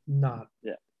episode, but not.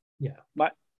 Yeah.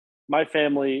 My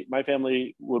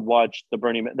family would watch the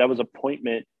Bernie. That was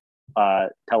appointment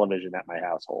television at my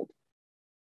household.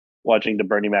 Watching the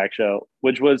Bernie Mac show,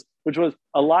 which was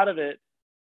a lot of it.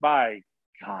 My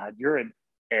God, you're an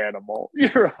animal.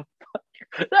 That's Rob.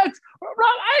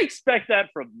 I expect that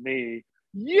from me.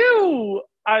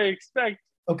 I expect.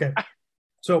 Okay,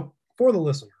 so for the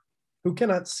listener who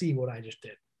cannot see what I just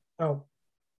did,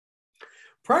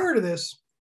 prior to this,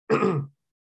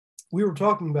 we were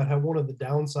talking about how one of the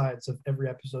downsides of every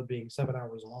episode being 7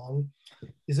 hours long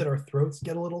is that our throats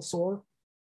get a little sore.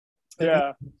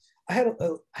 Yeah. I had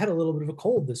a little bit of a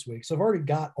cold this week, so I've already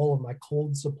got all of my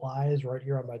cold supplies right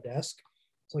here on my desk.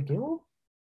 It's like, I'm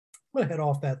gonna head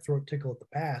off that throat tickle at the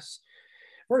pass.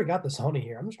 I've already got this honey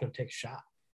here. I'm just gonna take a shot.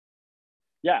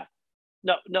 Yeah,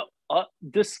 no.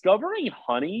 Discovering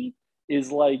honey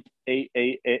is like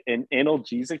an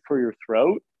analgesic for your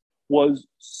throat was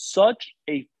such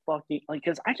a fucking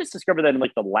because I just discovered that in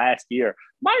like the last year.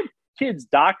 My kid's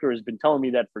doctor has been telling me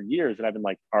that for years, and I've been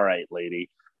like, all right, lady,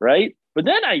 right? But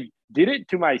then I did it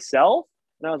to myself,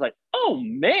 and I was like, oh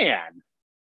man.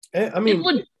 I mean,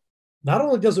 not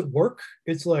only does it work,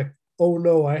 it's like, oh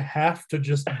no, I have to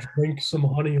just drink some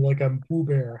honey like I'm Pooh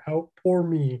Bear. How poor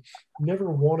me. Never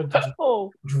wanted to just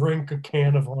drink a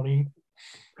can of honey.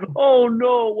 Oh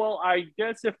no, well, I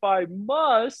guess if I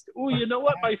must, you know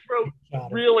what? My throat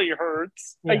really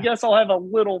hurts. Yeah. I guess I'll have a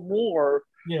little more.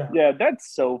 Yeah,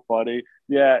 that's so funny.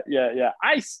 Yeah.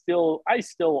 I still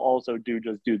also do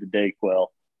the Dayquil.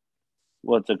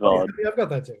 What's it called? I've got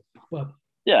that too. But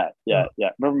yeah.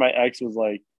 Remember my ex was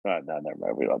like, no, never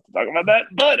mind. We don't have to talk about that.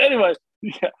 But anyway,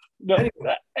 it's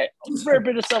a very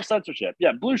bit of self-censorship.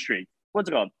 Yeah, Blue Streak. What's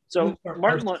it called? So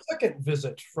Martin second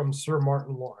visit from Sir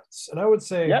Martin Lawrence, and I would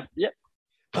say, yep,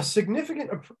 a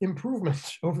significant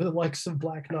improvement over the likes of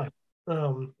Black Knight.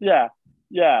 Yeah.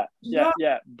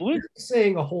 Blue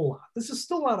saying a whole lot. This is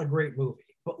still not a great movie,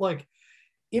 but like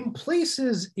in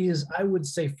places is I would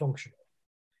say functional.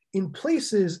 In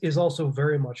places is also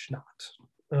very much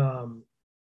not.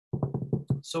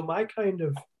 So my kind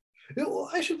of,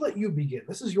 I should let you begin.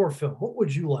 This is your film. What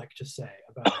would you like to say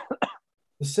about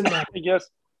the cinematic? I guess.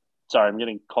 Sorry, I'm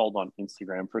getting called on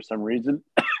Instagram for some reason.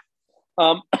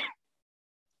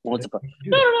 What's it?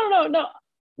 No.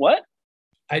 What?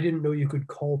 I didn't know you could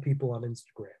call people on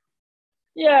Instagram.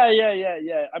 Yeah.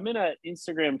 I'm in an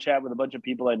Instagram chat with a bunch of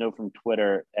people I know from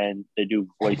Twitter, and they do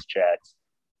voice chats.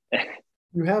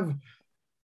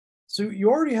 So you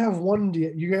already have one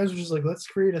DM. You guys are just like, let's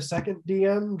create a second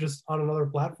DM just on another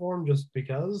platform just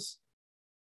because?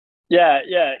 Yeah.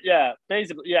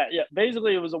 Basically,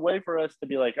 Basically, it was a way for us to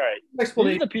be like, all right,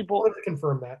 explanation. These are the people. I wanted to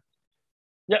confirm that.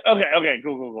 Yeah. Okay.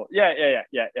 Cool. Yeah.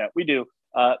 We do.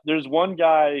 There's one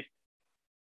guy.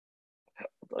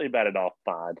 I'll tell you about it off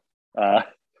pod.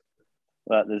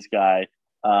 About this guy.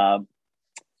 A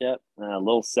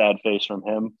little sad face from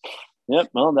him. Yep.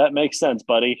 Well, that makes sense,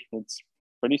 buddy. It's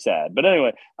pretty sad. But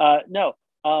anyway, no.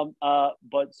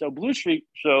 But so Blue Streak.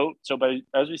 So by,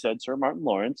 as we said, Sir Martin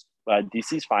Lawrence,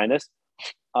 DC's finest.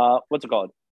 What's it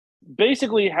called?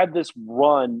 Basically had this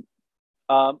run.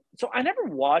 So I never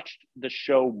watched the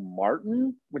show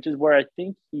Martin, which is where I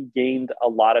think he gained a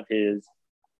lot of his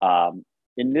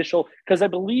initial, because I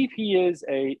believe he is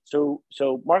so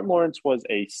Martin Lawrence was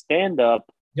a stand-up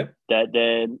that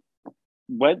then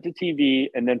went to TV,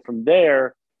 and then from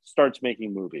there starts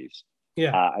making movies.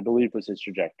 I believe was his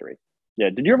trajectory.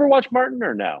 Did you ever watch Martin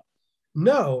or no?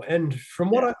 No, and from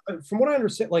what I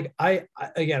understand, like I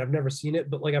again, I've never seen it,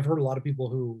 but like I've heard a lot of people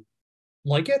who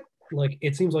like it. Like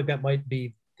it seems like that might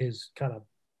be his kind of,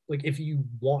 like, if you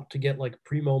want to get like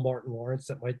primo Martin Lawrence,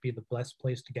 that might be the best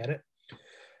place to get it.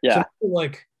 So people,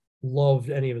 like, loved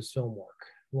any of his film work.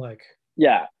 Like he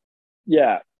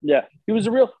was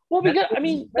a real because I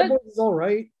mean that is all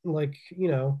right. Like,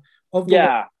 of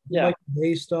the like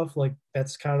Bay stuff, like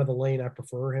that's kind of the lane I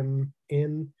prefer him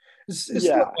in. It's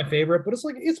not my favorite, but it's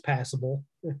like it's passable.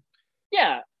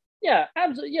 Yeah,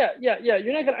 absolutely. Yeah.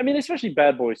 You're not gonna. I mean, especially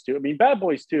Bad Boys 2. I mean, Bad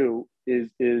Boys 2 is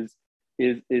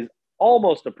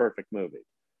almost a perfect movie.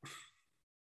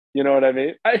 You know what I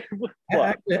mean? I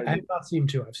have not seen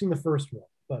 2. I've seen the first one,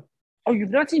 but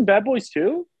you've not seen Bad Boys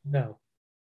 2? No.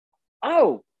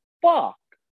 Oh, fuck.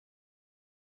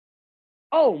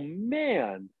 Oh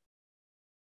man.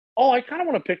 Oh, I kind of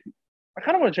want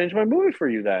to change my movie for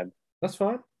you then. That's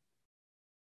fine.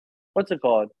 What's it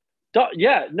called?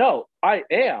 No, I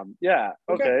am. Yeah.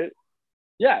 Okay.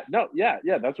 Yeah. No. Yeah.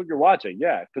 That's what you're watching.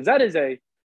 Yeah, because that is a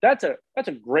that's a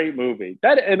great movie.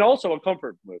 That and also a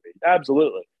comfort movie.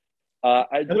 Absolutely.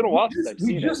 It's been a while since I've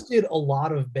seen it. We just did a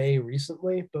lot of Bay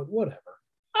recently, but whatever.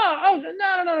 Oh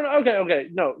no. Okay.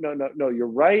 No. You're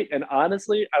right. And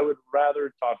honestly, I would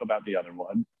rather talk about the other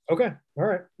one. Okay. All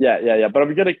right. Yeah. But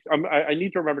I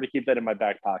need to remember to keep that in my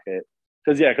back pocket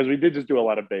because we did just do a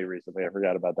lot of Bay recently. I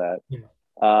forgot about that.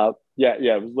 Yeah.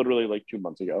 It was literally like 2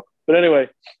 months ago. But anyway,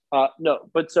 no.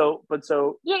 But so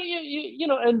yeah.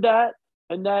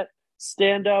 And that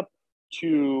stand up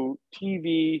to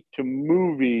TV to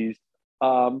movies.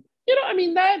 That.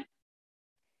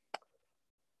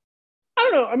 I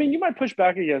don't know. I mean, you might push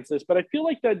back against this, but I feel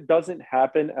like that doesn't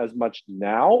happen as much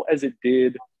now as it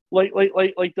did like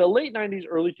the late 90s,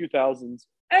 early 2000s,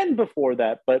 and before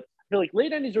that. But I feel like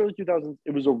late 90s, early 2000s,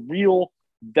 it was a real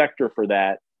vector for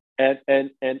that. And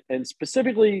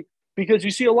specifically because you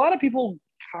see a lot of people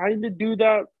kind of do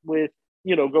that with,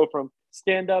 go from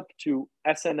stand-up to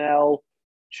SNL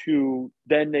to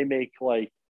then they make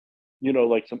like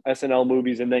some SNL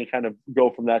movies and then kind of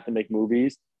go from that to make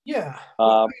movies. Yeah.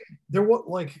 There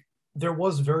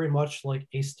was very much like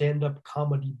a stand-up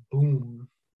comedy boom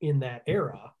in that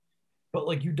era, but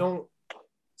like you don't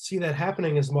see that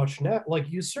happening as much now. Like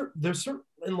there's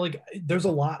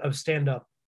a lot of stand-up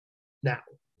now,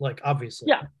 like obviously.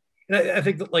 Yeah. And I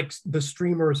think that like the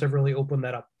streamers have really opened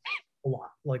that up a lot.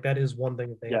 Like that is one thing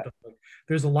that they have done. Like,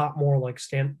 there's a lot more like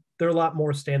there are a lot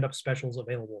more stand-up specials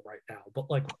available right now. But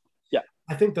like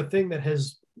I think the thing that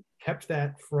has kept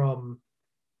that from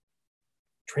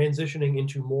transitioning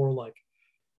into more like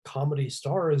comedy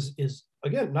stars is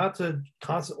again not to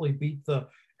constantly beat the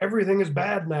everything is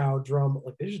bad now drum.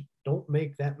 Like they just don't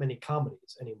make that many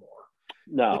comedies anymore.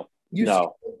 No.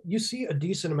 Like, you see a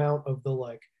decent amount of the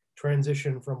like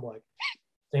transition from like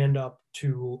stand up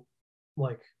to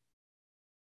like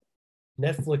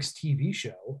Netflix TV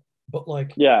show, but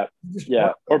like or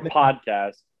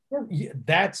podcast. Yeah,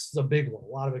 that's the big one. A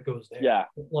lot of it goes there. Yeah,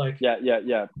 like Them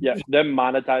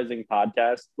monetizing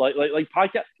podcasts, like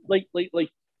podcast,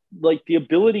 like the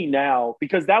ability now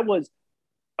because that was,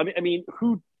 I mean,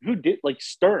 who did like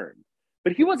Stern,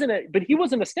 but he wasn't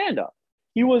a stand up.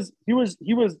 He was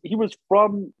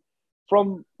from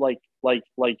like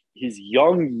his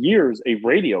young years a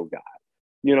radio guy.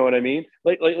 You know what I mean?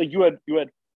 Like you had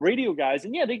radio guys,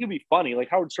 and yeah, they could be funny. Like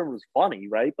Howard Stern was funny,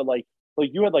 right? But like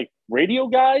you had like radio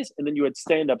guys and then you had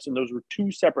stand-ups and those were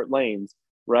two separate lanes,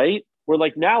 right? Where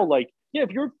like now, like, yeah, if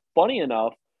you're funny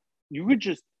enough, you could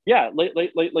just, like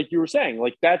you were saying,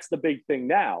 like that's the big thing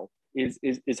now is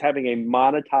having a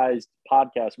monetized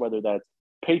podcast, whether that's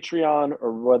Patreon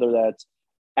or whether that's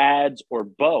ads or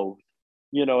both,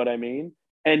 you know what I mean?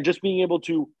 And just being able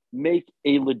to make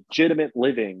a legitimate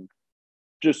living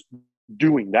just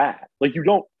doing that. Like you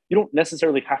don't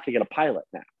necessarily have to get a pilot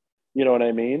now. You know what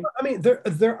I mean? I mean,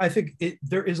 I think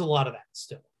there is a lot of that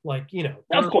still. Like,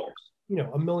 of course,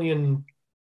 a million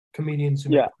comedians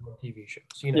who make TV shows.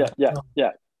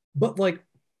 Yeah. But like,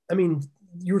 I mean,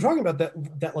 you were talking about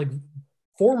that like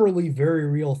formerly very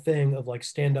real thing of like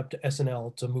stand up to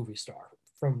SNL to movie star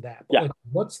from that. But like,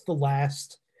 what's the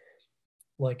last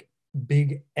like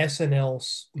big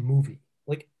SNL movie?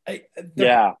 Like,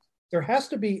 there has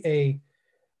to be a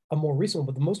more recent one,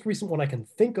 but the most recent one I can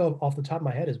think of off the top of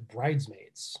my head is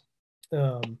Bridesmaids.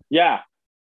 No, that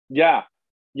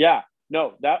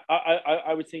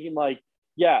I was thinking like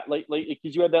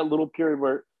because you had that little period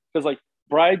where because like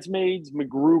Bridesmaids,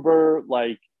 MacGruber,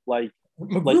 MacGruber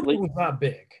was not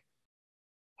big.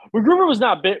 MacGruber was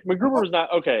not big. MacGruber was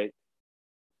not okay.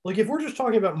 Like if we're just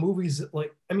talking about movies, that,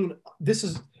 like I mean, this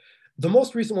is the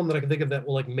most recent one that I can think of that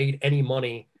will like made any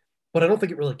money, but I don't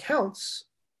think it really counts.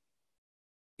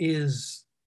 Is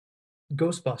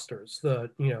Ghostbusters,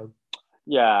 the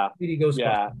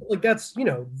Ghostbusters. Like that's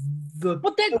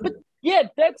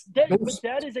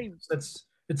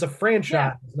it's a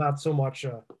franchise, not so much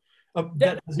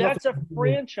that's a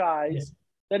franchise.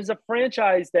 That is a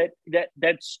franchise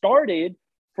that started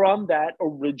from that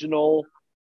original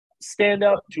stand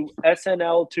up to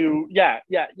SNL to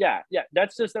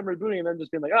that's just them rebooting and then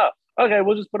just being like, oh, okay,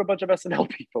 we'll just put a bunch of SNL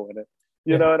people in it.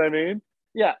 You know what I mean?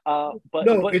 Yeah,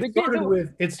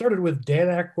 it started with Dan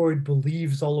Aykroyd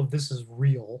believes all of this is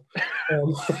real.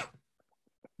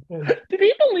 Did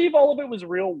he believe all of it was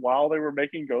real while they were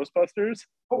making Ghostbusters?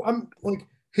 Oh, I'm like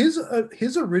his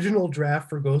original draft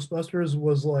for Ghostbusters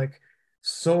was like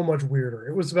so much weirder.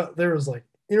 It was about there was like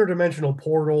interdimensional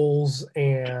portals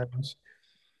and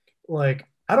like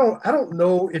I don't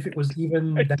know if it was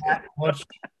even that much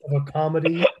of a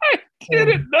comedy. I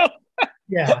didn't know.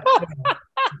 Yeah.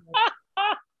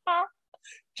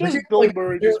 Just Like, Bill like,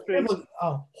 Murray there's just face. like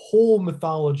a whole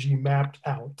mythology mapped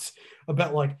out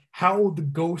about like how the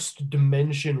ghost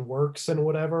dimension works and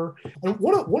whatever. And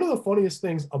one of the funniest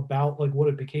things about like what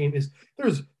it became is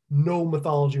there's no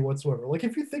mythology whatsoever. Like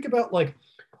if you think about like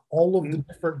all of the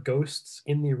different ghosts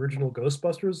in the original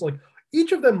Ghostbusters, like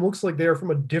each of them looks like they're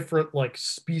from a different like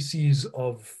species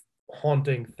of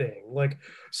haunting thing. Like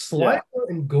Slimer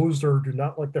and Gozer do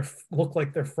not look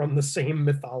like they're from the same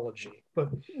mythology. But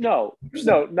No,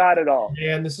 not at all.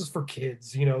 man, this is for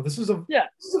kids. You know, this is a Yeah.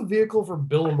 this is a vehicle for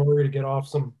Bill Murray to get off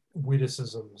some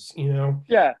witticisms. You know,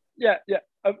 Yeah.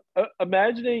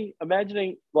 Imagining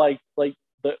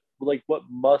like what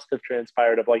must have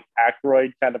transpired of like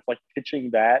Aykroyd kind of like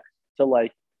pitching that to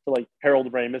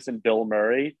Harold Ramis and Bill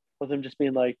Murray, with them just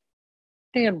being like,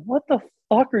 Dan, what the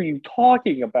fuck are you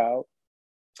talking about?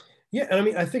 Yeah, and I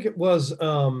mean, I think it was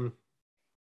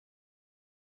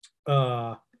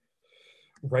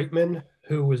Reitman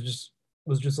who was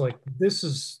just like, this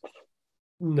is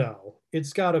no,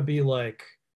 it's got to be like,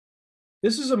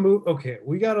 this is a move. Okay,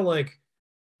 we got to like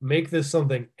make this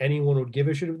something anyone would give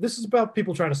a shit. This is about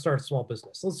people trying to start a small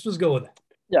business. Let's just go with that.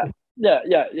 Yeah. But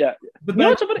You know then,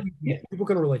 what's funny? people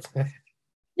can relate to that.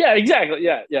 Yeah, exactly.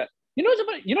 Yeah. You know what's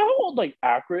funny? You know how old like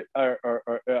Aykroyd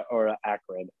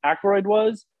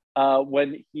was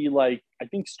when he like I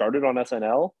think started on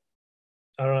SNL.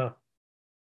 I don't know.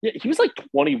 Yeah, he was like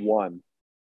 21.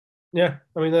 Yeah,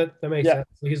 I mean that makes Yeah. sense.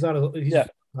 He's not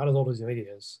not as old as you think he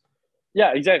is.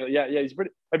 Yeah, exactly. Yeah. He's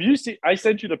pretty. Have you seen? I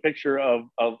sent you the picture of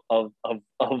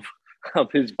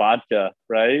his vodka,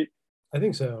 right? I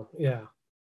think so. Yeah.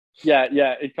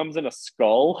 Yeah. It comes in a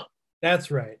skull. That's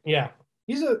right. Yeah.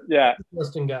 He's a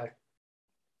interesting guy.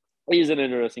 He's an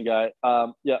interesting guy.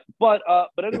 But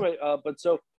anyway,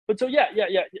 so yeah.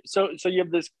 So you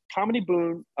have this comedy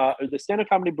boom, the stand-up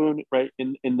comedy boom, right,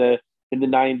 in the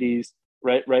 90s,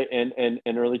 right, and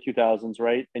early 2000s,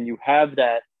 right, and you have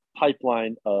that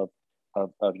pipeline of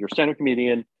your stand-up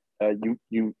comedian.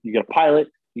 You get a pilot,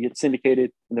 you get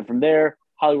syndicated, and then from there,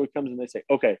 Hollywood comes and they say,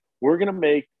 okay, we're gonna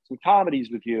make some comedies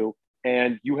with you,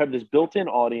 and you have this built-in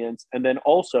audience, and then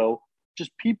also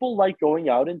just people like going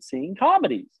out and seeing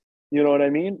comedies. You know what I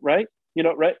mean, right? You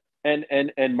know, right? And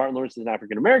Martin Lawrence is an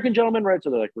African American gentleman, right? So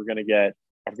they're like, we're gonna get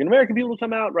African American people to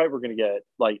come out, right? We're gonna get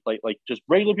like just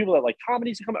regular people that like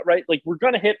comedies to come out, right? Like we're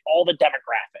gonna hit all the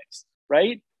demographics,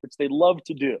 right? Which they love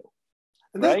to do.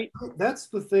 And right? That's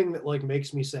the thing that like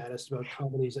makes me saddest about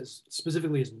comedies, as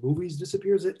specifically as movies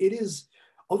disappears. It is,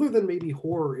 other than maybe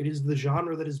horror, it is the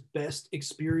genre that is best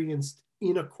experienced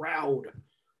in a crowd.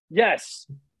 Yes,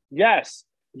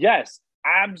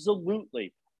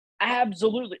 absolutely.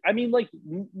 I mean, like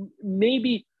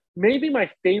maybe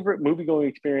my favorite movie going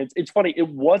experience. It's funny. It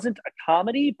wasn't a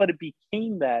comedy, but it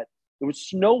became that. It was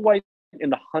Snow White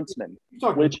and the Huntsman,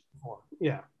 which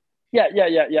yeah.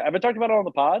 Have I talked about it on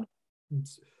the pod?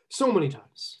 So many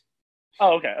times.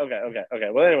 Oh, okay.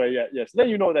 Well, anyway, yeah. So then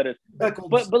you know what that is. But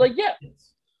like,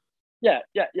 yeah.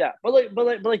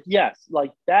 But like, yes,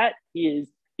 like that is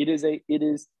it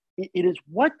is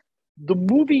what the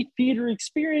movie theater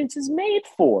experience is made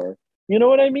for. You know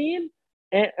what I mean?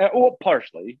 And well,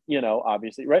 partially, you know,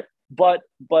 obviously, right? But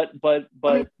I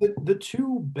mean, the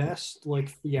two best like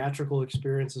theatrical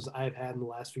experiences I've had in the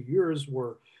last few years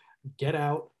were Get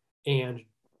Out and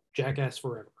Jackass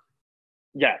Forever.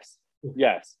 Yes,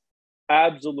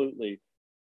 absolutely.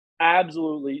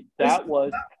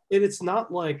 It's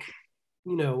not like,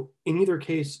 you know, in either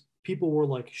case, people were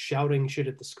like shouting shit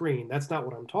at the screen. That's not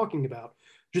what I'm talking about.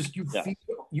 Just you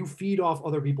feed off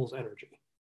other people's energy.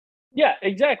 Yeah,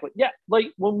 exactly. Yeah,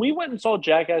 like when we went and saw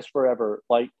Jackass Forever,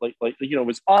 like you know, it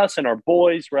was us and our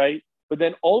boys, right? But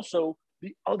then also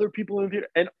the other people in the theater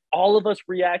and all of us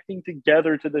reacting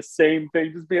together to the same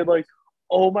thing, just being like,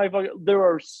 oh my fuck, there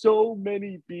are so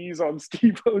many bees on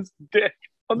Steve-O's dick.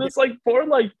 On this like poor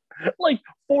like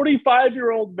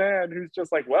 45-year-old man who's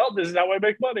just like, well, this is how I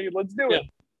make money. Let's do it.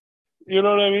 You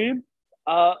know what I mean?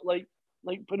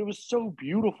 But it was so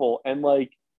beautiful and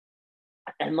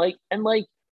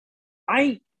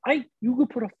you could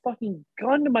put a fucking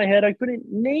gun to my head. I couldn't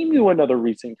name you another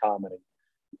recent comedy.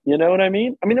 You know what I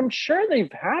mean? I mean, I'm sure they've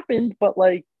happened, but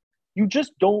like, you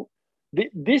just don't.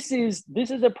 This is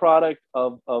a product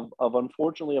of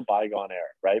unfortunately a bygone era,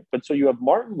 right? But so you have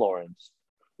Martin Lawrence,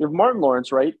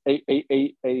 right? A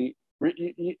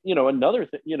you know, another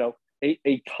thing, you know,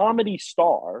 a comedy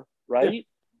star, right? Yeah.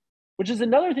 Which is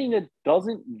another thing that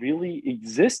doesn't really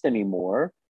exist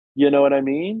anymore. You know what I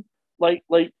mean? Like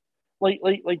the.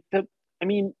 I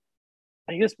mean,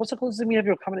 I guess what's the closest thing we have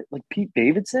to a comedy? Like Pete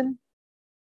Davidson.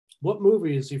 What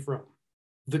movie is he from?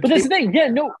 But that's the thing. Yeah,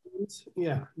 no.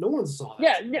 Yeah, no one saw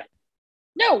that. Yeah,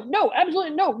 yeah. No,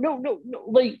 absolutely no.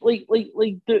 Like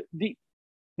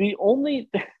the only.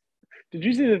 Did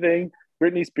you see the thing?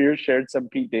 Britney Spears shared some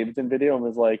Pete Davidson video and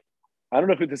was like, "I don't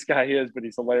know who this guy is, but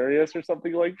he's hilarious," or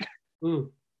something like.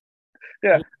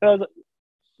 Yeah, and I was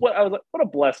like, what a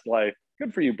blessed life.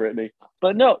 Good for you, Britney.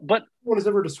 But no one has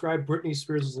ever described Britney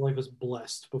Spears' life as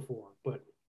blessed before. But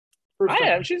I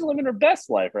am. She's living her best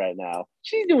life right now.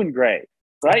 She's doing great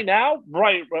right now.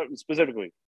 Right,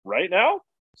 specifically right now.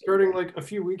 Starting like a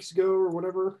few weeks ago or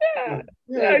whatever.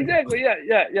 Yeah, exactly. Yeah.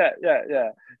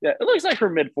 It looks like her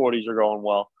mid-40s are going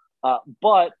well.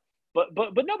 But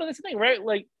no, but that's the thing, right?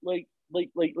 Like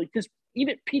this.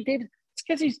 Even Pete Davidson, it's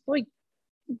because he's like,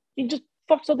 he just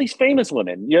fucks all these famous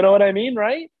women. You know what I mean,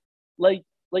 right? Like,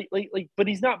 but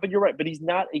he's not. But you're right. But he's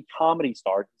not a comedy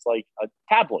star. He's like a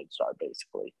tabloid star,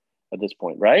 basically, at this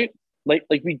point, right?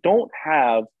 Like we don't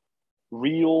have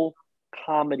real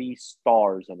comedy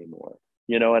stars anymore.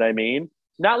 You know what I mean?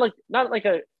 Not like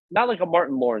a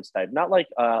Martin Lawrence type, not like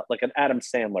an Adam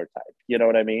Sandler type. You know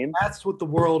what I mean? That's what the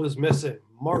world is missing.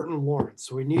 Martin Lawrence.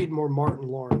 We need more Martin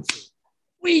Lawrence.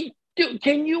 We do.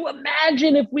 Can you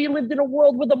imagine if we lived in a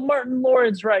world with a Martin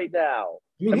Lawrence right now?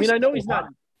 I mean, I know he's not.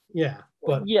 Yeah,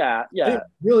 but yeah.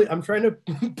 Really, I'm trying to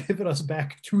pivot us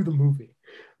back to the movie.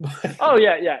 Oh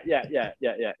yeah.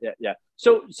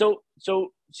 So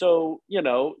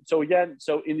again,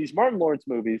 in these Martin Lawrence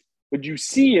movies, what you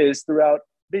see is throughout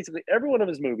basically every one of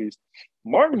his movies,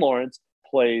 Martin Lawrence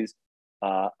plays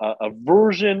a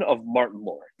version of Martin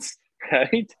Lawrence,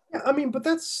 right? Yeah, I mean,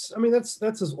 that's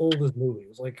as old as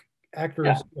movies. Like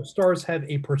actors, stars have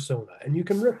a persona, and you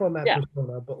can riff on that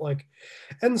persona, but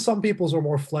and some people's are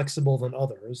more flexible than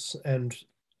others, and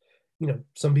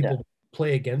some people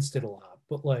play against it a lot.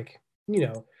 But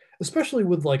especially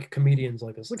with comedians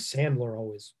like this, like Sandler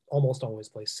almost always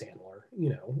plays Sandler.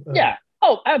 Yeah.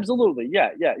 Oh, absolutely. Yeah.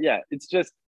 It's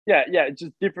just it's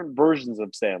just different versions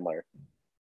of Sandler.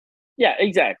 Yeah,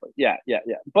 exactly. Yeah.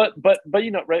 But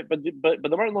right. But the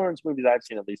Martin Lawrence movies I've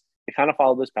seen, at least, they kind of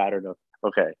follow this pattern of,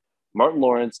 okay, Martin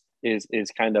Lawrence is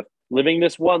kind of living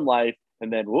this one life,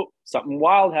 and then something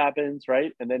wild happens,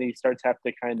 right? And then he then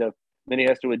he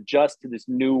has to adjust to this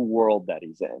new world that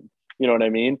he's in. You know what I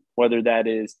mean? Whether that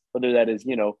is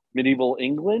medieval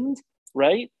England,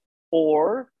 right?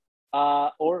 Or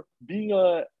being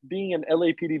an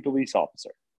LAPD police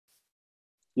officer.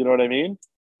 You know what I mean?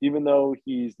 Even though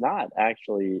he's not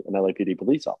actually an LAPD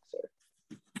police officer.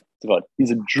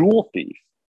 He's a jewel thief.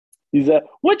 He's a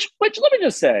which let me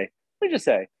just say, like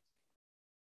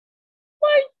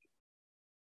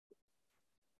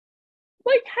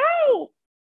how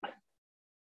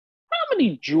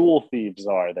many jewel thieves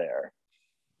are there?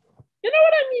 You know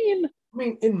what I mean? I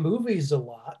mean, in movies a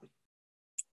lot.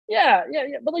 Yeah.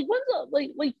 But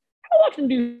when's how often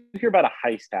do you hear about a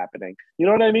heist happening? You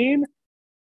know what I mean?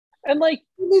 And they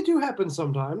do happen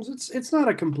sometimes. It's not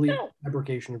a complete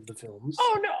fabrication of the films.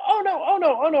 Oh no.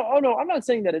 I'm not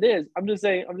saying that it is. I'm just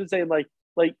saying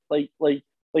but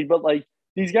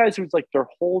these guys who's their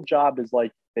whole job is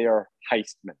they are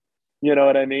heistmen. You know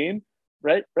what I mean?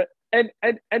 Right? And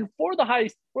for the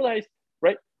heist,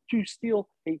 right? To steal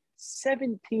a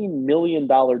 $17 million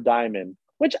diamond,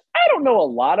 which I don't know a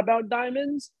lot about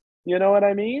diamonds. You know what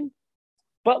I mean?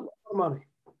 But money.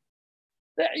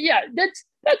 Yeah, that's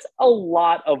a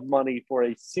lot of money for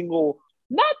a single,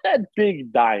 not that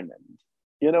big diamond.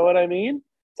 You know what I mean?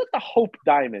 It's like the Hope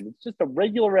diamond. It's just a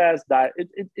regular ass diamond.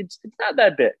 It's not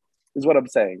that big, is what I'm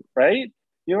saying, right?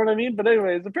 You know what I mean? But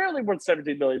anyway, it's apparently worth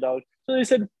 $17 million. So they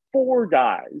said 4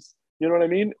 guys. You know what I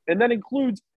mean? And that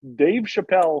includes Dave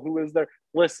Chappelle, who is there.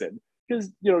 Listen, because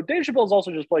Dave Chappelle is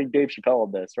also just playing Dave Chappelle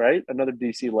in this, right? Another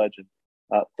DC legend.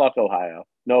 Fuck Ohio.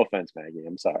 No offense, Maggie.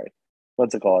 I'm sorry.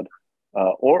 What's it called?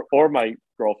 Or my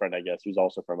girlfriend, I guess, who's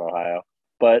also from Ohio.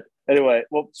 But anyway,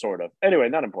 well, sort of. Anyway,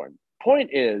 not important.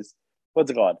 Point is, what's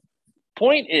it called?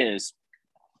 Point is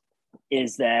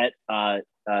that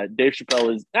Dave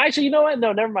Chappelle is actually. You know what?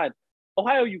 No, never mind.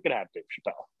 Ohio, you can have Dave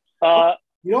Chappelle.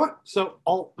 You know what? So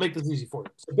I'll make this easy for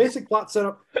you. So basic plot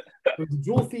setup: there's a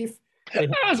jewel thief. I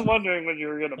was wondering when you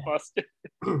were going to bust it.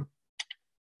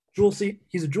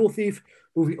 He's a jewel thief.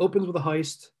 Movie opens with a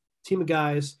heist. Team of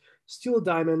guys steal a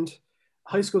diamond.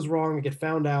 Heist goes wrong and get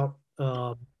found out.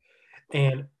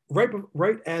 And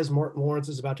right as Martin Lawrence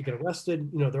is about to get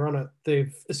arrested,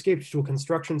 they've escaped to a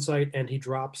construction site, and he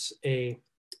drops the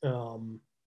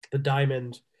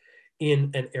diamond in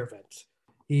an air vent.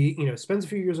 He spends a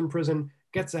few years in prison,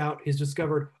 gets out. He's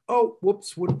discovered, oh,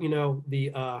 whoops,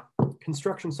 the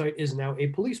construction site is now a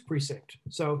police precinct.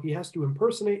 So he has to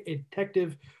impersonate a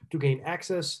detective to gain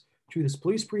access to this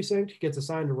police precinct. He gets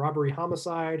assigned to robbery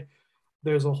homicide.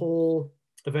 There's a whole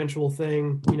eventual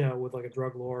thing, with like a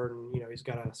drug lord, and he's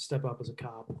got to step up as a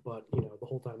cop, but the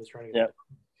whole time he's trying to get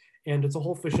and it's a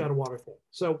whole fish out of water thing.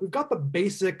 So we've got the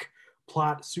basic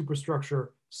plot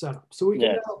superstructure set up. So we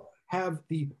can now have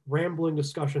the rambling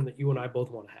discussion that you and I both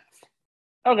want to have.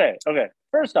 Okay.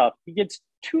 First off, he gets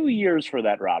 2 years for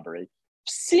that robbery.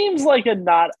 Seems like a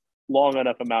not long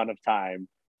enough amount of time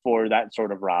for that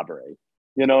sort of robbery.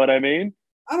 You know what I mean?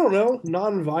 I don't know,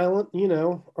 non-violent,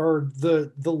 or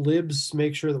the libs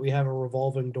make sure that we have a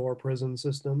revolving door prison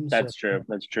system. That's true.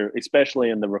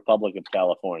 Especially in the Republic of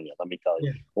California. Let me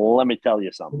tell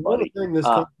you something, One buddy. thing this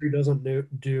country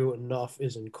doesn't do enough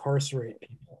is incarcerate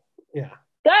people. Yeah.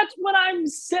 That's what I'm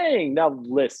saying. Now,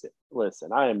 listen.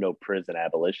 I am no prison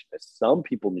abolitionist. Some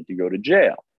people need to go to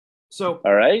jail. So,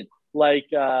 all right, like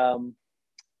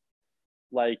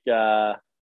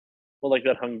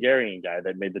that Hungarian guy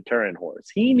that made the Turin horse.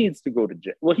 He needs to go to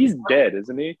jail. Well, he's dead,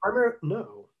 isn't he?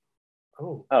 No.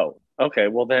 Oh. Okay.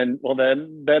 Well, then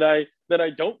I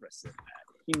don't rescind that.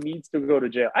 He needs to go to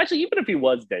jail. Actually, even if he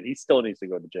was dead, he still needs to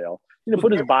go to jail.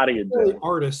 Put his body in jail.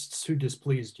 Artists who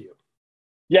displeased you.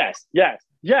 Yes.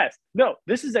 No,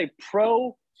 this is a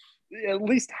at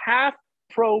least half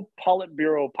pro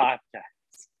Politburo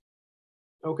podcast.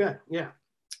 Okay. Yeah.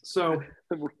 So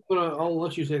I'll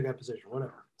let you take that position.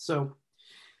 Whatever. So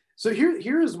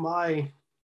here's my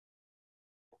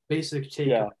basic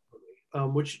take,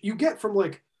 which you get from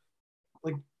like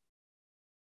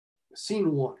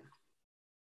scene one,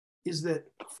 is that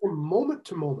from moment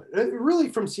to moment, really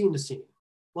from scene to scene,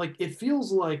 like it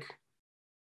feels like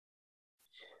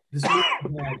this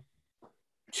movie had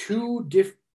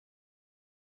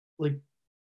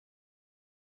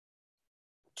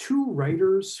two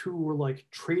writers who were like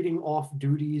trading off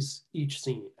duties each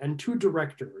scene, and two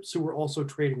directors who were also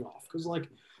trading off, because like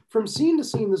from scene to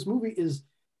scene this movie is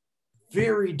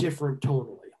very different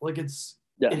tonally. Like it's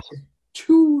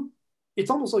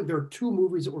almost like there are two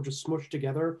movies that were just smushed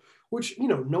together, which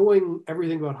knowing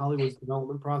everything about Hollywood's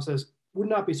development process would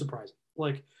not be surprising.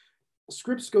 Like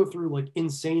scripts go through like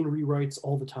insane rewrites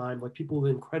all the time. Like people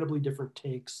with incredibly different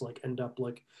takes like end up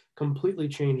like completely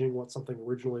changing what something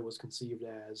originally was conceived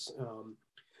as.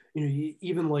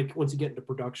 Even like once you get into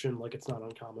production, like it's not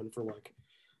uncommon for like,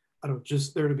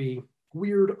 just there to be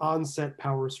weird on-set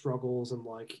power struggles and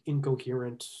like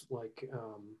incoherent like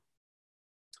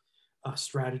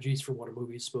strategies for what a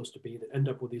movie is supposed to be that end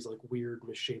up with these like weird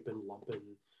misshapen lumping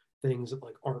things that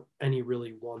like aren't any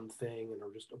really one thing and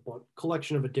are just a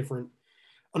collection of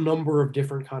a number of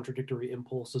different contradictory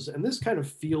impulses. And this kind of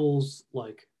feels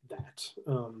like that.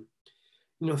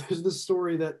 There's this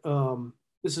story that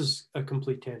this is a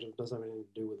complete tangent. It doesn't have anything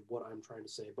to do with what I'm trying to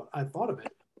say, but I thought of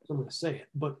it, so I'm going to say it.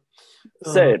 But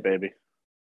say it, baby.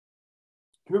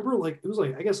 Remember, like it was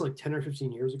like I guess like 10 or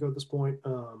 15 years ago at this point,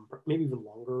 maybe even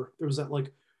longer. There was that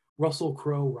like Russell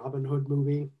Crowe Robin Hood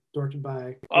movie directed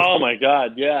by. Oh my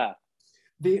God! Yeah.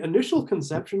 The initial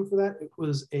conception for that, it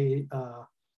was a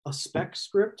spec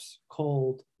script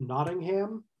called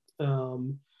Nottingham,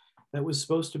 that was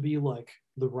supposed to be like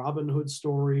the Robin Hood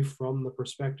story from the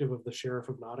perspective of the Sheriff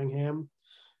of Nottingham.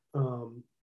 I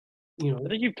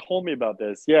think you've told me about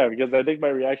this, because I think my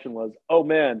reaction was, "Oh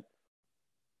man,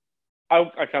 I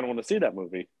kind of want to see that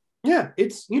movie." Yeah,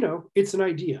 it's it's an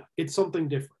idea. It's something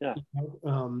different. Yeah,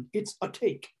 it's a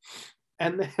take.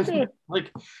 And then,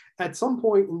 like, at some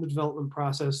point in the development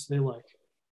process, they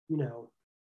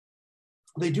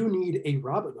they do need a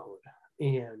Robin Hood.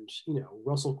 And,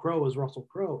 Russell Crowe is Russell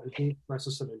Crowe, and he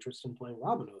expresses some interest in playing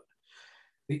Robin Hood.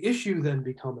 The issue then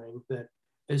becoming that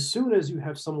as soon as you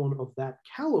have someone of that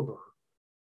caliber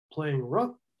playing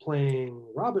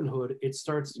Robin Hood, it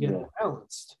starts to get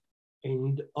imbalanced. And you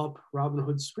need to up Robin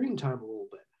Hood's screen time a little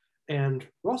bit. And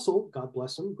Russell, God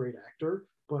bless him, great actor,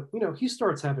 but, he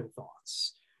starts having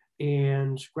thoughts.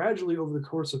 And gradually over the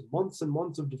course of months and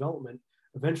months of development,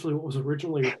 eventually what was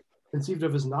originally conceived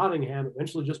of as Nottingham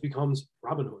eventually just becomes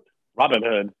Robin Hood. Robin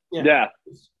Hood. Yeah.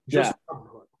 Just Robin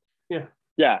Hood.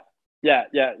 Yeah.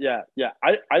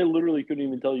 I literally couldn't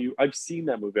even tell you. I've seen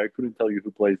that movie. I couldn't tell you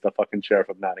who plays the fucking Sheriff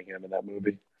of Nottingham in that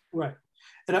movie. Right.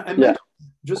 And I meant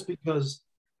just because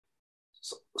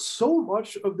so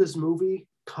much of this movie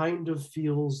kind of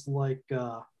feels like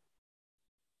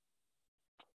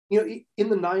in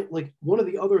the night, like one of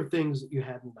the other things that you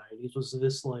had in the 90s was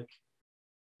this like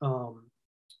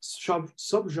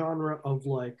subgenre of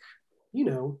like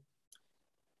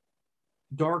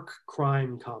dark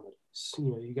crime comedies.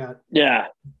 You got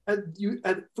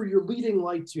for your leading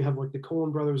lights you have like the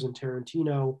Coen brothers and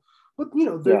Tarantino, But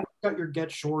you've got your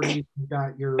Get Shorty, you've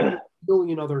got your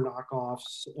million other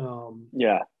knockoffs.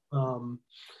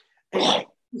 And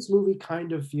this movie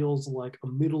kind of feels like a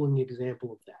middling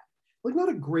example of that. Like, not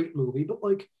a great movie, but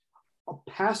like a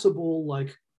passable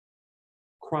like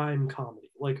crime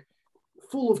comedy, like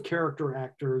full of character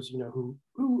actors, who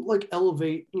like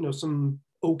elevate, some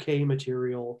okay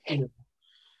material.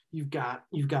 You've got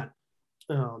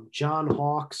John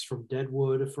Hawkes from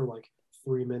Deadwood for like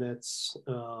 3 minutes.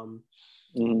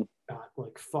 Got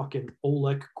like fucking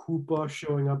Oleg Krupa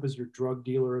showing up as your drug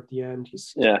dealer at the end.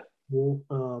 He's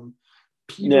cool.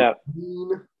 Peter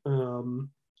Green,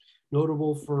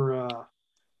 notable for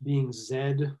being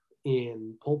Zed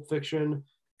in Pulp Fiction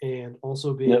and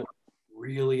also being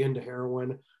really into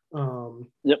heroin. Man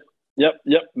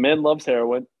loves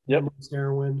heroin. Loves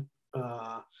heroin.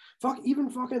 Even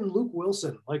fucking Luke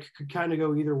Wilson could kind of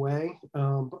go either way.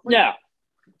 But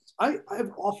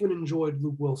I've often enjoyed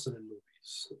Luke Wilson in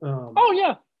movies.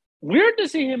 Weird to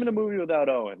see him in a movie without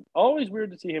Owen. Always weird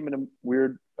to see him in a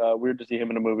weird to see him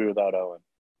in a movie without Owen.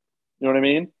 You know what I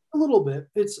mean? A little bit.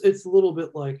 It's a little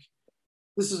bit like,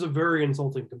 this is a very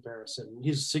insulting comparison.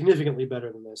 He's significantly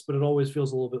better than this, but it always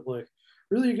feels a little bit like,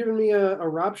 really, you're giving me a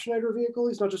Rob Schneider vehicle?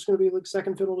 He's not just going to be like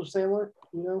second fiddle to Sandler,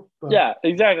 But yeah,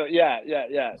 exactly. Yeah.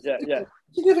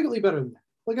 Significantly better than that.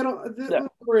 Like, I don't. A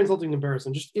very insulting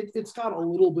comparison. Just it's got a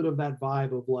little bit of that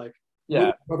vibe of like,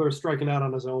 brother striking out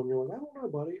on his own. You're like, I don't know,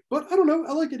 buddy, but I don't know.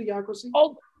 I like Idiocracy.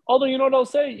 Although you know what I'll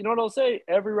say.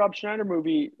 Every Rob Schneider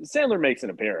movie, Sandler makes an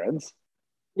appearance.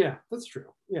 Yeah, that's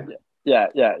true. Yeah.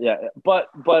 But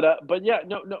yeah,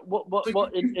 no. Well,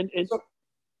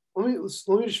 let me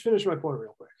just finish my point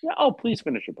real quick. Yeah. Oh, please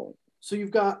finish your point. So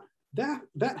you've got that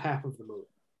half of the movie,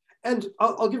 and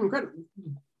I'll give him credit.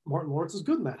 Martin Lawrence is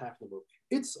good in that half of the movie.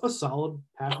 It's a solid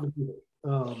half of the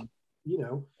movie.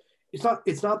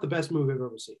 It's not the best movie I've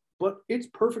ever seen, but it's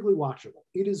perfectly watchable.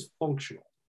 It is functional.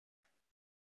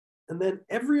 And then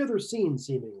every other scene,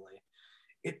 seemingly,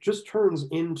 it just turns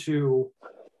into,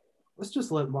 let's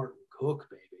just let Martin cook,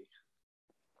 baby.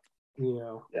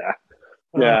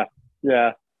 Yeah.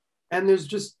 And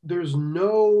there's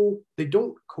no, they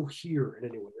don't cohere in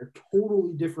any way. They're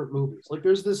totally different movies. Like,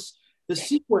 there's this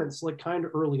sequence, like, kind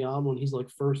of early on when he's like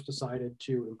first decided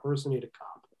to impersonate a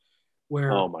cop,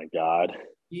 where, oh my God,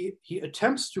 he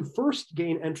attempts to first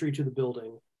gain entry to the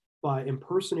building by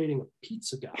impersonating a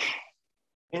pizza guy.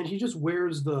 And he just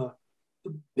wears the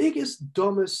biggest,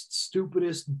 dumbest,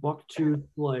 stupidest bucktooth,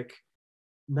 like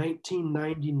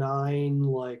 1999,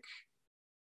 like,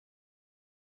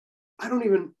 I don't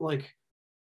even, like,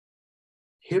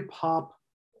 hip hop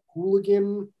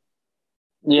hooligan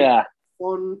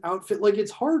fun outfit. Like,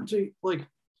 it's hard to, like,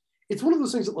 it's one of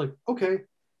those things that, like, okay,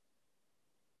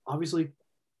 obviously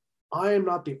I am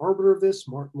not the arbiter of this.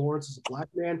 Martin Lawrence is a black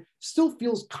man. Still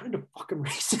feels kind of fucking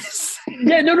racist.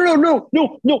 Yeah, no.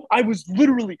 I was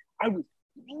literally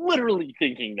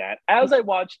thinking that as I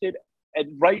watched it,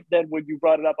 and right then when you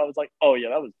brought it up, I was like, oh yeah,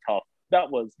 that was tough.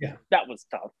 That was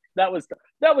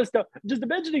tough. Just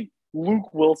imagining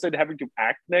Luke Wilson having to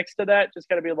act next to that, just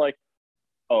kind of being like,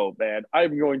 oh man,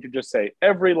 I'm going to just say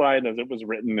every line as it was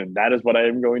written, and that is what I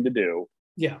am going to do.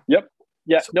 Yeah. Yep.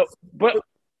 Yeah. So, no, but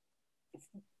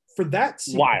for that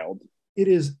scene, wild. It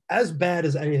is as bad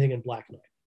as anything in Black Knight.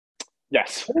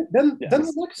 Yes. Then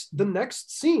the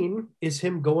next scene is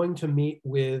him going to meet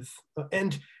with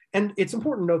and it's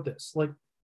important to note this, like,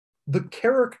 the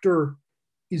character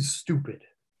is stupid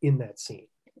in that scene.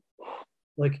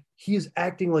 Like, he is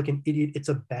acting like an idiot. It's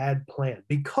a bad plan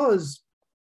because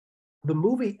the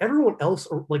movie, everyone else,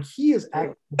 like, he is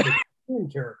acting like a cartoon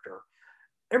character.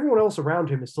 Everyone else around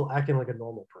him is still acting like a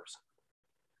normal person.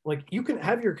 Like, you can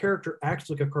have your character act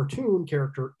like a cartoon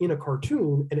character in a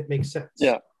cartoon and it makes sense.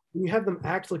 Yeah. When you have them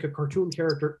act like a cartoon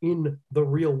character in the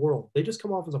real world, they just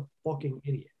come off as a fucking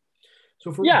idiot.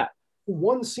 So for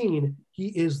one scene, he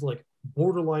is like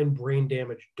borderline brain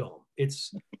damage dumb.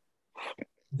 It's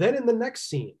then in the next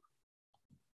scene,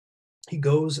 he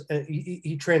goes and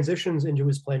he transitions into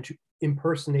his plan to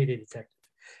impersonate a detective,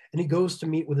 and he goes to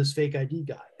meet with his fake ID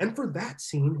guy. And for that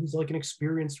scene, he's like an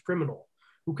experienced criminal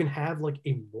who can have like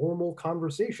a normal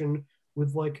conversation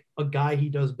with like a guy he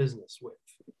does business with.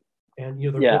 And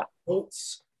they're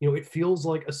adults. It feels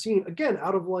like a scene again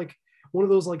out of like one of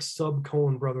those like sub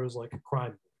Coen Brothers like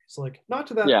crime movies, like not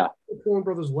to that Coen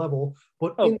Brothers level,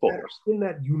 but in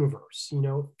that universe.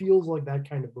 It feels like that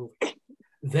kind of movie.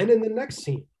 Then in the next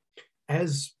scene,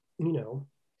 as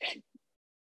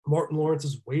Martin Lawrence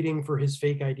is waiting for his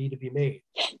fake ID to be made,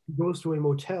 he goes to a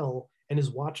motel and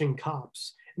is watching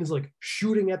cops and is like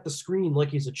shooting at the screen like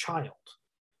he's a child.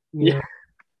 And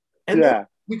then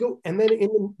and then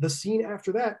in the scene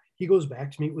after that, he goes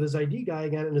back to meet with his ID guy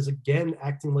again and is again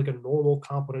acting like a normal,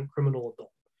 competent criminal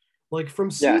adult. Like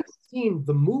from scene to scene,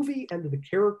 the movie and the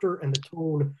character and the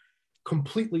tone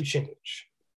completely change.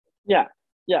 Yeah.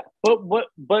 But what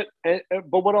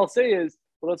I'll say is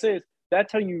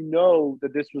that's how you know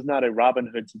that this was not a Robin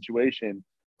Hood situation,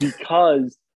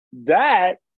 because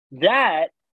that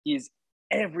is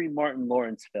every Martin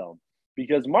Lawrence film.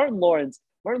 Because Martin Lawrence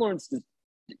is,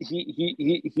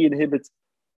 he inhabits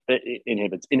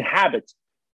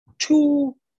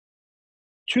two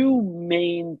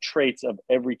main traits of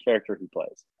every character he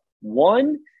plays.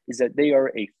 One is that they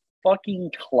are a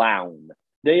fucking clown.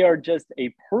 They are just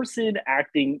a person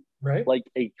acting like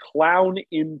a clown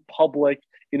in public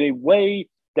in a way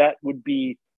that would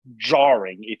be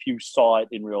jarring if you saw it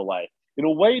in real life. In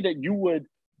a way that you would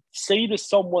say to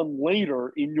someone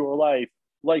later in your life,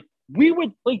 like we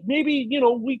would, like maybe,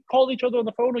 we call each other on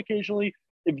the phone occasionally.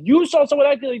 If you saw someone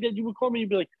acting like that, you would call me and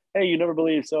be like, hey, you never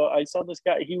believe. So I saw this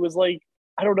guy. He was like,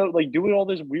 I don't know, like doing all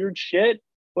this weird shit.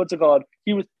 What's it called?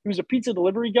 He was a pizza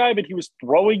delivery guy, but he was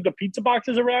throwing the pizza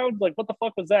boxes around. Like, what the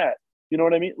fuck was that? You know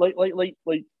what I mean? Like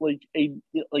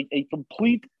a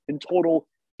complete and total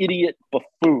idiot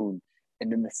buffoon.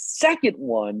 And then the second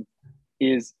one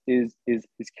is his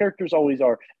characters always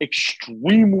are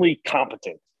extremely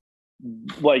competent.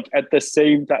 Like at the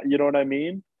same time, you know what I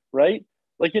mean? Right?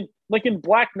 Like in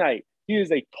Black Knight, he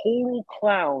is a total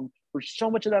clown for so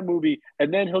much of that movie,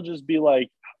 and then he'll just be like,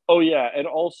 oh yeah, and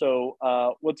also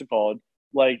what's it called?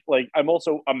 Like I'm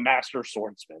also a master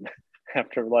swordsman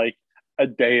after like a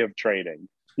day of training.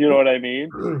 You know what I mean?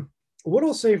 What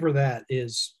I'll say for that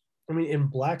is, I mean, in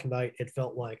Black Knight, it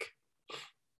felt like,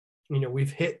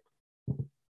 we've hit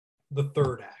the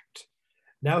third act.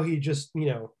 Now he just,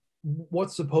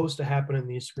 what's supposed to happen in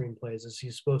these screenplays is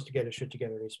he's supposed to get his shit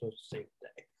together and he's supposed to save the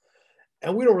day.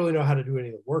 And we don't really know how to do any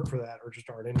of the work for that, or just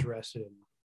aren't interested in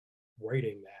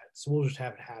writing that. So we'll just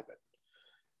have it happen.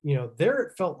 There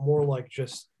it felt more like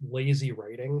just lazy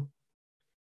writing.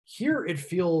 Here it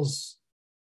feels,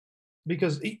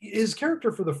 because his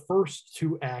character for the first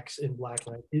two acts in Black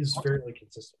Knight is fairly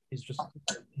consistent.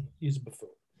 He's a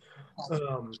buffoon.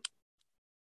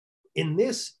 In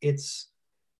this,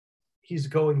 he's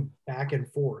going back and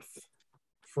forth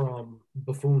from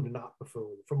buffoon to not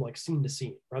buffoon, from like scene to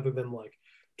scene, rather than like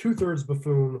 2/3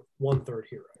 buffoon, 1/3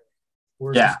 hero.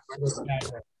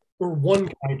 Or one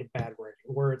kind of bad writing,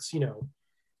 where it's,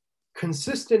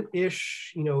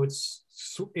 consistent-ish,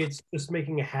 it's just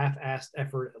making a half-assed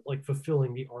effort at like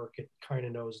fulfilling the arc it kind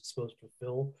of knows it's supposed to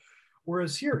fulfill.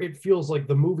 Whereas here, it feels like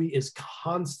the movie is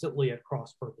constantly at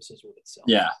cross purposes with itself.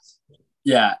 Yeah.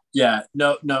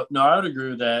 No, I would agree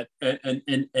with that.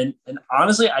 And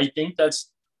honestly, I think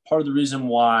that's part of the reason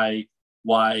why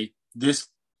this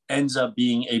ends up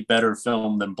being a better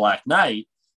film than Black Knight,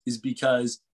 is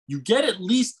because you get at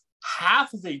least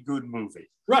half of a good movie.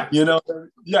 Right.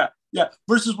 Yeah.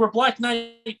 Versus where Black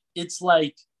Knight, it's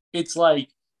like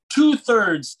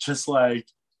 2/3 just like,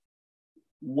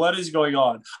 what is going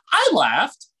on? I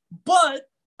laughed, but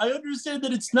I understand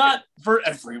that it's not for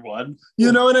everyone.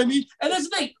 You know what I mean? And that's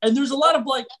the thing. And there's a lot of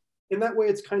like, in that way,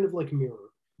 it's kind of like Mirror.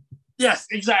 Yes,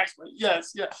 exactly.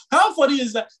 Yes, yeah. How funny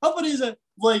is that? Like the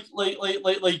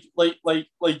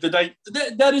night.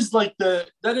 That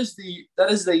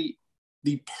is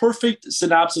the perfect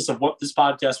synopsis of what this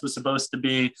podcast was supposed to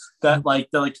be. That like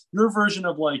your version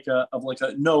of like a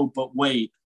no, but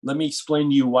wait, let me explain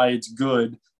to you why it's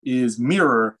good is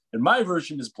Mirror, and my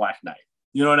version is Black Knight.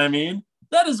 You know what I mean?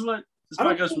 That is what this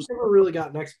podcast was. I never really got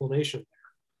an explanation there.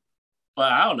 Well,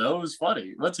 I don't know. It was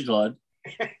funny. What's it called?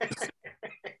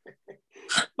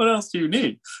 What else do you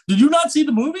need? Did you not see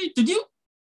the movie? Did you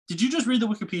just read the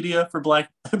Wikipedia for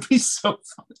Black? That'd be so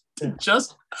fun to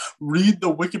just read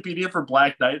the Wikipedia for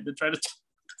Black Knight and then try to.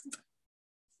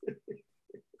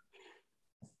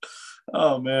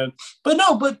 Oh man, but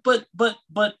no, but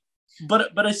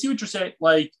I see what you're saying.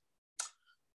 Like,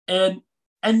 and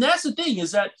that's the thing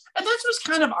is that, and that's what's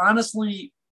kind of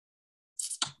honestly,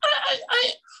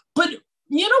 but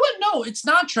you know what? No, it's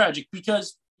not tragic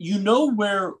because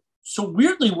where. So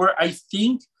weirdly, where I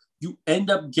think you end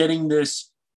up getting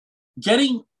because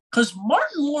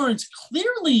Martin Lawrence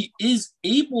clearly is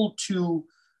able to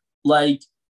like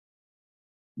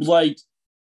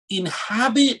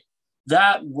inhabit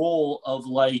that role of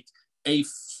like a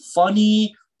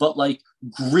funny but like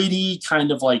gritty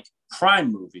kind of like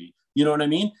crime movie. You know what I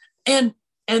mean? And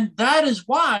that is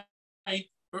why, and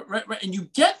you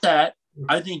get that,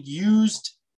 I think,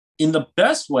 used in the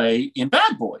best way in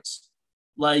Bad Boys.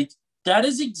 Like, that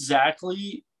is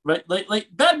exactly right? Like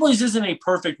Bad Boys isn't a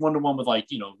perfect one-to-one with like,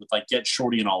 you know, with like Get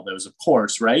Shorty and all those, of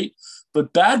course, right?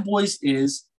 But Bad Boys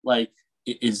is like,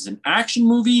 it is an action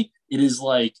movie. It is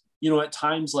like, you know, at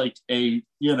times like a,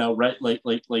 you know, right,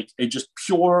 like a just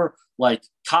pure like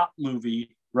cop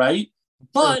movie, right?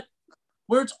 But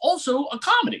where it's also a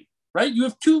comedy, right? You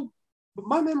have two. But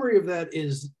my memory of that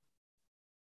is,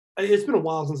 it's been a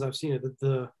while since I've seen it,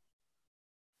 that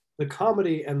the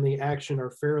comedy and the action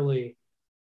are fairly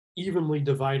evenly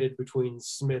divided between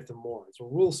Smith and Lawrence. Well,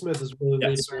 Will Smith is really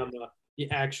leading on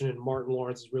the action, and Martin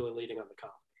Lawrence is really leading on the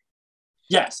comedy.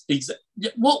 Yes, exactly.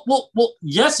 Yeah, well,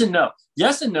 yes and no.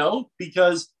 Yes and no,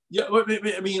 because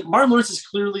I mean, Martin Lawrence is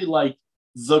clearly like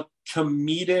the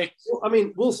comedic. Well, I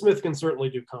mean, Will Smith can certainly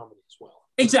do comedy as well.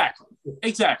 Exactly.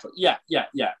 Yeah.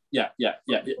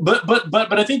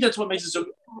 But I think that's what makes it so.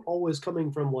 Always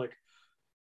coming from like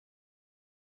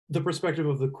the perspective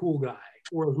of the cool guy,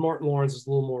 whereas Martin Lawrence is a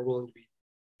little more willing to be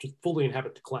just fully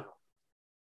inhabit the clown.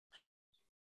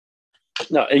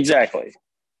 No, exactly.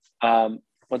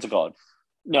 What's it called?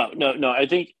 No. I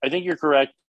think you're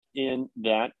correct in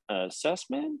that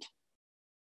assessment.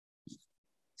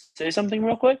 Say something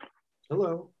real quick.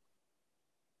 Hello.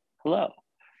 I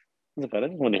just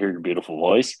want to hear your beautiful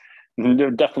voice.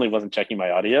 Definitely wasn't checking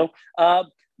my audio.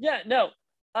 No.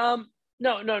 I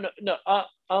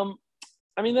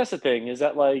mean, that's the thing, is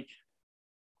that like,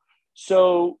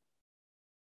 so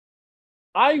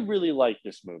I really like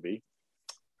this movie,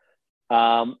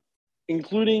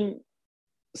 including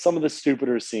some of the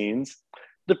stupider scenes.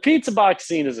 The pizza box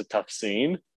scene is a tough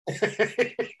scene.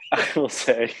 I will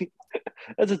say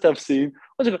that's a tough scene.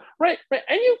 Right. And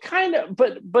you kind of,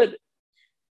 but,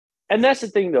 and that's the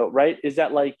thing though, right? Is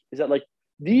that like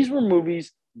these were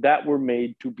movies that were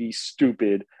made to be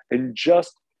stupid, and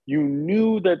just, you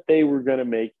knew that they were going to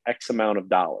make X amount of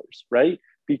dollars, right?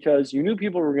 Because you knew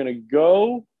people were going to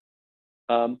go,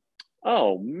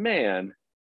 oh man,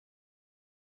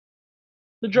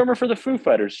 the drummer for the Foo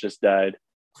Fighters just died.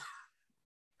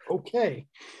 Okay.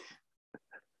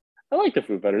 I like the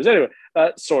Foo Fighters. Anyway,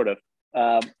 sort of.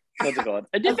 What's it called?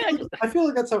 I feel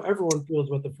like that's how everyone feels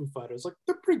about the Foo Fighters. Like,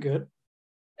 they're pretty good.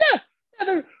 Yeah.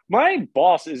 My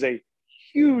boss is a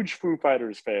huge Foo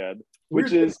Fighters fan,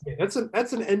 which is that's an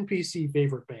NPC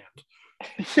favorite band.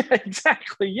 Yeah,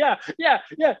 exactly. Yeah.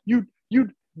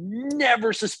 You'd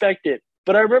never suspect it.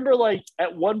 But I remember, like,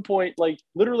 at one point, like,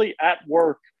 literally at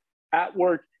work,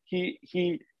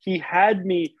 he had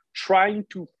me trying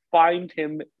to find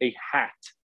him a hat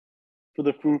for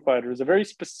the Foo Fighters, a very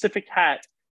specific hat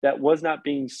that was not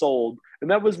being sold. And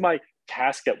that was my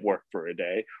task at work for a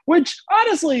day, which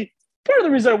honestly, part of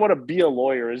the reason I want to be a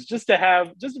lawyer is just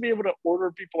to be able to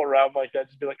order people around like that.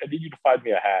 Just be like, I need you to find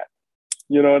me a hat.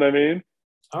 You know what I mean?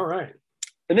 All right.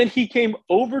 And then he came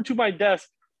over to my desk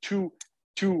to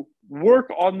work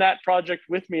on that project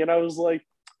with me. And I was like,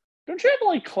 don't you have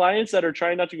like clients that are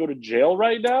trying not to go to jail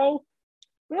right now?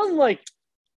 It was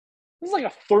like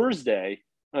a Thursday.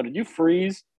 Oh, did you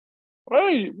freeze?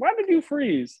 Why did you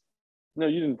freeze? No,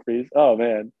 you didn't freeze. Oh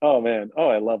man. Oh,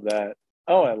 I love that.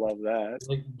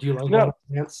 Like, do you like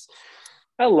dance?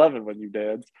 I love it when you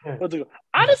dance. Yeah.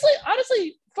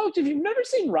 Honestly, folks, if you've never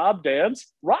seen Rob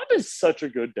dance, Rob is such a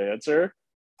good dancer.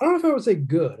 I don't know if I would say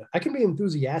good. I can be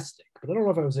enthusiastic, but I don't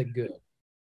know if I would say good.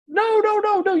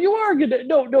 No, you are good.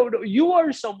 No, you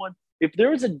are someone. If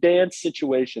there is a dance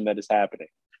situation that is happening,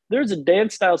 there's a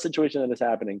dance style situation that is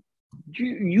happening,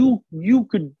 you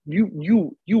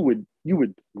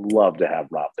would love to have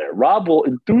Rob there. Rob will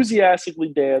enthusiastically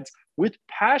dance with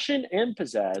passion and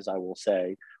pizzazz, I will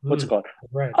say. What's it called?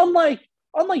 Right.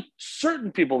 Unlike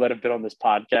certain people that have been on this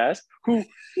podcast who,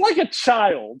 like a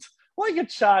child,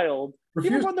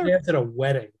 refuse to dance at a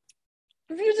wedding.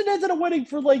 Refuse to dance at a wedding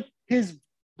for like his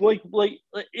like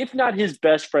if not his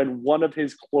best friend, one of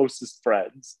his closest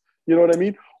friends. You know what I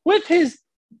mean? With his,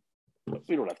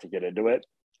 we don't have to get into it.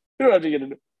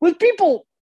 With people,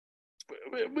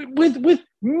 with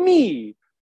me,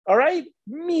 all right?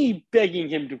 Me begging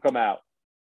him to come out.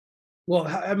 Well,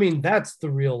 I mean, that's the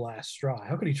real last straw.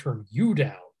 How could he turn you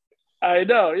down? I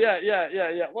know, yeah.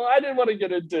 Well, I didn't want to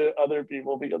get into other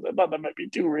people because I thought that might be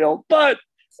too real. But,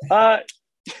 fuck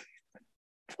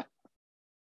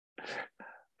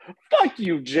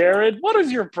you, Jared. What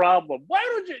is your problem? Why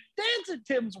don't you dance at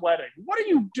Tim's wedding? What are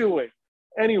you doing?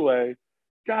 Anyway,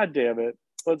 God damn it.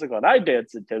 What's it called? I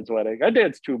danced at Tim's wedding. I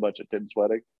danced too much at Tim's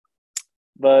wedding.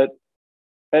 But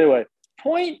anyway,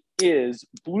 point is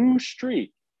Blue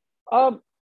Streak. Man,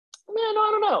 I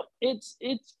don't know. It's.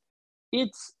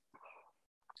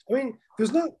 I mean,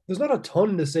 there's not a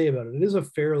ton to say about it. It is a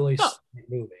fairly slight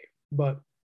movie, but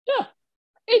yeah,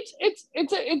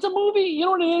 it's a movie. You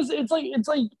know what it is?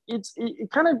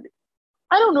 It kind of.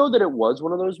 I don't know that it was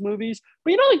one of those movies,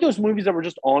 but you know, like those movies that were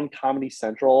just on Comedy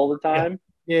Central all the time.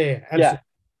 Yeah, absolutely.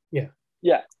 Yeah.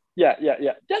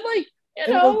 That like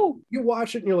And, like, you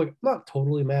watch it and you're like, I'm not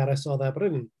totally mad I saw that, but I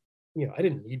didn't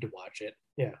need to watch it.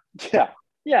 Yeah.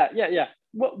 Yeah.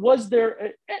 What was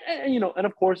there? And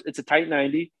of course, it's a tight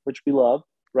 90, which we love,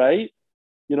 right?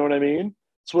 You know what I mean?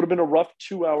 This would have been a rough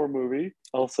 2-hour movie,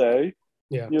 I'll say.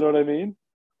 Yeah. You know what I mean?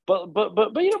 But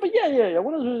yeah.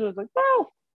 One of those movies was like,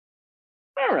 well,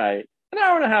 all right, an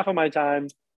hour and a half of my time.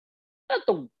 Not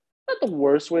the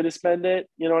worst way to spend it.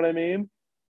 You know what I mean?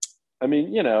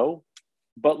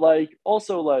 But like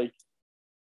also like,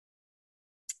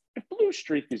 if Blue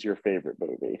Streak is your favorite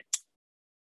movie,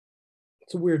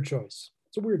 it's a weird choice.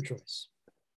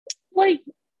 Like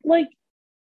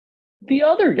the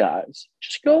other guys,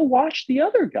 just go watch the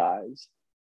other guys.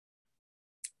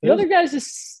 The other guys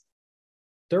is.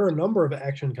 There are a number of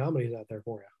action comedies out there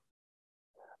for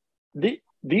you.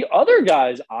 The other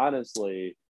guys,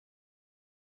 honestly,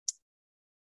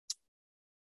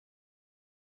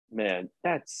 man,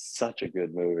 that's such a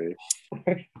good movie.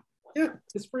 Yeah,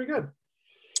 it's pretty good.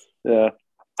 Yeah,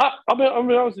 I'll be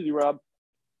honest with you, Rob.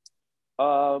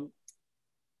 So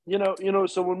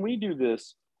when we do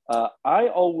this, I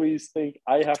always think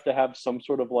I have to have some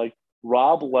sort of like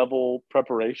Rob level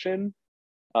preparation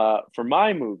for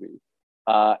my movie,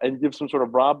 and give some sort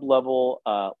of Rob level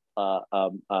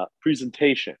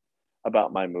presentation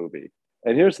about my movie.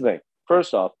 And here's the thing.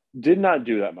 First off, did not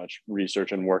do that much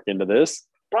research and work into this.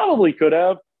 Probably could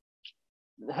have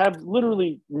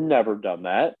literally never done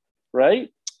that, right?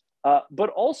 But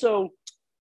also,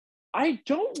 I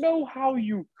don't know how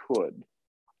you could.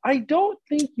 I don't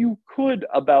think you could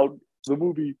about the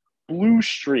movie Blue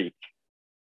Streak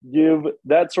give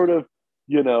that sort of,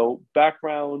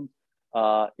 background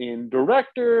in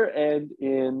director and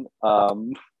in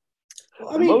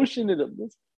emotion.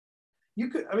 You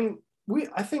could,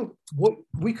 I think what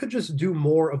we could just do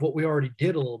more of what we already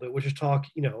did a little bit, which is talk,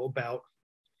 about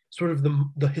sort of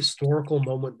the historical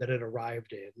moment that it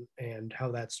arrived in and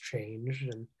how that's changed.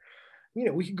 And,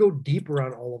 we could go deeper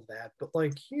on all of that, but I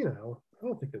don't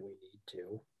think that we need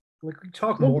to. Like, we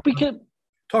talk more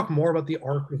about the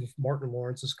arc of Martin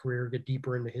Lawrence's career, get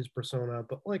deeper into his persona,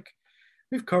 but like,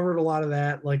 we've covered a lot of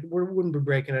that. Like, we wouldn't be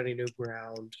breaking any new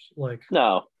ground. Like,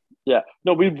 no, yeah,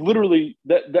 no, we've literally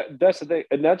that's the thing,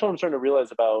 and that's what I'm starting to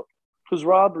realize about, because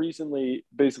Rob recently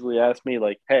basically asked me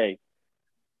like, "Hey,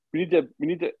 we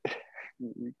need to."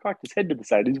 He cocked his head to the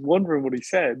side. He's wondering what he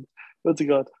said. What's he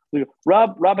going?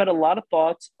 Rob had a lot of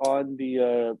thoughts on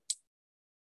the.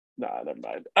 Nah, never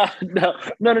mind. No.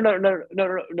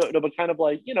 But kind of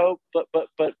like,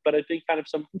 but I think kind of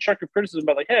some constructive criticism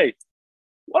about like, hey,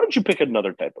 why don't you pick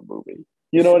another type of movie?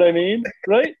 You know what I mean?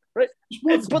 Right. But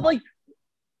like,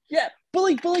 yeah, but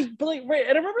like, right.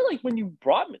 And I remember like when you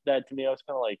brought that to me, I was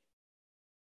kind of like,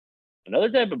 another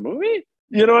type of movie?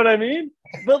 You know what I mean?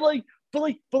 But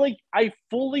I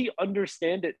fully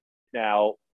understand it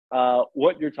now,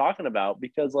 what you're talking about,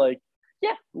 because like,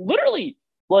 yeah, literally,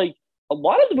 like a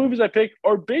lot of the movies I pick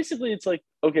are basically, it's like,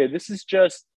 okay, this is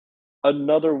just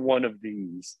another one of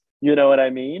these. You know what I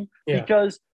mean? Yeah.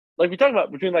 Because like we talked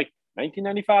about between like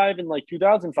 1995 and like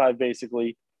 2005,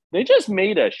 basically, they just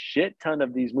made a shit ton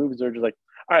of these movies that are just like,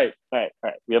 all right.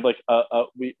 We have like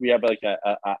we have like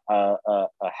a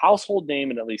household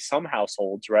name in at least some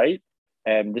households, right?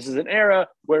 And this is an era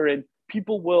wherein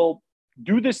people will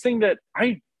do this thing that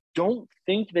I don't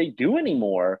think they do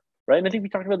anymore, right? And I think we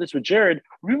talked about this with Jared.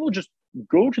 People will just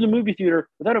go to the movie theater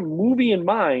without a movie in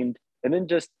mind and then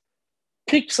just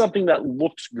pick something that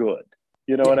looks good.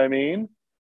 You know what I mean?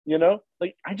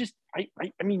 Like I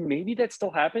mean, maybe that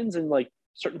still happens in like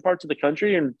certain parts of the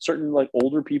country and certain like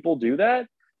older people do that,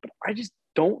 but I just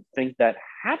don't think that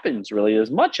happens really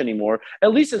as much anymore,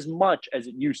 at least as much as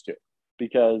it used to.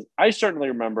 Because I certainly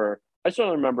remember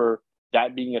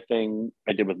that being a thing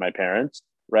I did with my parents,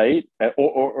 right?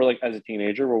 Or like as a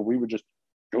teenager, where we would just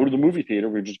go to the movie theater,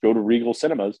 we would just go to Regal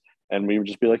Cinemas, and we would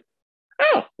just be like,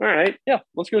 oh, all right, yeah,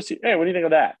 let's go see. Hey, what do you think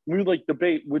of that? We would like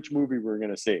debate which movie we were going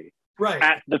to see, right,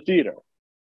 at the theater,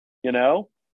 Yeah,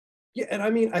 and I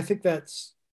mean, I think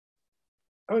that's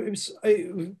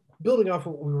building off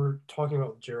of what we were talking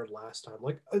about with Jared last time.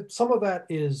 Like, some of that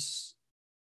is,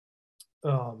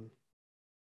 I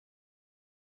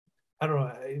don't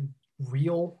know,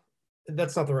 real.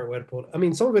 That's not the right way to put it. I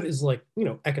mean, some of it is like,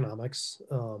 economics.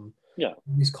 Yeah.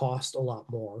 These cost a lot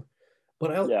more.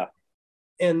 But yeah.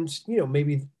 And,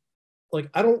 maybe like,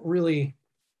 I don't really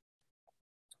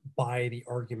buy the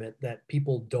argument that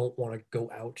people don't want to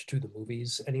go out to the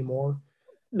movies anymore.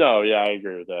 No, yeah, I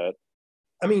agree with that.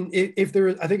 I mean,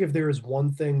 I think if there is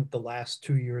one thing the last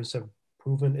 2 years have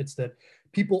proven, it's that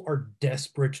people are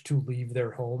desperate to leave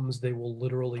their homes. They will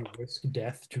literally risk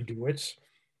death to do it.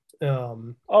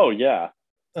 Oh yeah.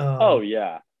 Oh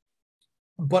yeah.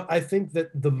 But I think that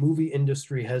the movie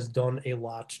industry has done a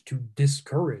lot to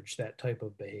discourage that type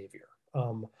of behavior.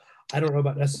 I don't know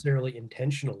about necessarily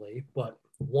intentionally, but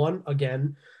one,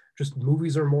 again, just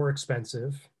movies are more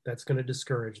expensive. That's going to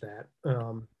discourage that.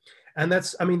 And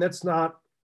that's not,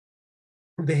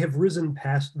 they have risen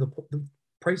past the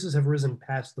prices have risen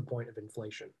past the point of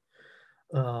inflation.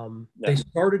 They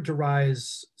started to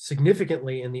rise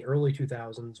significantly in the early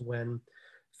 2000s when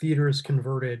theaters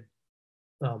converted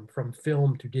from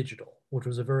film to digital, which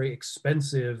was a very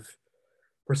expensive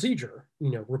procedure.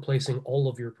 Replacing all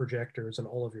of your projectors and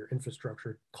all of your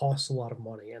infrastructure costs a lot of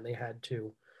money, and they had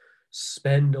to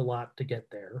spend a lot to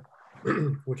get there,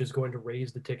 which is going to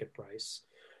raise the ticket price.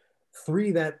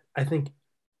 Three, that I think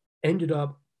ended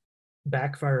up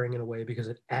backfiring in a way because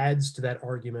it adds to that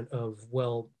argument of,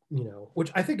 well,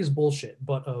 which I think is bullshit,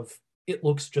 but of it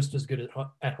looks just as good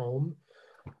at home.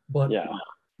 But yeah.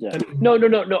 I mean,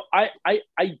 No. I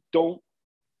don't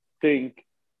think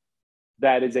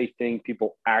that is a thing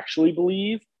people actually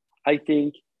believe. I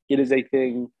think it is a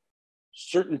thing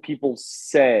certain people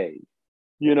say.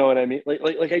 You know what I mean?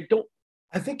 Like I don't.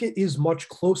 I think it is much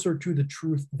closer to the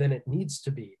truth than it needs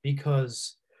to be,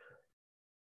 because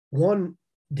one,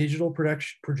 digital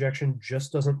projection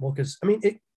just doesn't look as. I mean,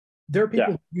 there are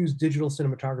people who use digital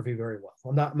cinematography very well.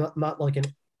 I'm not like an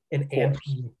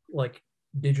anti like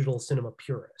digital cinema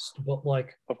purist, but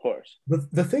like, of course,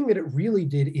 the thing that it really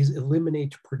did is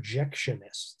eliminate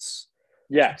projectionists.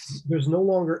 Yes, there's no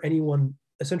longer anyone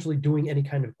essentially doing any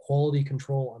kind of quality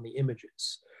control on the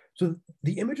images. So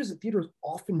the images at theaters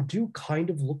often do kind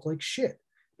of look like shit,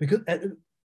 because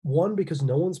one, because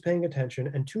no one's paying attention,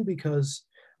 and two, because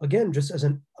again, just as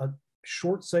a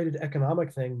short-sighted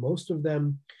economic thing, most of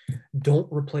them don't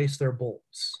replace their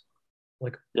bulbs,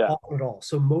 like often at all.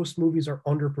 So most movies are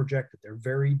under projected. They're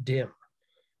very dim.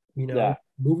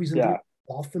 Movies in theaters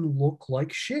often look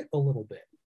like shit a little bit.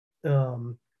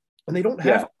 And they don't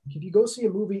have, if you go see a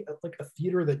movie at like a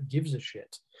theater that gives a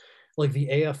shit, like the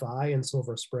AFI in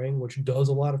Silver Spring, which does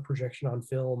a lot of projection on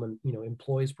film and,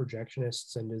 employs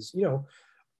projectionists and is,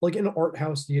 like an art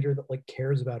house theater that like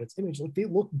cares about its image, like they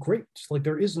look great. Like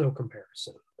there is no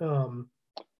comparison. And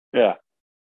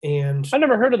I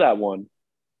never heard of that one.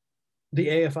 The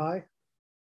AFI?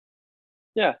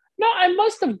 Yeah. No, I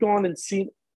must have gone and seen.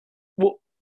 Well,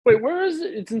 wait, where is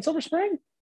it? It's in Silver Spring?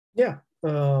 Yeah.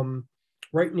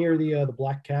 Right near the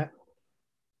Black Cat.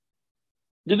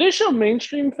 Do they show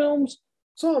mainstream films?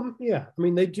 Some, yeah. I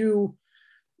mean, they do.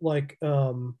 Like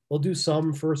they'll do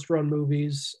some first run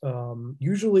movies.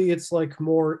 Usually it's like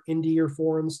more indie or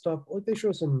foreign stuff. Like they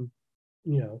show some,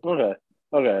 Okay.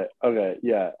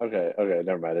 Yeah. Okay.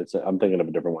 Never mind. I'm thinking of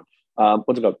a different one.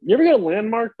 What's it called? You ever go to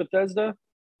Landmark Bethesda?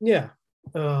 Yeah.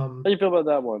 How do you feel about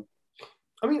that one?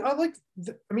 I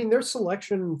mean, their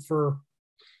selection for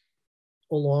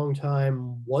a long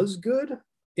time was good.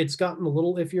 It's gotten a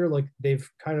little iffier. Like they've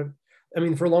kind of,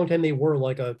 for a long time they were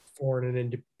like a foreign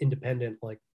and independent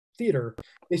like theater.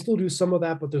 They still do some of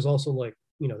that, but there's also like,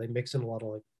 they mix in a lot of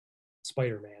like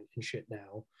Spider-Man and shit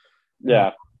now.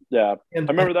 Yeah. And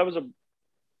I remember that was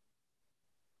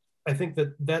I think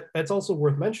that's also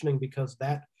worth mentioning, because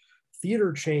that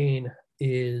theater chain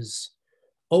is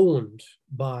owned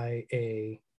by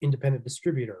a independent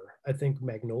distributor. I think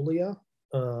Magnolia.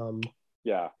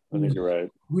 Yeah, I think you're right.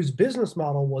 Whose business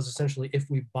model was essentially, if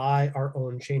we buy our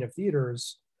own chain of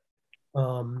theaters,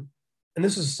 and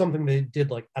this is something they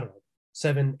did like, I don't know,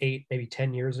 7, 8, maybe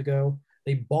 10 years ago.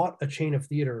 They bought a chain of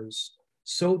theaters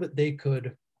so that they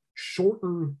could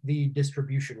shorten the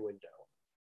distribution window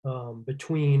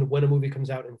between when a movie comes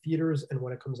out in theaters and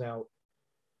when it comes out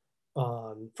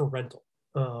for rental.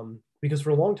 Because for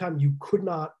a long time, you could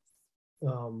not,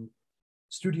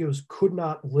 studios could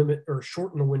not limit or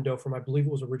shorten the window from, I believe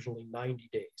it was originally 90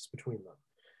 days between them.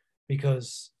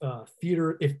 Because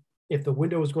theater, if the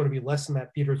window is going to be less than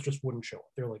that, theaters just wouldn't show it.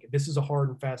 They're like, this is a hard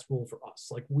and fast rule for us.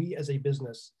 Like, we as a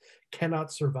business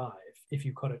cannot survive if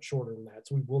you cut it shorter than that,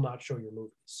 so we will not show your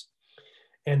movies.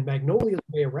 And Magnolia's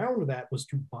way around that was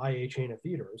to buy a chain of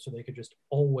theaters, so they could just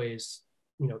always,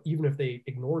 even if they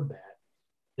ignored that,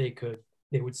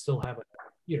 they would still have a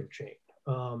theater chain.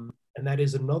 And that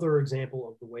is another example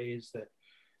of the ways that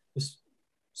the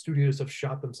studios have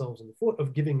shot themselves in the foot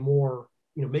of giving more,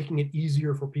 making it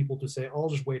easier for people to say, I'll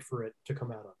just wait for it to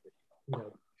come out on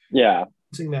video, Yeah.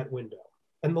 Using that window.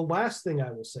 And the last thing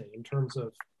I will say in terms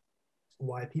of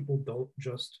why people don't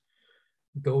just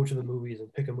go to the movies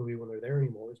and pick a movie when they're there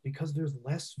anymore is because there's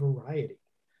less variety.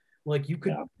 Like you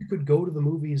could go to the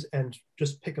movies and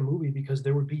just pick a movie because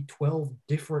there would be 12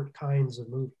 different kinds of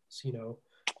movies. You know,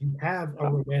 you have a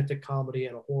romantic comedy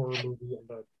and a horror movie and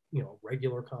a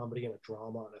regular comedy and a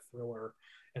drama and a thriller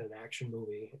and an action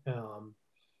movie.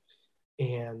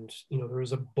 And there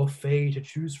is a buffet to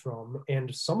choose from,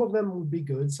 and some of them would be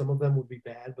good, some of them would be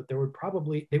bad, but they would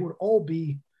all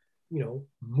be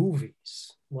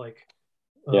movies. Like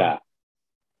and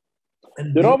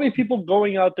there'd all be people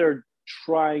going out there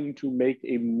trying to make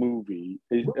a movie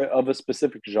of a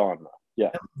specific genre.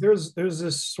 There's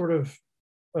this sort of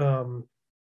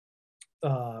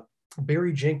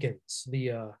Barry Jenkins,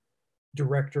 the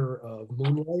director of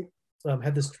Moonlight,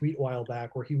 had this tweet a while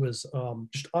back where he was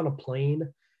just on a plane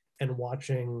and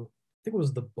watching, I think it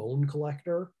was The Bone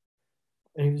Collector,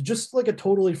 and he was just like a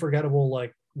totally forgettable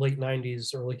like late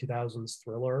 90s, early 2000s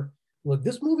thriller. Like,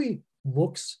 this movie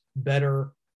looks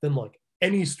better than like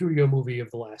any studio movie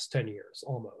of the last 10 years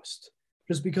almost,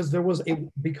 just because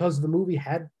because the movie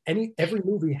every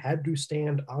movie had to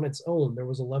stand on its own. There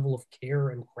was a level of care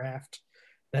and craft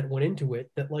that went into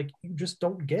it that like you just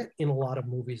don't get in a lot of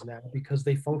movies now, because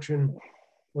they function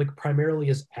like primarily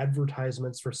as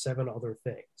advertisements for 7 other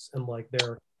things, and like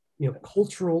they're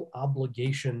cultural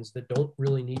obligations that don't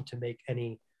really need to make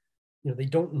any, they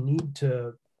don't need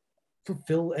to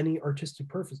fulfill any artistic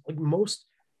purpose. Like most,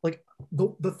 like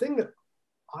the thing that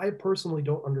I personally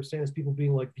don't understand is people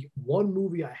being like, the one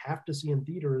movie I have to see in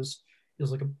theaters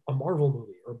is like a Marvel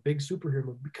movie or a big superhero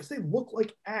movie, because they look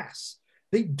like ass.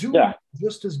 They do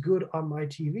just as good on my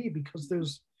TV because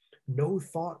there's no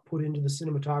thought put into the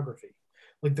cinematography.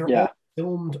 Like they're all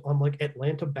filmed on like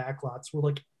Atlanta backlots where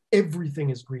like everything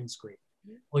is green screen.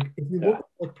 Like if you look at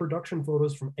like production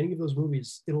photos from any of those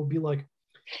movies, it'll be like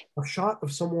a shot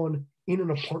of someone in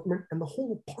an apartment and the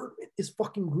whole apartment is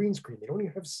fucking green screen. They don't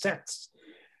even have sets.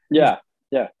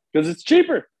 Because it's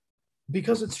cheaper.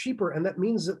 Because it's cheaper, and that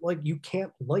means that like you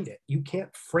can't light it, you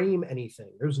can't frame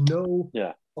anything. There's no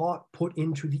thought put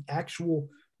into the actual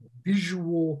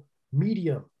visual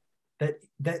medium.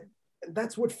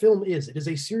 That's what film is. It is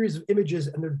a series of images,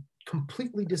 and they're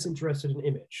completely disinterested in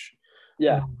image.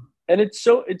 And it's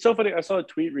so funny. I saw a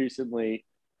tweet recently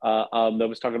that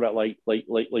was talking about like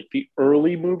the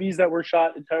early movies that were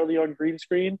shot entirely on green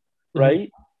screen,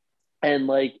 right? And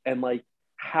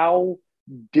how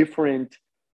different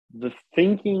the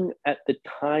thinking at the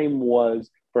time was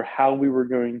for how we were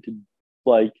going to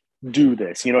like do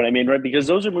this. You know what I mean, right? Because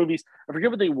those are movies. I forget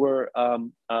what they were. The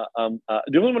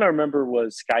only one I remember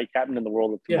was Sky Captain and the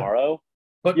World of Tomorrow.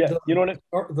 But you know what?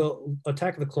 The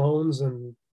Attack of the Clones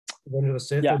and Revenge of the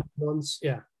Sith ones.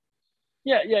 But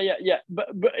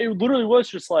it literally was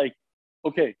just like,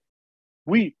 okay,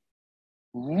 we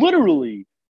literally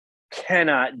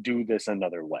cannot do this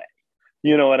another way.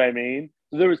 You know what I mean?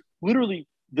 There was literally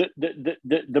the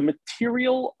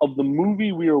material of the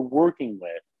movie we are working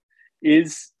with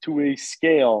is to a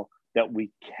scale that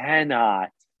we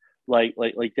cannot like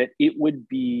that it would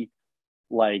be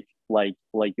like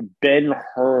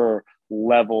Ben-Hur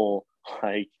level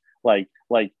like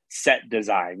set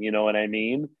design, you know what I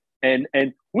mean? And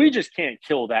we just can't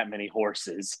kill that many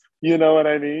horses, you know what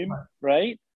I mean?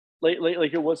 Right?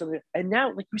 Like it wasn't, and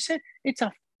now like you said, it's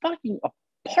a fucking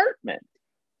apartment.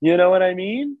 You know what I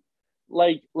mean?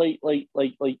 Like and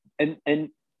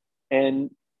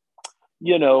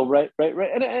you know, right,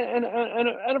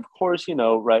 and of course, you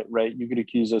know, right, you could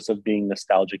accuse us of being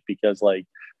nostalgic because the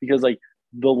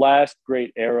last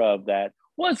great era of that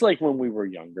was like when we were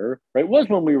younger, right? Was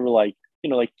when we were like, you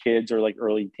know, like kids or like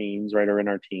early teens, right, or in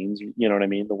our teens, you know what I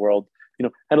mean? The world, you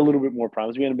know, had a little bit more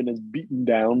promise. We hadn't been as beaten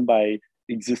down by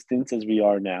existence as we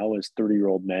are now as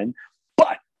 30-year-old men.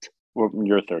 But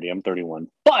you're 30, I'm 31.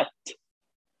 But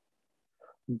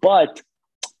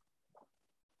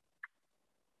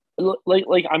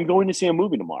like I'm going to see a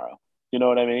movie tomorrow. You know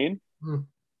what I mean?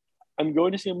 I'm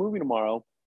going to see a movie tomorrow.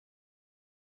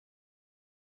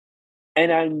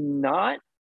 And I'm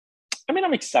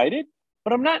excited,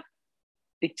 but I'm not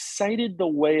excited the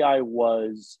way I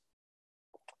was.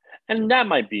 And that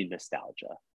might be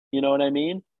nostalgia. You know what I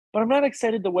mean? But I'm not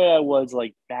excited the way I was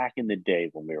like back in the day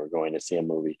when we were going to see a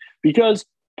movie.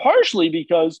 Partially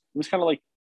because it was kind of like,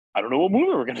 I don't know what movie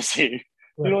we're going to see.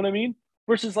 Right. You know what I mean?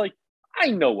 Versus like, I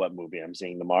know what movie I'm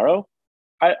seeing tomorrow.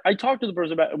 I talked to the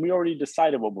person about it, and we already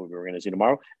decided what movie we're going to see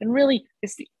tomorrow. And really,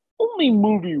 it's the only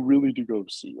movie really to go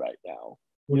see right now.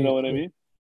 You know what I mean?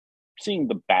 Seeing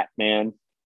the Batman.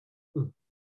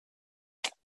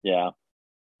 Yeah.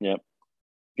 Yep.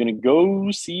 Gonna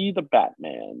go see the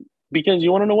Batman. Because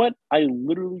you want to know what? I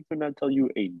literally could not tell you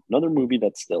another movie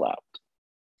that's still out.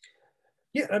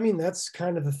 Yeah, I mean, that's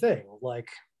kind of the thing. Like,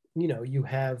 you know,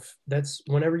 that's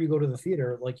whenever you go to the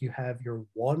theater, like you have your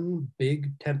one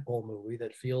big tentpole movie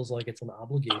that feels like it's an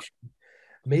obligation,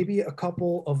 maybe a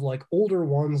couple of like older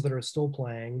ones that are still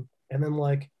playing, and then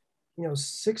like, you know,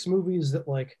 6 movies that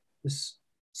like this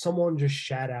someone just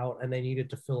shat out and they needed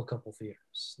to fill a couple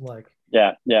theaters. Like,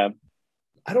 yeah.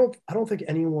 I don't think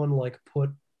anyone like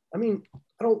I mean,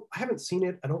 I haven't seen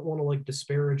it. I don't want to like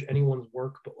disparage anyone's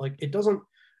work, but like it doesn't,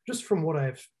 just from what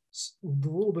the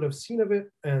little bit I've seen of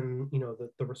it, and you know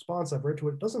the response I've read to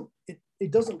it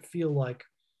doesn't feel like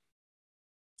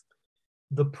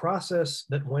the process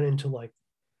that went into like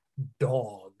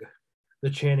Dog, the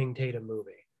Channing Tatum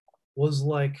movie, was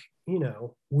like, you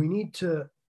know, we need to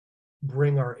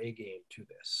bring our A game to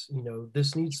this. You know,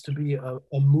 this needs to be a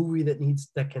movie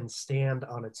that can stand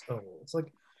on its own. It's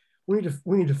like we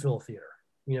need to fill a theater.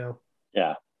 You know.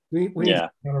 Yeah. We need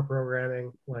counter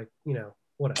programming, like, you know,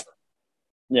 whatever.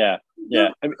 Yeah.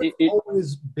 I mean, it's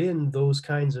always been those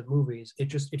kinds of movies.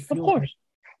 It feels like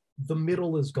the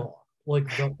middle is gone. Like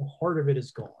the heart of it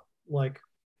is gone. Like,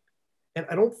 and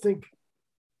I don't think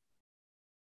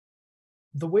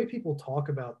the way people talk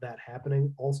about that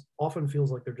happening often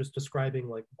feels like they're just describing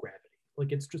like gravity.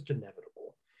 Like it's just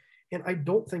inevitable. And I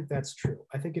don't think that's true.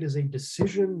 I think it is a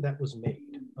decision that was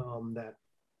made that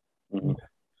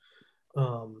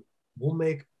will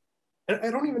make. And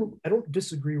I don't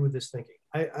disagree with this thinking.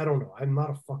 I don't know. I'm not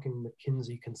a fucking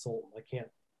McKinsey consultant. I can't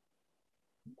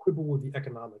quibble with the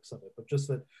economics of it, but just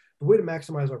that the way to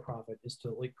maximize our profit is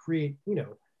to like create, you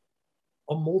know,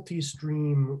 a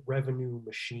multi-stream revenue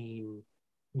machine,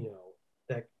 you know,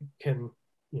 that can,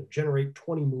 you know, generate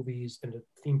 20 movies and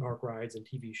theme park rides and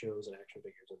TV shows and action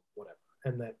figures and whatever.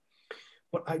 And that,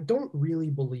 but I don't really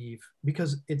believe,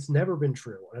 because it's never been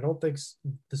true, and I don't think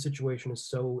the situation is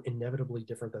so inevitably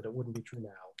different that it wouldn't be true now,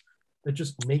 that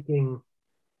just making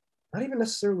not even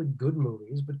necessarily good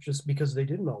movies, but just because they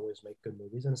didn't always make good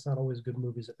movies, and it's not always good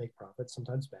movies that make profits.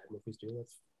 Sometimes bad movies do.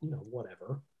 That's, you know,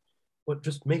 whatever. But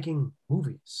just making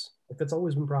movies, like that's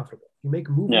always been profitable. You make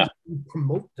movies, you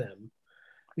promote them,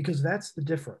 because that's the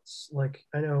difference. Like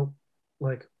I know,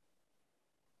 like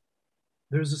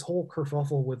there's this whole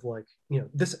kerfuffle with like, you know,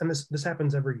 this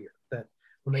happens every year, that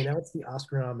when they announce the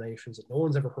Oscar nominations that no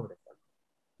one's ever heard of them,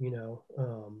 you know,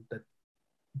 that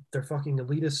they're fucking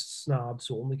elitist snobs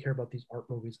who only care about these art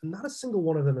movies, and not a single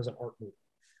one of them is an art movie.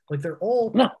 Like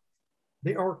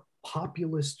they are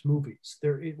populist movies.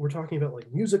 We're talking about like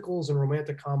musicals and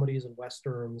romantic comedies and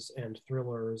westerns and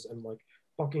thrillers and like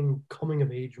fucking coming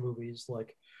of age movies,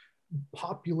 like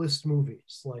populist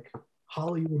movies, like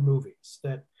Hollywood movies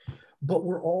but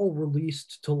were all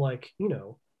released to like, you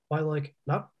know, by like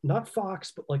not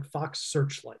Fox, but like Fox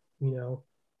Searchlight, you know,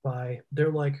 they're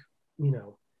like, you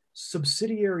know,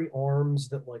 subsidiary arms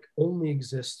that like only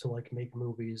exist to like make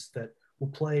movies that will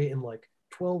play in like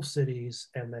 12 cities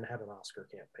and then have an Oscar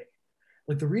campaign.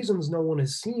 Like the reasons no one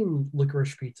has seen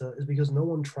Licorice Pizza is because no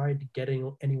one tried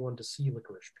getting anyone to see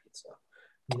Licorice Pizza,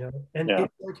 you know. And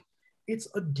it's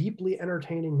a deeply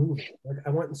entertaining movie. Like I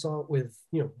went and saw it with,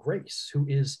 you know, Grace, who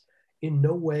is in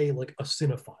no way like a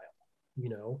cinephile, you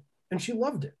know, and she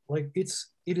loved it. Like it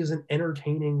is an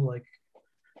entertaining, like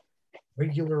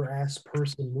regular ass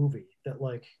person movie that,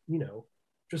 like, you know,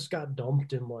 just got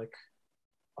dumped in like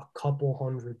a couple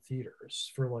hundred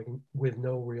theaters for like with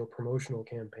no real promotional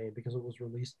campaign because it was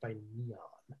released by Neon,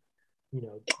 you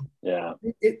know.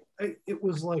 It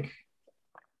was like,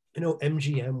 you know,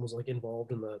 MGM was like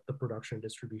involved in the production and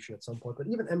distribution at some point, but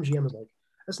even MGM is like,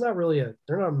 that's not really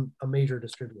they're not a major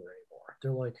distributor anymore.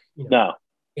 They're like, you know,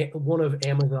 one of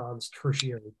Amazon's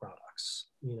tertiary products,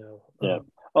 you know.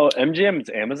 Oh, MGM is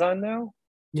Amazon now?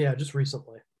 Yeah, just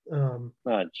recently. Oh,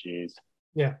 jeez.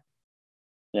 Yeah.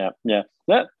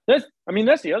 That's I mean,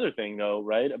 that's the other thing though,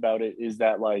 right? About it is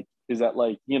that like,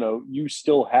 you know, you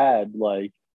still had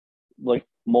like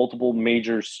multiple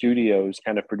major studios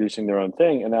kind of producing their own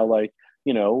thing, and now like,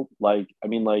 you know, like I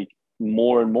mean, like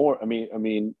more and more. I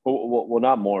mean, well,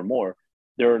 not more and more.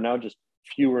 There are now just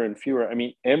fewer and fewer. I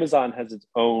mean, Amazon has its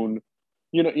own.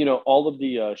 You know, all of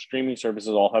the streaming services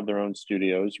all have their own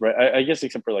studios, right? I guess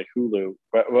except for like Hulu.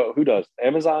 Right? Well, who does?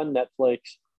 Amazon, Netflix,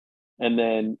 and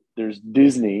then there's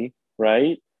Disney,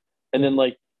 right? And then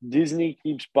like Disney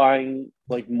keeps buying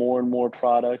like more and more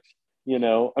products. You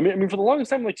know, I mean, for the longest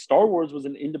time, like Star Wars was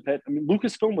an independent. I mean,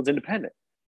 Lucasfilm was independent.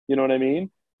 You know what I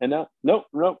mean? And now, no,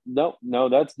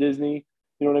 that's Disney.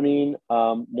 You know what I mean?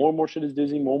 More and more shit is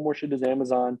Disney. More and more shit is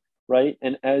Amazon, right?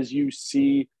 And as you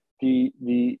see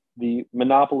the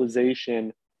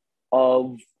monopolization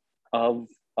of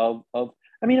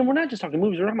I mean, and we're not just talking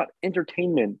movies, we're talking about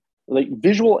entertainment, like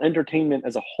visual entertainment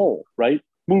as a whole, right?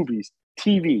 Movies,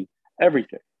 TV,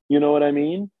 everything. You know what I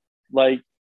mean? Like,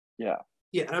 yeah.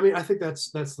 Yeah, I mean, I think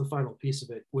that's the final piece of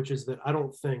it, which is that I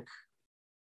don't think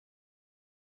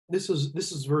this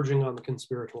is verging on the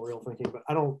conspiratorial thinking, but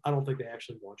I don't think they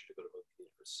actually want you to go to movie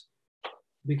theaters,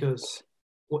 because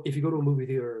if you go to a movie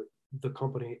theater, the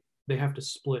company, they have to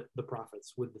split the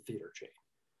profits with the theater chain.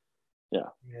 Yeah.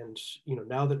 And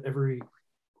now that every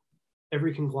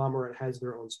conglomerate has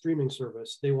their own streaming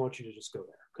service, they want you to just go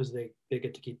there because they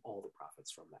get to keep all the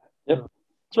profits from that. Yep.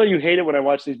 That's why you hate it when I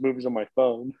watch these movies on my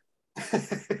phone.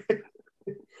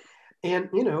 And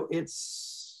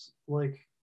it's like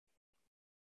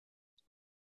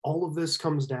all of this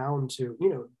comes down to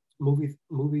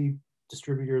movie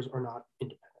distributors are not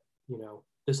independent.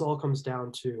 This all comes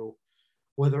down to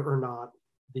whether or not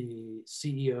the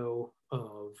CEO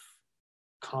of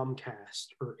Comcast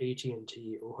or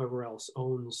AT&T or whoever else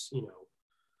owns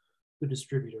the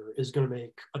distributor is going to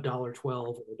make $1.12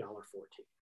 or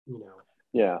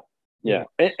 $1.14. Yeah.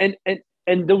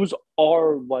 And those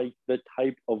are like the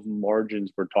type of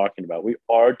margins we're talking about. We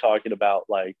are talking about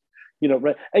like,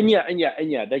 right. And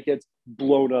that gets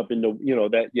blown up into,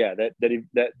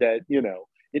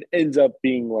 it ends up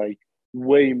being like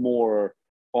way more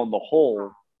on the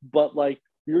whole. But like,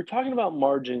 you're talking about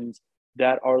margins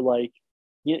that are like,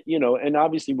 and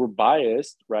obviously we're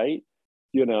biased, right?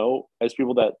 As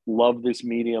people that love this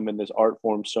medium and this art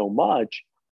form so much,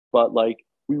 but like,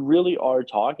 we really are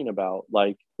talking about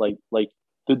like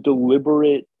the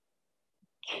deliberate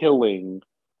killing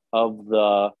of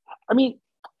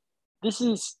this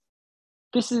is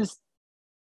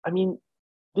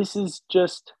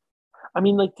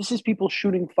people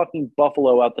shooting fucking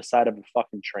buffalo out the side of a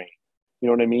fucking train. You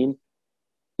know what I mean?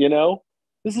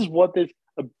 This is what a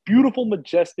beautiful,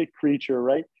 majestic creature,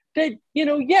 right? That,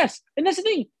 yes. And that's the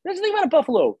thing about a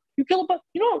buffalo. You kill a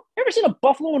buffalo, ever seen a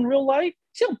buffalo in real life?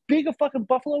 See how big a fucking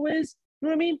buffalo is? You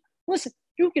know what I mean? Listen,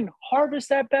 you can harvest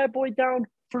that bad boy down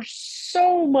for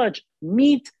so much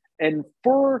meat and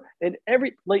fur and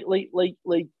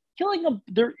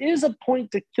there is a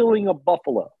point to killing a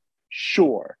buffalo,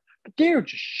 sure. But they're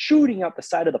just shooting out the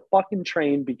side of the fucking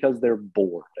train because they're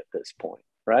bored at this point,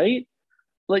 right?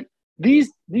 Like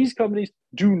these companies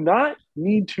do not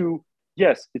need to,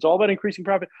 yes, it's all about increasing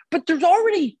profit, but there's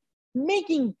already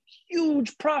making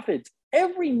huge profits.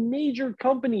 Every major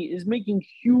company is making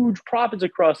huge profits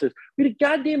across this. We had a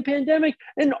goddamn pandemic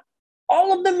and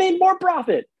all of them made more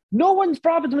profit. No one's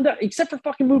profits went down except for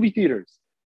fucking movie theaters.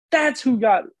 That's who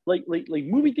got like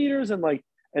movie theaters and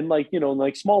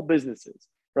small businesses,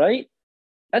 right?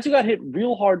 That's who got hit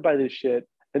real hard by this shit.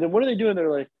 And then what are they doing?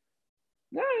 They're like,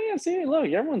 see, look,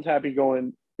 everyone's happy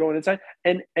going inside.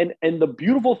 And the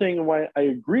beautiful thing, and why I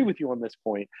agree with you on this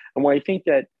point, and why I think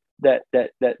that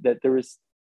there is,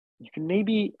 you can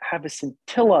maybe have a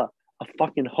scintilla of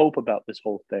fucking hope about this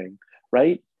whole thing,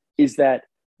 right? Is that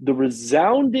the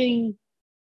resounding,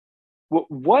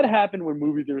 what happened when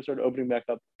movie theaters started opening back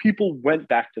up? People went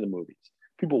back to the movies.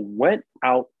 People went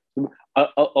out. A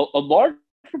large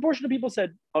proportion of people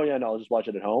said, "Oh yeah, no, I'll just watch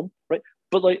it at home," right?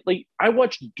 But like I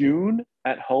watched Dune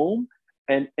at home,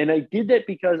 and I did that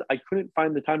because I couldn't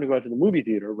find the time to go out to the movie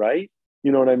theater, right?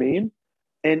 You know what I mean?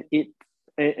 And it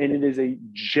is a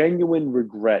genuine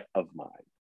regret of mine.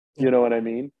 You know what I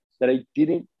mean? That I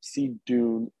didn't see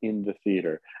Dune in the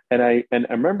theater. And I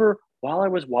remember while I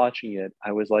was watching it,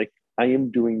 I was like, I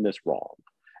am doing this wrong.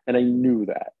 And I knew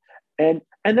that. And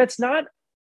that's not,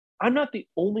 I'm not the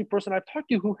only person I've talked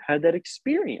to who had that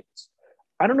experience.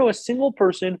 I don't know a single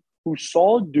person who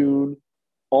saw Dune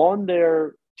on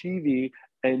their TV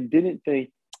and didn't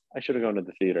think, I should have gone to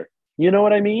the theater. You know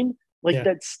what I mean? Like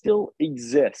that still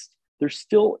exists. There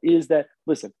still is that.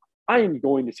 Listen, I am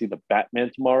going to see the Batman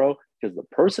tomorrow because the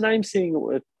person I'm seeing it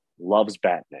with loves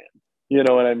Batman. You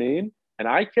know what I mean? And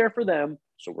I care for them,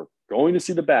 so we're going to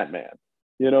see the Batman.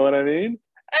 You know what I mean?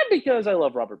 And because I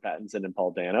love Robert Pattinson and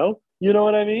Paul Dano. You know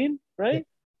what I mean? Right?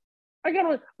 I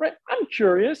gotta, right? I'm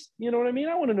curious. You know what I mean?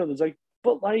 I want to know this. Like,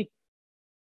 but like,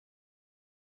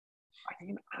 I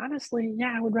mean, honestly,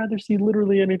 yeah, I would rather see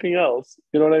literally anything else.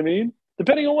 You know what I mean?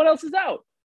 Depending on what else is out.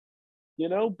 You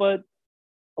know, but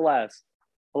alas,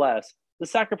 the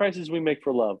sacrifices we make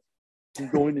for love. I'm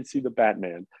going to see the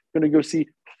Batman. I'm going to go see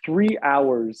 3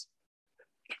 hours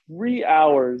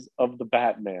of the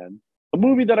Batman, a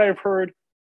movie that I've heard,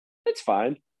 it's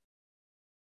fine.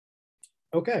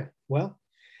 Okay, well,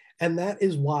 and that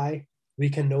is why we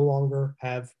can no longer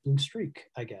have Blue Streak,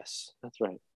 I guess. That's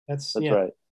right. That's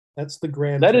right. That's the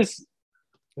grand. That is,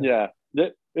 yeah.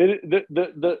 The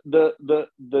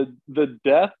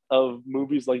death of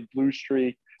movies like Blue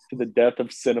Streak to the death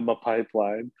of cinema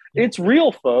pipeline. It's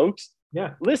real, folks.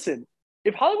 Yeah. Listen,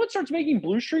 if Hollywood starts making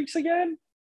blue streaks again,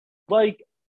 like,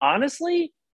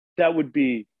 honestly, that would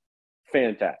be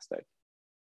fantastic.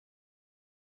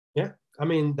 Yeah. I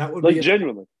mean, that would Like, be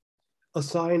genuinely a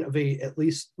sign of at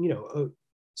least,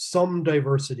 some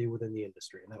diversity within the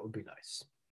industry, and that would be nice.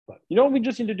 But you know what we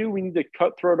just need to do? We need to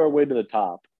cutthroat our way to the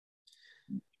top.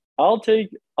 I'll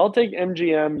take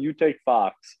MGM, you take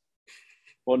Fox.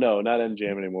 Well, no, not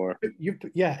MGM anymore.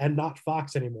 And not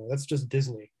Fox anymore. That's just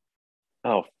Disney.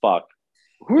 Oh fuck.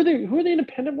 Who are the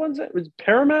independent ones? It was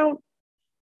Paramount?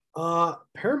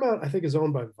 Paramount, I think, is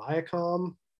owned by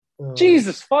Viacom.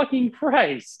 Jesus fucking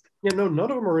Christ. Yeah, no, none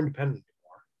of them are independent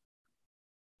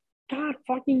anymore. God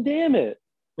fucking damn it.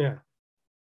 Yeah.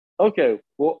 Okay.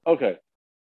 Well, okay.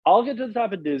 I'll get to the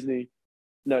top of Disney.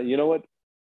 No, you know what?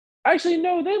 Actually,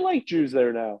 no, they like Jews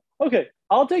there now. Okay,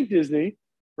 I'll take Disney,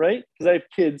 right? Because I have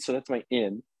kids, so that's my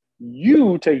in.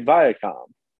 You take Viacom.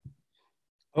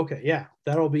 Okay, yeah,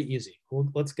 that'll be easy.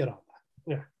 Let's get on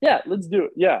that. Yeah. Yeah, let's do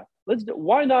it. Yeah, let's do.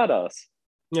 Why not us?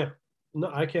 Yeah.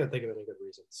 No, I can't think of any good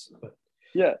reasons. But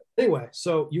yeah. Anyway,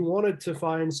 so you wanted to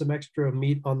find some extra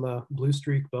meat on the blue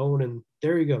streak bone, and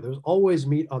there you go. There's always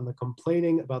meat on the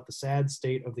complaining about the sad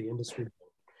state of the industry.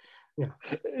 Yeah.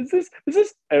 Is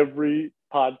this every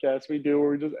podcast we do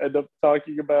where we just end up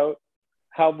talking about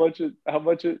how much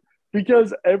it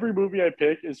because every movie I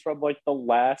pick is from like the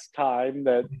last time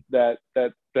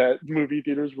that movie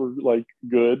theaters were like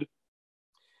good.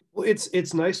 Well,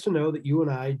 it's nice to know that you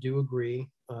and I do agree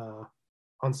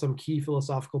on some key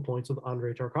philosophical points with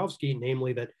Andrei Tarkovsky,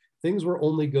 namely that things were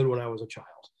only good when I was a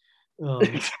child.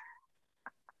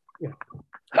 Yeah.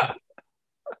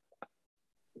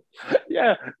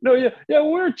 Yeah, no, yeah,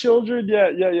 we were children. Yeah.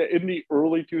 In the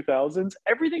early 2000s,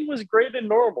 everything was great and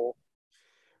normal.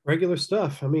 Regular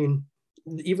stuff. I mean,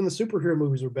 even the superhero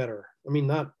movies were better. I mean,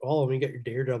 not all of them. You get your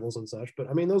Daredevils and such, but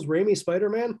I mean, those Raimi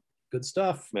Spider-Man, good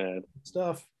stuff. Man, good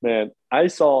stuff. Man, I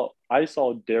saw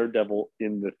Daredevil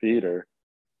in the theater,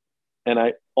 and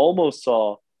I almost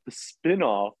saw the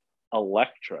spin-off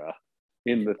Elektra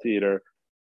in the theater.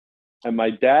 And my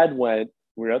dad went.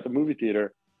 We were at the movie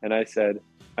theater, and I said,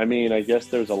 I mean, I guess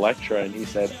there's Elektra, and he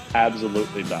said,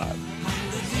 absolutely not.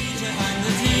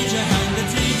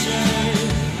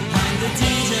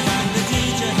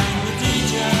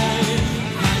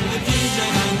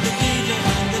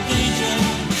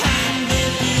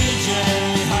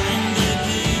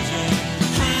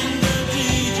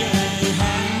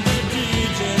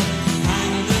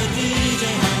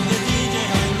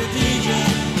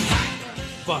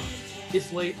 But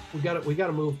it's late. We got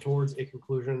to move towards a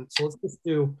conclusion. So let's just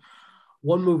do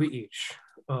one movie each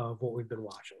of what we've been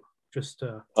watching. Just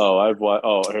here,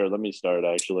 let me start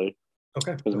actually.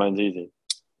 Okay. Because mine's easy.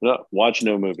 No, watch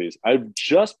no movies. I've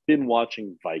just been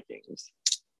watching Vikings.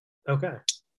 Okay.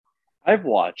 I've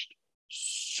watched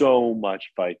so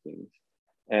much Vikings.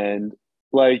 And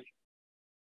like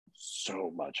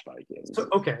so much Vikings.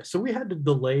 So we had to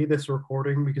delay this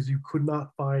recording because you could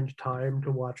not find time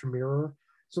to watch Mirror.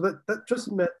 So that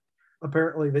just meant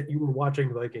apparently that you were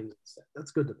watching Vikings instead.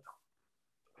 That's good to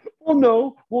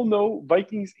know. Well, no.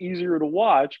 Vikings easier to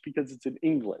watch because it's in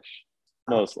English,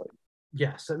 mostly.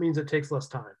 Yes, that means it takes less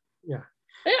time. Yeah.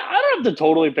 Yeah, I don't have to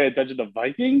totally pay attention to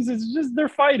Vikings. It's just they're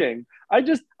fighting. I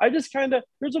just kind of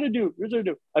here's what I do.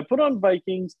 I put on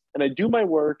Vikings and I do my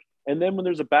work, and then when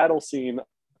there's a battle scene,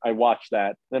 I watch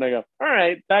that. Then I go, all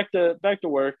right, back to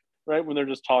work. Right when they're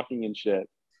just talking and shit.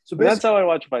 So that's how I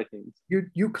watch Vikings.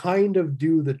 You kind of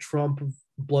do the Trump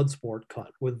Bloodsport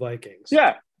cut with Vikings.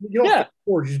 Yeah. You don't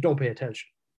you just don't pay attention.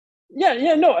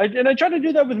 Yeah, no. I tried to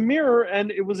do that with Mirror,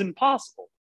 and it was impossible.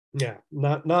 Yeah,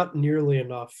 not nearly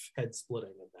enough head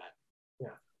splitting in that.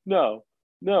 Yeah. No,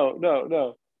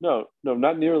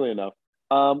 not nearly enough.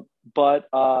 No.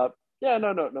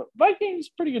 Vikings,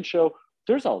 pretty good show.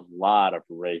 There's a lot of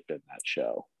rape in that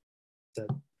show.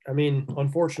 I mean,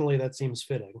 unfortunately, that seems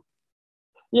fitting.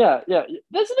 Yeah.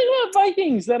 That's the thing about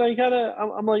Vikings that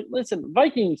I'm like, listen,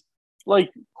 Vikings,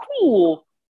 like, cool,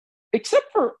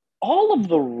 except for all of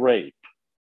the rape.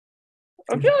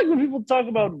 I feel like when people talk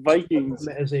about Vikings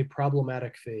as a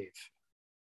problematic fave.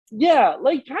 Yeah,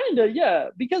 like kind of, yeah,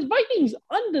 because Vikings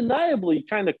undeniably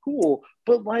kind of cool,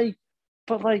 but I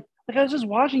was just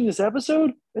watching this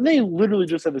episode and they literally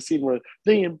just have a scene where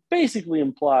they basically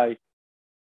imply,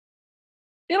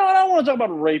 I don't want to talk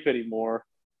about rape anymore.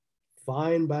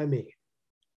 Fine by me.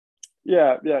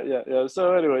 Yeah.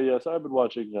 So anyway, so I've been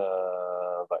watching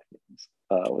Vikings.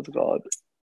 What's it called?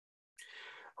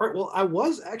 All right. Well, I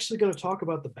was actually going to talk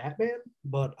about the Batman,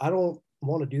 but I don't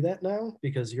want to do that now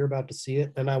because you're about to see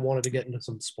it, and I wanted to get into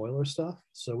some spoiler stuff,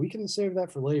 so we can save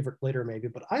that for later maybe.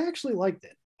 But I actually liked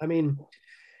it. I mean,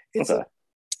 it's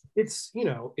you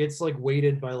know, it's like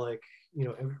weighted by like, you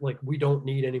know, like we don't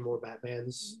need any more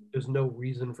Batmans. There's no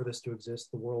reason for this to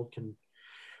exist. The world can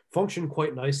function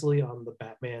quite nicely on the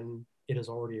Batman it has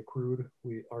already accrued.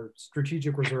 Our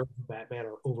strategic reserves of Batman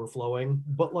are overflowing.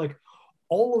 But like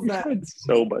all of that,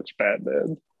 so much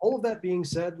Batman. All of that being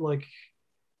said, like,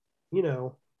 you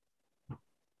know,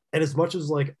 and as much as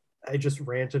like I just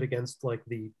ranted against like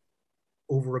the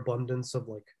overabundance of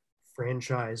like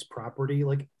franchise property,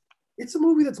 like it's a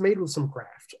movie that's made with some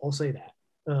craft. I'll say that.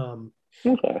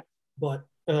 Okay. But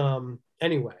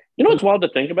anyway, you know what's wild to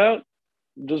think about?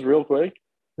 Just real quick,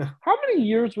 how many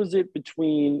years was it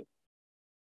between?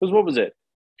 Because what was it?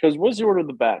 Because what's the order of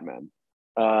the Batman?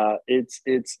 It's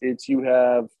you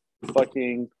have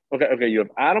fucking okay. You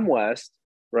have Adam West,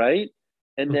 right?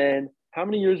 And then how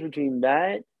many years between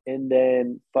that and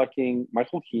then fucking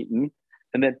Michael Keaton?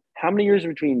 And then how many years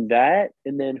between that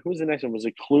and then who's the next one? Was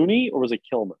it Clooney or was it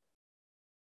Kilmer?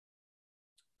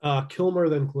 Kilmer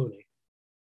then Clooney.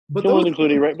 But Kilmer then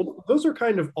Clooney, right? But those are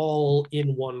kind of all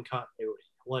in one continuity.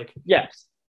 Like yes,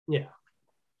 yeah,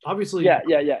 obviously, yeah.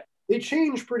 They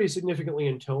change pretty significantly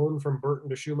in tone from Burton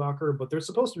to Schumacher, but they're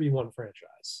supposed to be one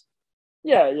franchise.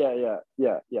 Yeah.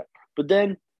 But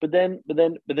then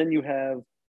you have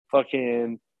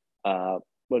fucking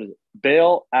what is it?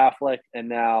 Bale, Affleck, and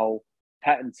now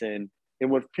Pattinson in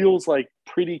what feels like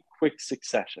pretty quick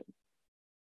succession.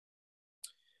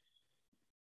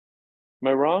 Am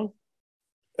I wrong?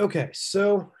 Okay,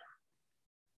 so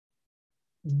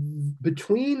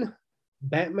between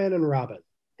Batman and Robin,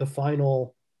 the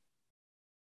final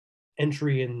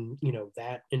entry in, you know,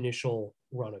 that initial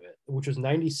run of it, which was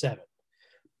 97,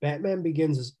 Batman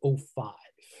Begins is 05,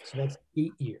 so that's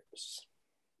 8 years.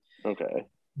 Okay.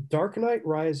 Dark Knight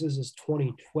Rises is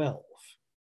 2012.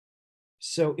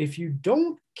 So if you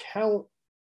don't count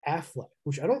Affleck,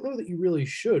 which I don't know that you really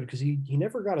should, because he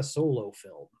never got a solo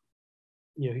film.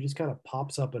 You know, he just kind of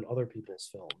pops up in other people's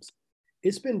films.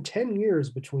 It's been 10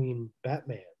 years between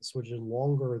Batmans, which is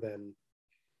longer than.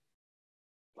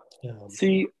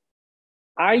 See,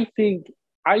 I think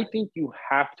you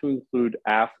have to include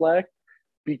Affleck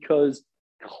because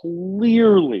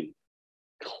clearly,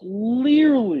 the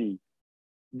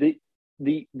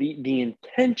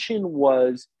intention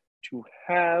was to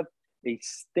have a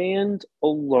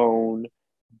standalone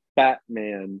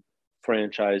Batman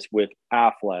franchise with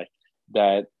Affleck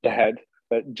that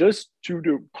just due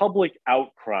to public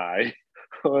outcry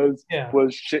was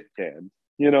shit canned.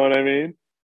 You know what I mean?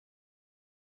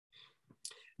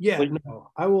 Yeah, like,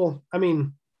 no, I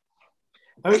mean,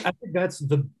 I think that's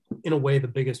in a way the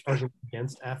biggest argument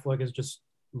against Affleck is just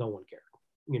no one cared.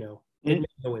 You know, it made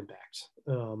no impact.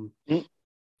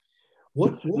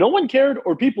 What? No one cared,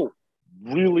 or people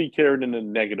really cared in a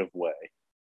negative way.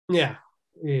 Yeah.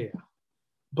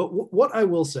 But what I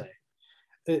will say,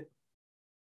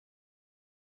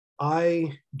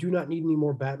 I do not need any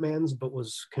more Batmans, but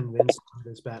was convinced by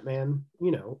this Batman, you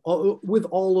know, with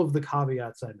all of the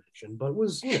caveats I mentioned, but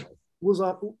was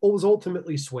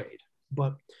ultimately swayed.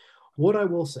 But what I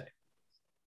will say,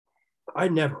 I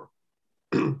never,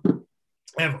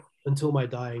 ever, until my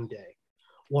dying day,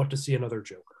 want to see another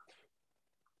Joker.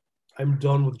 I'm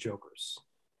done with Jokers.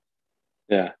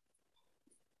 Yeah.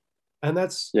 And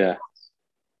that's, yeah.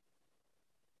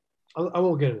 I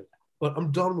won't get into that. But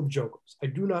I'm done with Jokers. I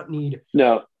do not need.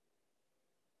 No.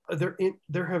 There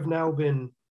have now been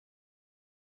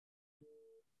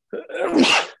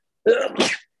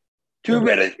too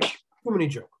many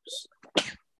Jokers.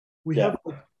 We have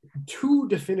like 2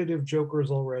 definitive Jokers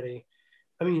already.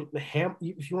 I mean,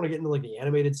 if you want to get into like the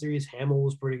animated series, Hamill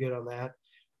was pretty good on that.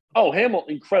 Oh, Hamill,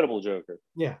 incredible Joker.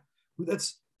 Yeah,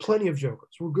 that's plenty of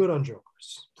Jokers. We're good on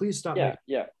Jokers. Please stop.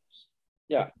 Yeah.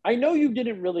 I know you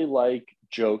didn't really like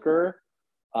Joker,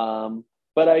 but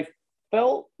I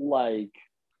felt like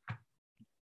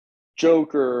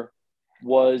Joker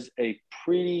was a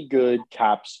pretty good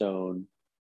capstone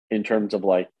in terms of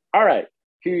like, all right,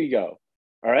 here you go.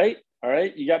 All right.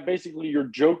 You got basically your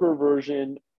Joker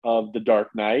version of the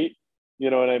Dark Knight. You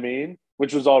know what I mean?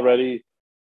 Which was already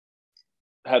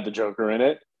had the Joker in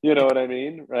it. You know what I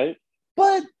mean? Right.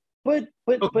 But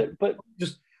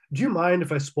just, do you mind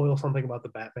if I spoil something about the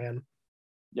Batman?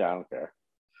 Yeah, I don't care.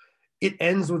 It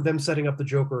ends with them setting up the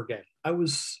Joker again. I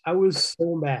was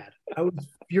so mad. I was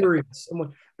furious. I'm like,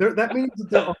 that means that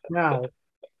there are now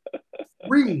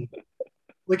 3.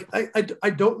 Like,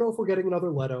 I don't know if we're getting another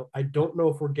Leto. I don't know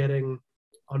if we're getting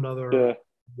another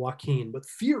Joaquin. But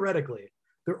theoretically,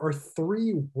 there are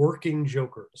 3 working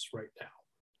Jokers right now.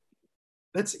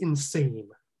 That's insane.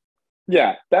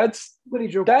 Yeah, that's many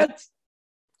Jokers. That's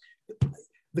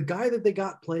the guy that they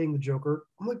got playing the Joker.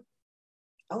 I'm like,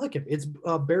 I like him. It's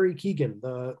Barry Keoghan,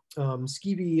 the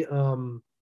skeevy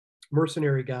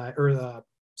mercenary guy or the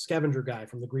scavenger guy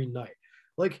from The Green Knight.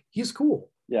 Like, he's cool.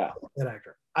 Yeah, I like that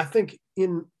actor. I think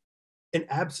in an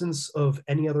absence of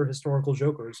any other historical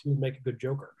Jokers, he would make a good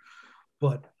Joker.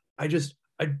 But I 3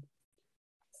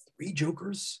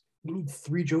 Jokers. We need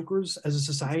 3 Jokers as a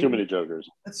society. Too many Jokers.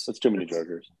 That's too many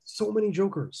Jokers. So many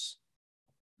Jokers.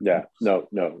 Yeah. No.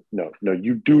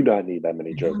 You do not need that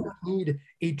many Jokers. You don't need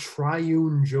a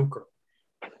triune Joker.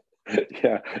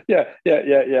 Yeah.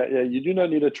 You do not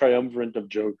need a triumvirate of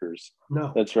Jokers.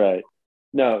 No. That's right.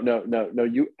 No.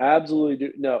 You absolutely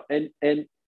do. No. And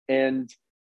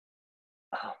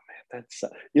oh man, that's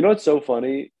you know what's so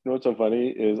funny? You know what's so funny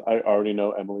is I already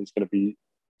know Emily's gonna be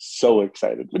so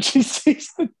excited when she sees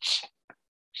the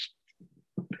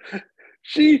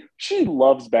she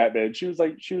loves Batman. She was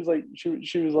like because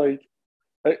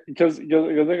I think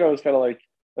I was kind of like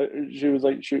she was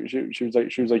like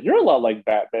you're a lot like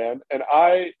Batman, and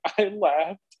I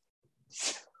laughed.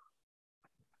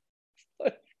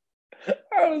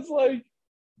 I was like,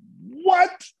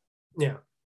 what? Yeah.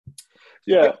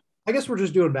 Yeah. I guess we're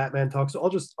just doing Batman talk. So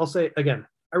I'll say again,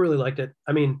 I really liked it.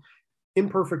 I mean,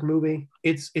 imperfect movie.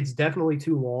 It's definitely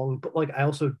too long, but like I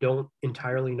also don't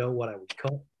entirely know what I would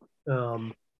cut.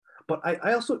 But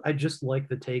I just like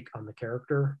the take on the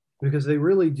character because they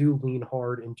really do lean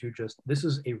hard into just this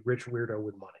is a rich weirdo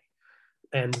with money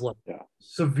and like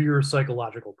severe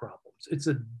psychological problems. It's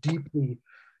a deeply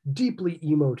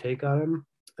emo take on him.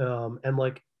 And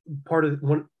like part of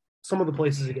when some of the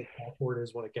places it gets awkward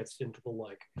is when it gets into the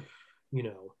like, you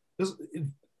know, this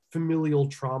familial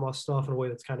trauma stuff in a way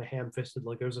that's kind of ham-fisted.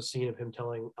 Like there's a scene of him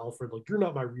telling Alfred, like, you're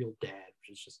not my real dad, which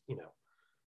is just, you know,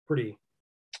 pretty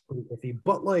iffy.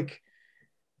 But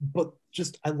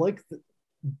just I like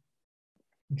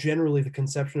generally the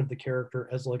conception of the character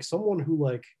as like someone who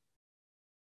like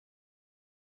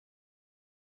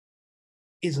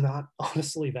is not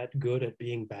honestly that good at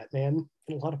being Batman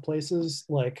in a lot of places.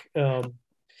 Like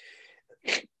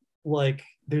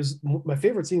there's my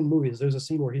favorite scene in the movie is there's a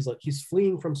scene where he's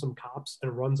fleeing from some cops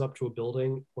and runs up to a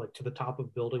building, like to the top of a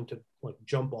building to like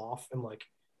jump off and like,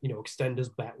 you know, extend his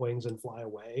bat wings and fly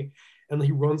away. And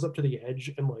he runs up to the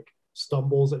edge and like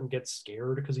stumbles and gets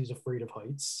scared because he's afraid of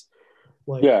heights.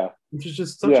 Like, which is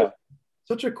just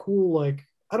such a cool, like,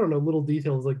 I don't know, little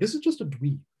details. Like this is just a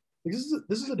dweeb. Like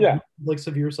this is a dweeb, like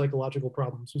severe psychological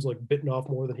problems who's like bitten off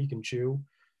more than he can chew.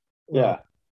 It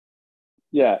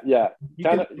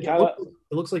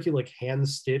looks like he like hand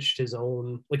stitched his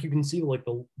own, like you can see like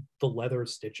the leather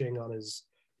stitching on his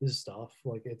stuff.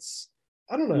 Like it's,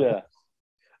 I don't know.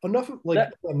 Enough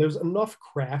like there's enough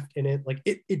craft in it. Like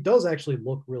it does actually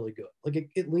look really good. Like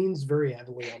it leans very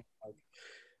heavily on like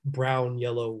brown,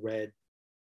 yellow, red,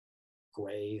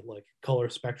 gray, like color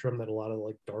spectrum that a lot of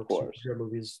like dark superhero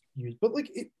movies use. But like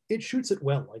it shoots it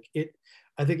well. Like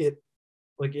I think it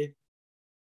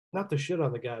not to shit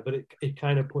on the guy, but it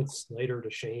kind of puts Snyder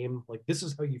to shame. Like this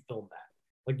is how you film that.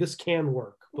 Like this can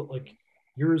work, but like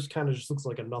yours kind of just looks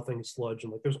like a nothing sludge,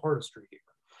 and like there's artistry here.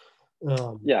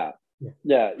 Not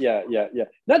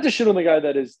to shit on the guy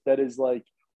that is like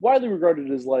widely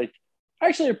regarded as like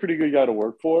actually a pretty good guy to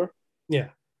work for. Yeah.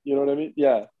 You know what I mean?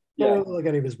 Yeah. Not really like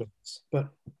any of his business, but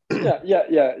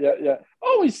yeah.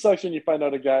 Always sucks when you find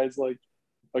out a guy's like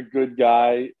a good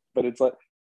guy, but it's like,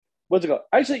 what's it called?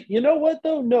 Actually, you know what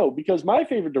though? No, because my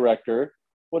favorite director,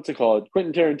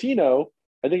 Quentin Tarantino,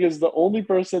 I think is the only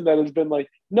person that has been like,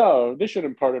 no, they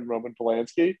shouldn't pardon Roman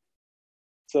Polanski.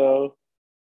 So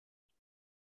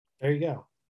there you go.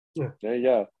 Yeah. There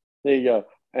you go.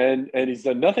 And he's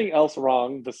done nothing else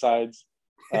wrong besides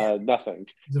nothing.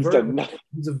 He's done nothing.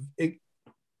 He's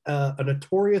a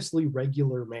notoriously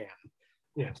regular man.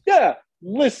 Yeah. Yeah.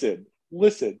 Listen.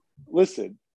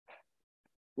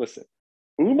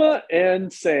 Uma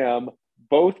and Sam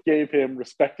both gave him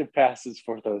respective passes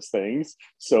for those things,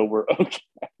 so we're okay.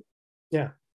 Yeah.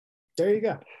 There you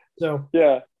go. So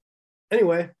yeah.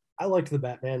 Anyway, I liked the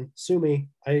Batman. Sue me.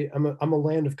 I'm a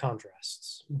land of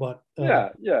contrasts, but yeah.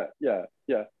 Well,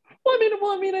 I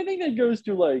mean, I think that goes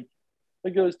to like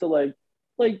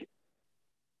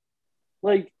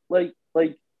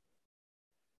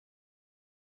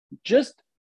just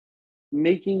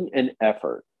making an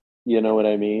effort. You know what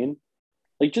I mean?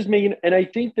 Like just making, and I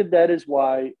think that is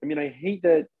why. I mean, I hate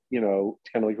that. You know,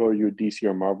 it's kind of like, oh, are you a DC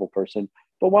or Marvel person?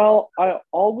 But while I'll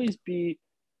always be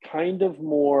kind of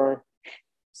more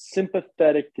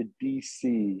sympathetic to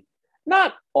DC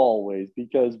Not always,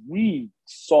 because we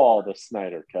saw the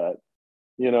Snyder cut.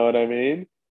 You know what I mean?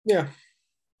 Yeah.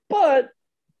 But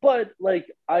like,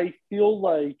 I feel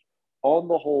like on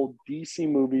the whole, DC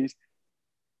movies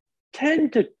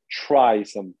tend to try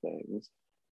some things,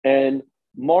 and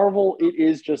Marvel, it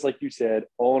is just like you said,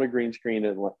 on a green screen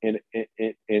in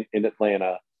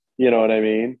Atlanta. You know what I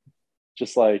mean?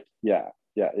 Just like, yeah.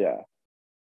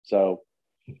 So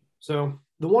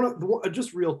the one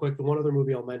just real quick, the one other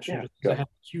movie I'll mention, Yeah, just 'cause go. I had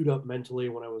it queued up mentally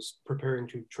when I was preparing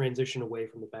to transition away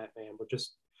from the Batman, but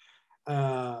just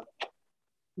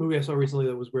movie I saw recently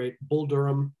that was great, Bull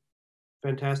Durham,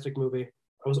 fantastic movie.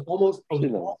 I was almost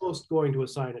going to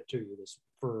assign it to you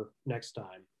for next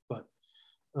time, but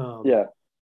yeah.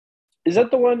 Is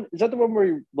that the one where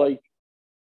you like?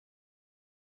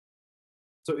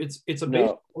 So it's a No.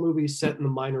 baseball movie set in the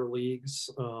minor leagues.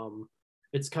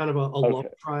 It's kind of a love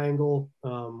triangle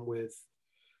with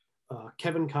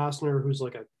Kevin Costner, who's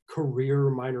like a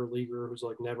career minor leaguer, who's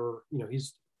like never,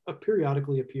 he's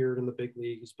periodically appeared in the big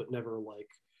leagues, but never like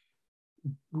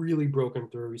really broken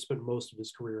through. He spent most of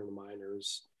his career in the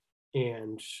minors,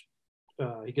 and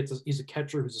he's a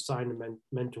catcher who's assigned to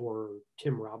mentor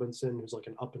Tim Robinson, who's like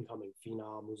an up and coming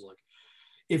phenom, who's like,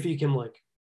 if he can like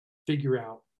figure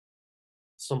out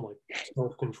some like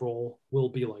self-control, will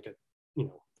be like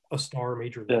a star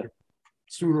major leaguer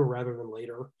sooner rather than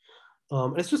later.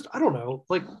 It's just, I don't know,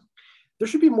 like there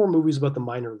should be more movies about the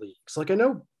minor leagues. Like I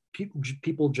know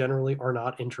people generally are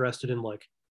not interested in like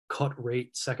cut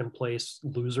rate second place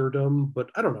loserdom, but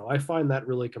I don't know, I find that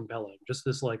really compelling. Just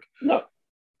this like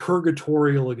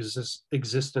purgatorial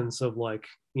existence of like,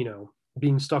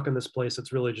 being stuck in this place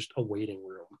that's really just a waiting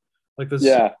room. Like there's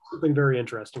something very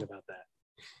interesting about that.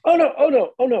 Oh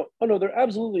no, there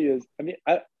absolutely is. I mean,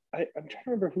 I'm trying to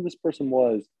remember who this person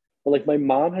was, but like my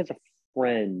mom has a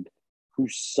friend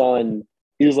whose son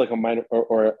is like a minor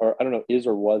or I don't know, is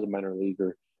or was a minor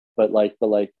leaguer, but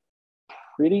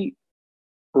pretty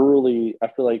early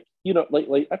after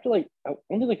after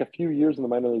only like a few years in the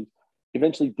minor leagues,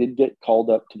 eventually did get called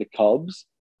up to the Cubs,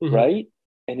 right?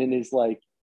 And then is like,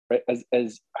 right, as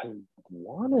I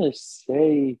want to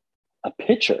say a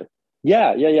pitcher.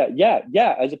 Yeah,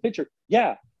 as a pitcher.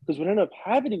 Yeah, because what ended up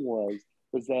happening was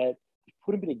that he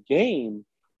put him in a game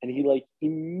and he like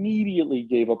immediately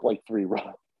gave up like 3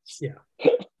 runs. Yeah.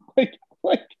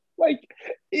 like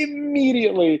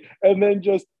immediately, and then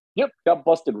just got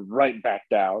busted right back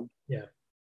down. Yeah.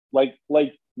 Like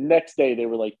next day they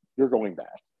were like, you're going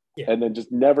back. Yeah. And then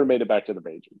just never made it back to the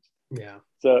majors. Yeah.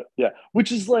 So yeah,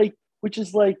 which is like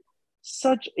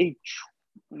such a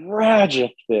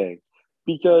tragic thing,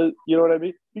 because you know what I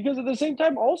mean? Because at the same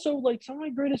time, also like some of my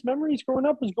greatest memories growing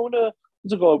up was going to,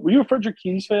 what's it called? Were you a Frederick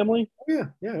Keys family? Oh,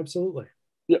 yeah, absolutely.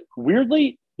 Yeah.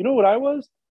 Weirdly, you know what I was?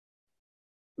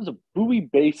 I was a Bowie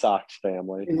Bay Sox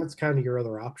family. And that's kind of your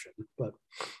other option, but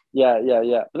yeah.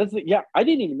 But I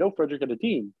didn't even know Frederick had a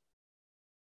team.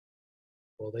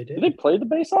 Well, they did. Did they play the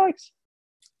Bay Sox?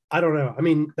 I don't know. I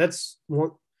mean, that's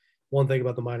one thing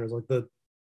about the minors, like the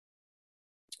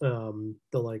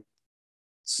like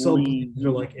sub leagues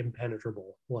are like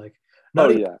impenetrable. Like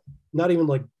not even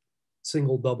like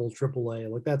single, double, triple A.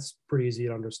 Like that's pretty easy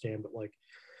to understand. But like,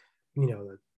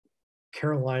 the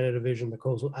Carolina division, the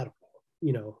coastal, I don't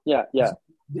know. Yeah.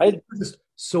 There's just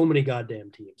so many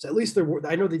goddamn teams. At least there were.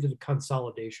 I know they did a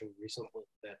consolidation recently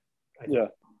that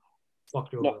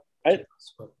fucked over. I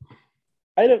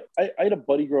had a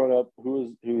buddy growing up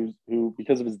who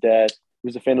because of his dad, who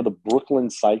was a fan of the Brooklyn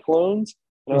Cyclones,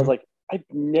 and I was like, I've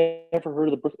never heard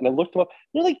of the Brooklyn. And I looked them up.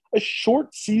 They're like a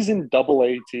short season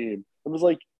AA team. I was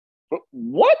like,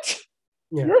 what?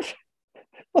 Yeah.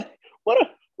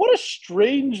 What a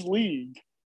strange league.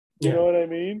 You know what I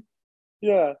mean?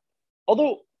 Yeah.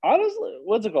 Although honestly,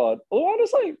 what's it called? Although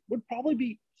honestly, it would probably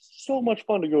be so much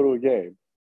fun to go to a game.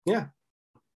 Yeah.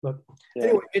 But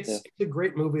anyway, it's a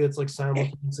great movie that's like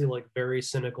simultaneously like very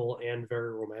cynical and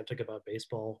very romantic about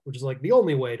baseball, which is like the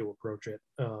only way to approach it.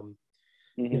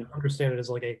 Understand it as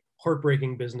like a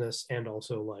heartbreaking business, and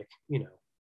also like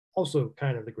also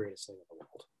kind of the greatest thing in the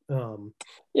world.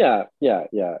 Yeah.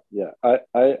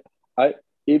 I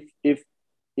if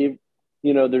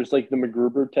there's like the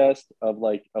MacGruber test of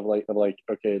like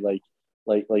okay, like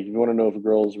if you want to know if a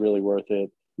girl is really worth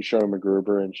it, you show her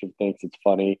MacGruber and she thinks it's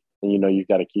funny, and you've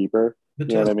got to keep her. The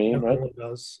you know what I mean, right?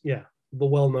 Does. Yeah, the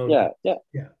well-known. Yeah.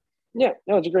 No,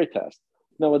 it's a great test.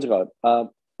 No, what's it called?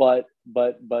 But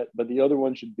the other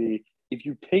one should be, if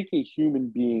you take a human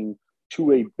being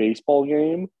to a baseball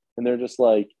game and they're just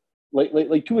like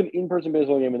to an in-person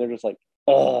baseball game and they're just like,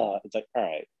 it's like,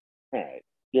 all right,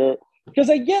 because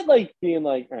I get like being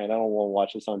like, all right, I don't want to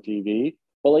watch this on TV,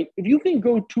 But like, if you can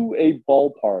go to a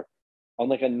ballpark on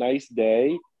like a nice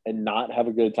day and not have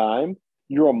a good time,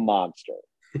 you're a monster.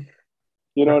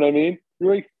 You know what I mean?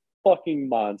 You're a fucking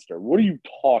monster. What are you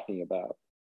talking about?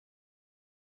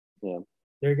 Yeah.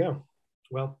 There you go.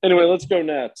 Well, anyway, let's go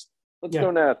Nats. Let's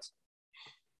go Nats.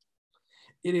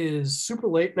 It is super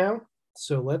late now,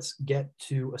 so let's get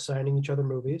to assigning each other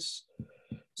movies.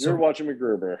 You're watching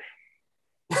MacGruber.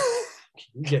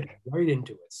 You get right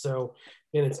into it. So,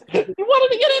 and it's you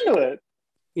wanted to get into it.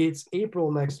 It's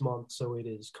April next month, so it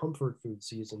is comfort food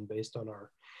season based on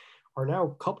our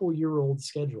now couple-year-old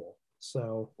schedule.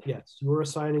 So, yes, you're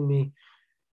assigning me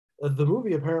the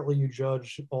movie. Apparently, you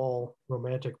judge all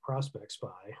romantic prospects by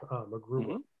MacGruber.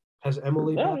 Mm-hmm. Has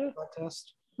Emily passed that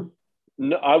test?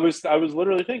 No, I was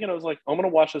literally thinking. I was like, I'm gonna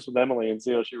watch this with Emily and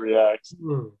see how she reacts.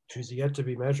 She's yet to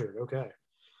be measured. Okay.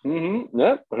 Mm-hmm.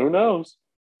 Yep. Who knows?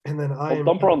 And then I'll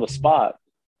dump her on the spot.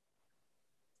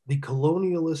 The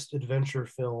colonialist adventure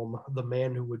film, The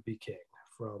Man Who Would Be King,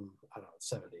 from I don't know,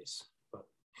 70s. But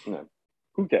no,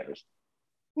 who cares?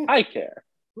 I care.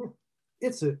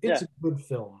 It's a good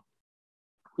film.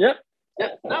 Yep. Yeah.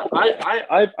 No,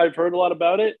 I've heard a lot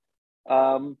about it.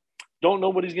 Don't know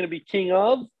what he's going to be king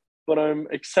of, but I'm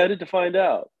excited to find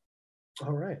out.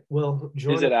 All right. Well,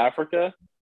 is it Africa?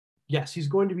 Yes, he's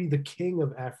going to be the king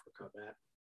of Africa, Matt.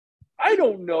 I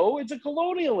don't know. It's a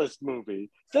colonialist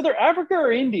movie. It's either Africa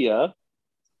or India,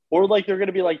 or like they're going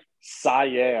to be like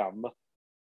Siam.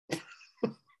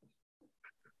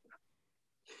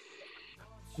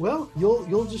 Well,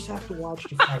 you'll just have to watch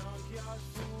to find.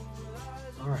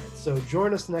 All right. So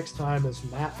join us next time as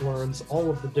Matt learns all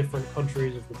of the different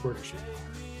countries of the British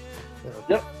Empire.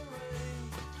 Yep.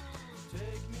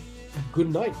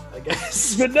 Good night, I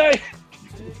guess. Good night.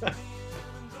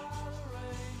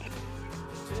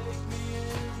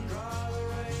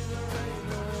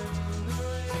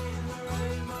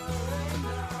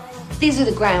 These are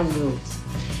the ground rules.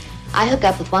 I hook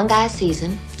up with one guy a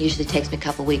season. Usually takes me a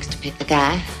couple weeks to pick the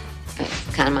guy.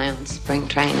 It's kind of my own spring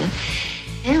training.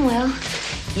 And well,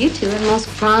 you two are the most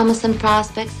promising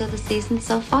prospects of the season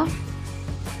so far.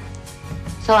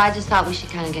 So I just thought we should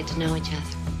kind of get to know each other.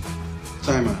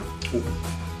 Time out.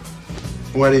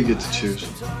 Why do you get to choose?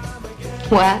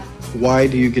 What? Why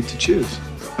do you get to choose?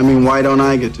 I mean, why don't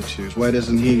I get to choose? Why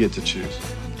doesn't he get to choose?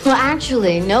 Well,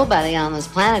 actually, nobody on this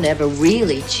planet ever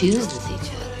really chooses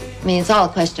each other. I mean, it's all a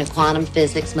question of quantum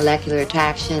physics, molecular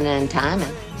attraction, and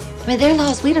timing. I mean, there are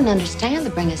laws we don't understand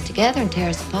that bring us together and tear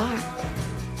us apart.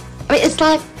 I mean, it's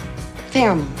like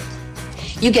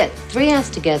pheromones. You get 3 ants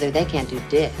together, they can't do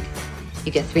dick.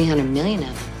 You get 300 million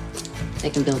of them, they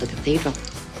can build a cathedral.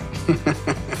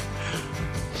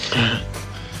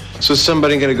 So is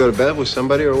somebody going to go to bed with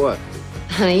somebody or what?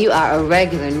 Honey, you are a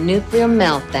regular nuclear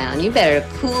meltdown. You better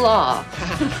cool off.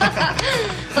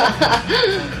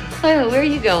 Wait, where are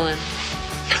you going?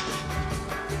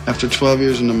 After 12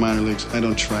 years in the minor leagues, I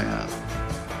don't try out.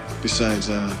 Besides,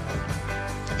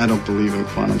 I don't believe in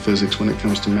quantum physics when it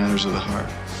comes to matters of the heart.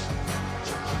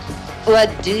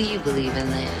 What do you believe in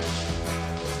then?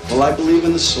 Well, I believe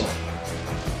in the soul.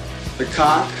 The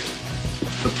cock,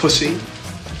 the pussy,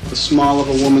 the small of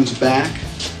a woman's back,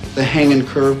 the hanging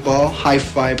curveball, high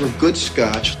fiber, good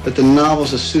scotch, that the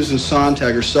novels of Susan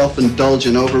Sontag are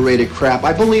self-indulgent, overrated crap.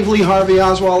 I believe Lee Harvey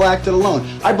Oswald acted alone.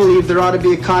 I believe there ought to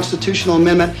be a constitutional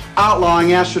amendment outlawing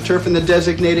AstroTurf and the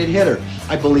designated hitter.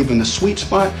 I believe in the sweet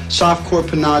spot, softcore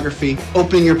pornography,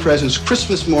 opening your presents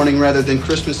Christmas morning rather than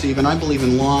Christmas Eve, and I believe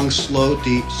in long, slow,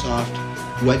 deep, soft,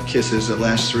 wet kisses that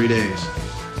last 3 days.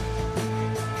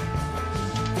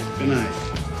 Good night.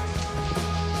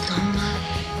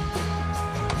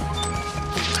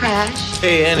 Crash.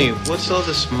 Hey, Annie, what's all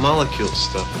this molecule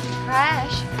stuff?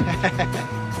 Crash.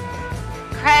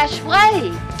 Crash,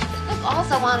 wait. Look, all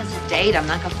I want is a date. I'm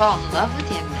not gonna fall in love with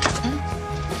you, man.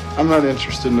 I'm not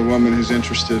interested in a woman who's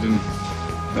interested in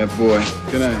that boy.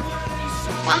 Good night.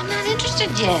 Well, I'm not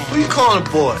interested yet. Who you calling a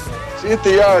boy? See you at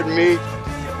the yard, me.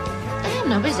 Damn,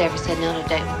 nobody's ever said no to a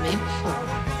date with me before.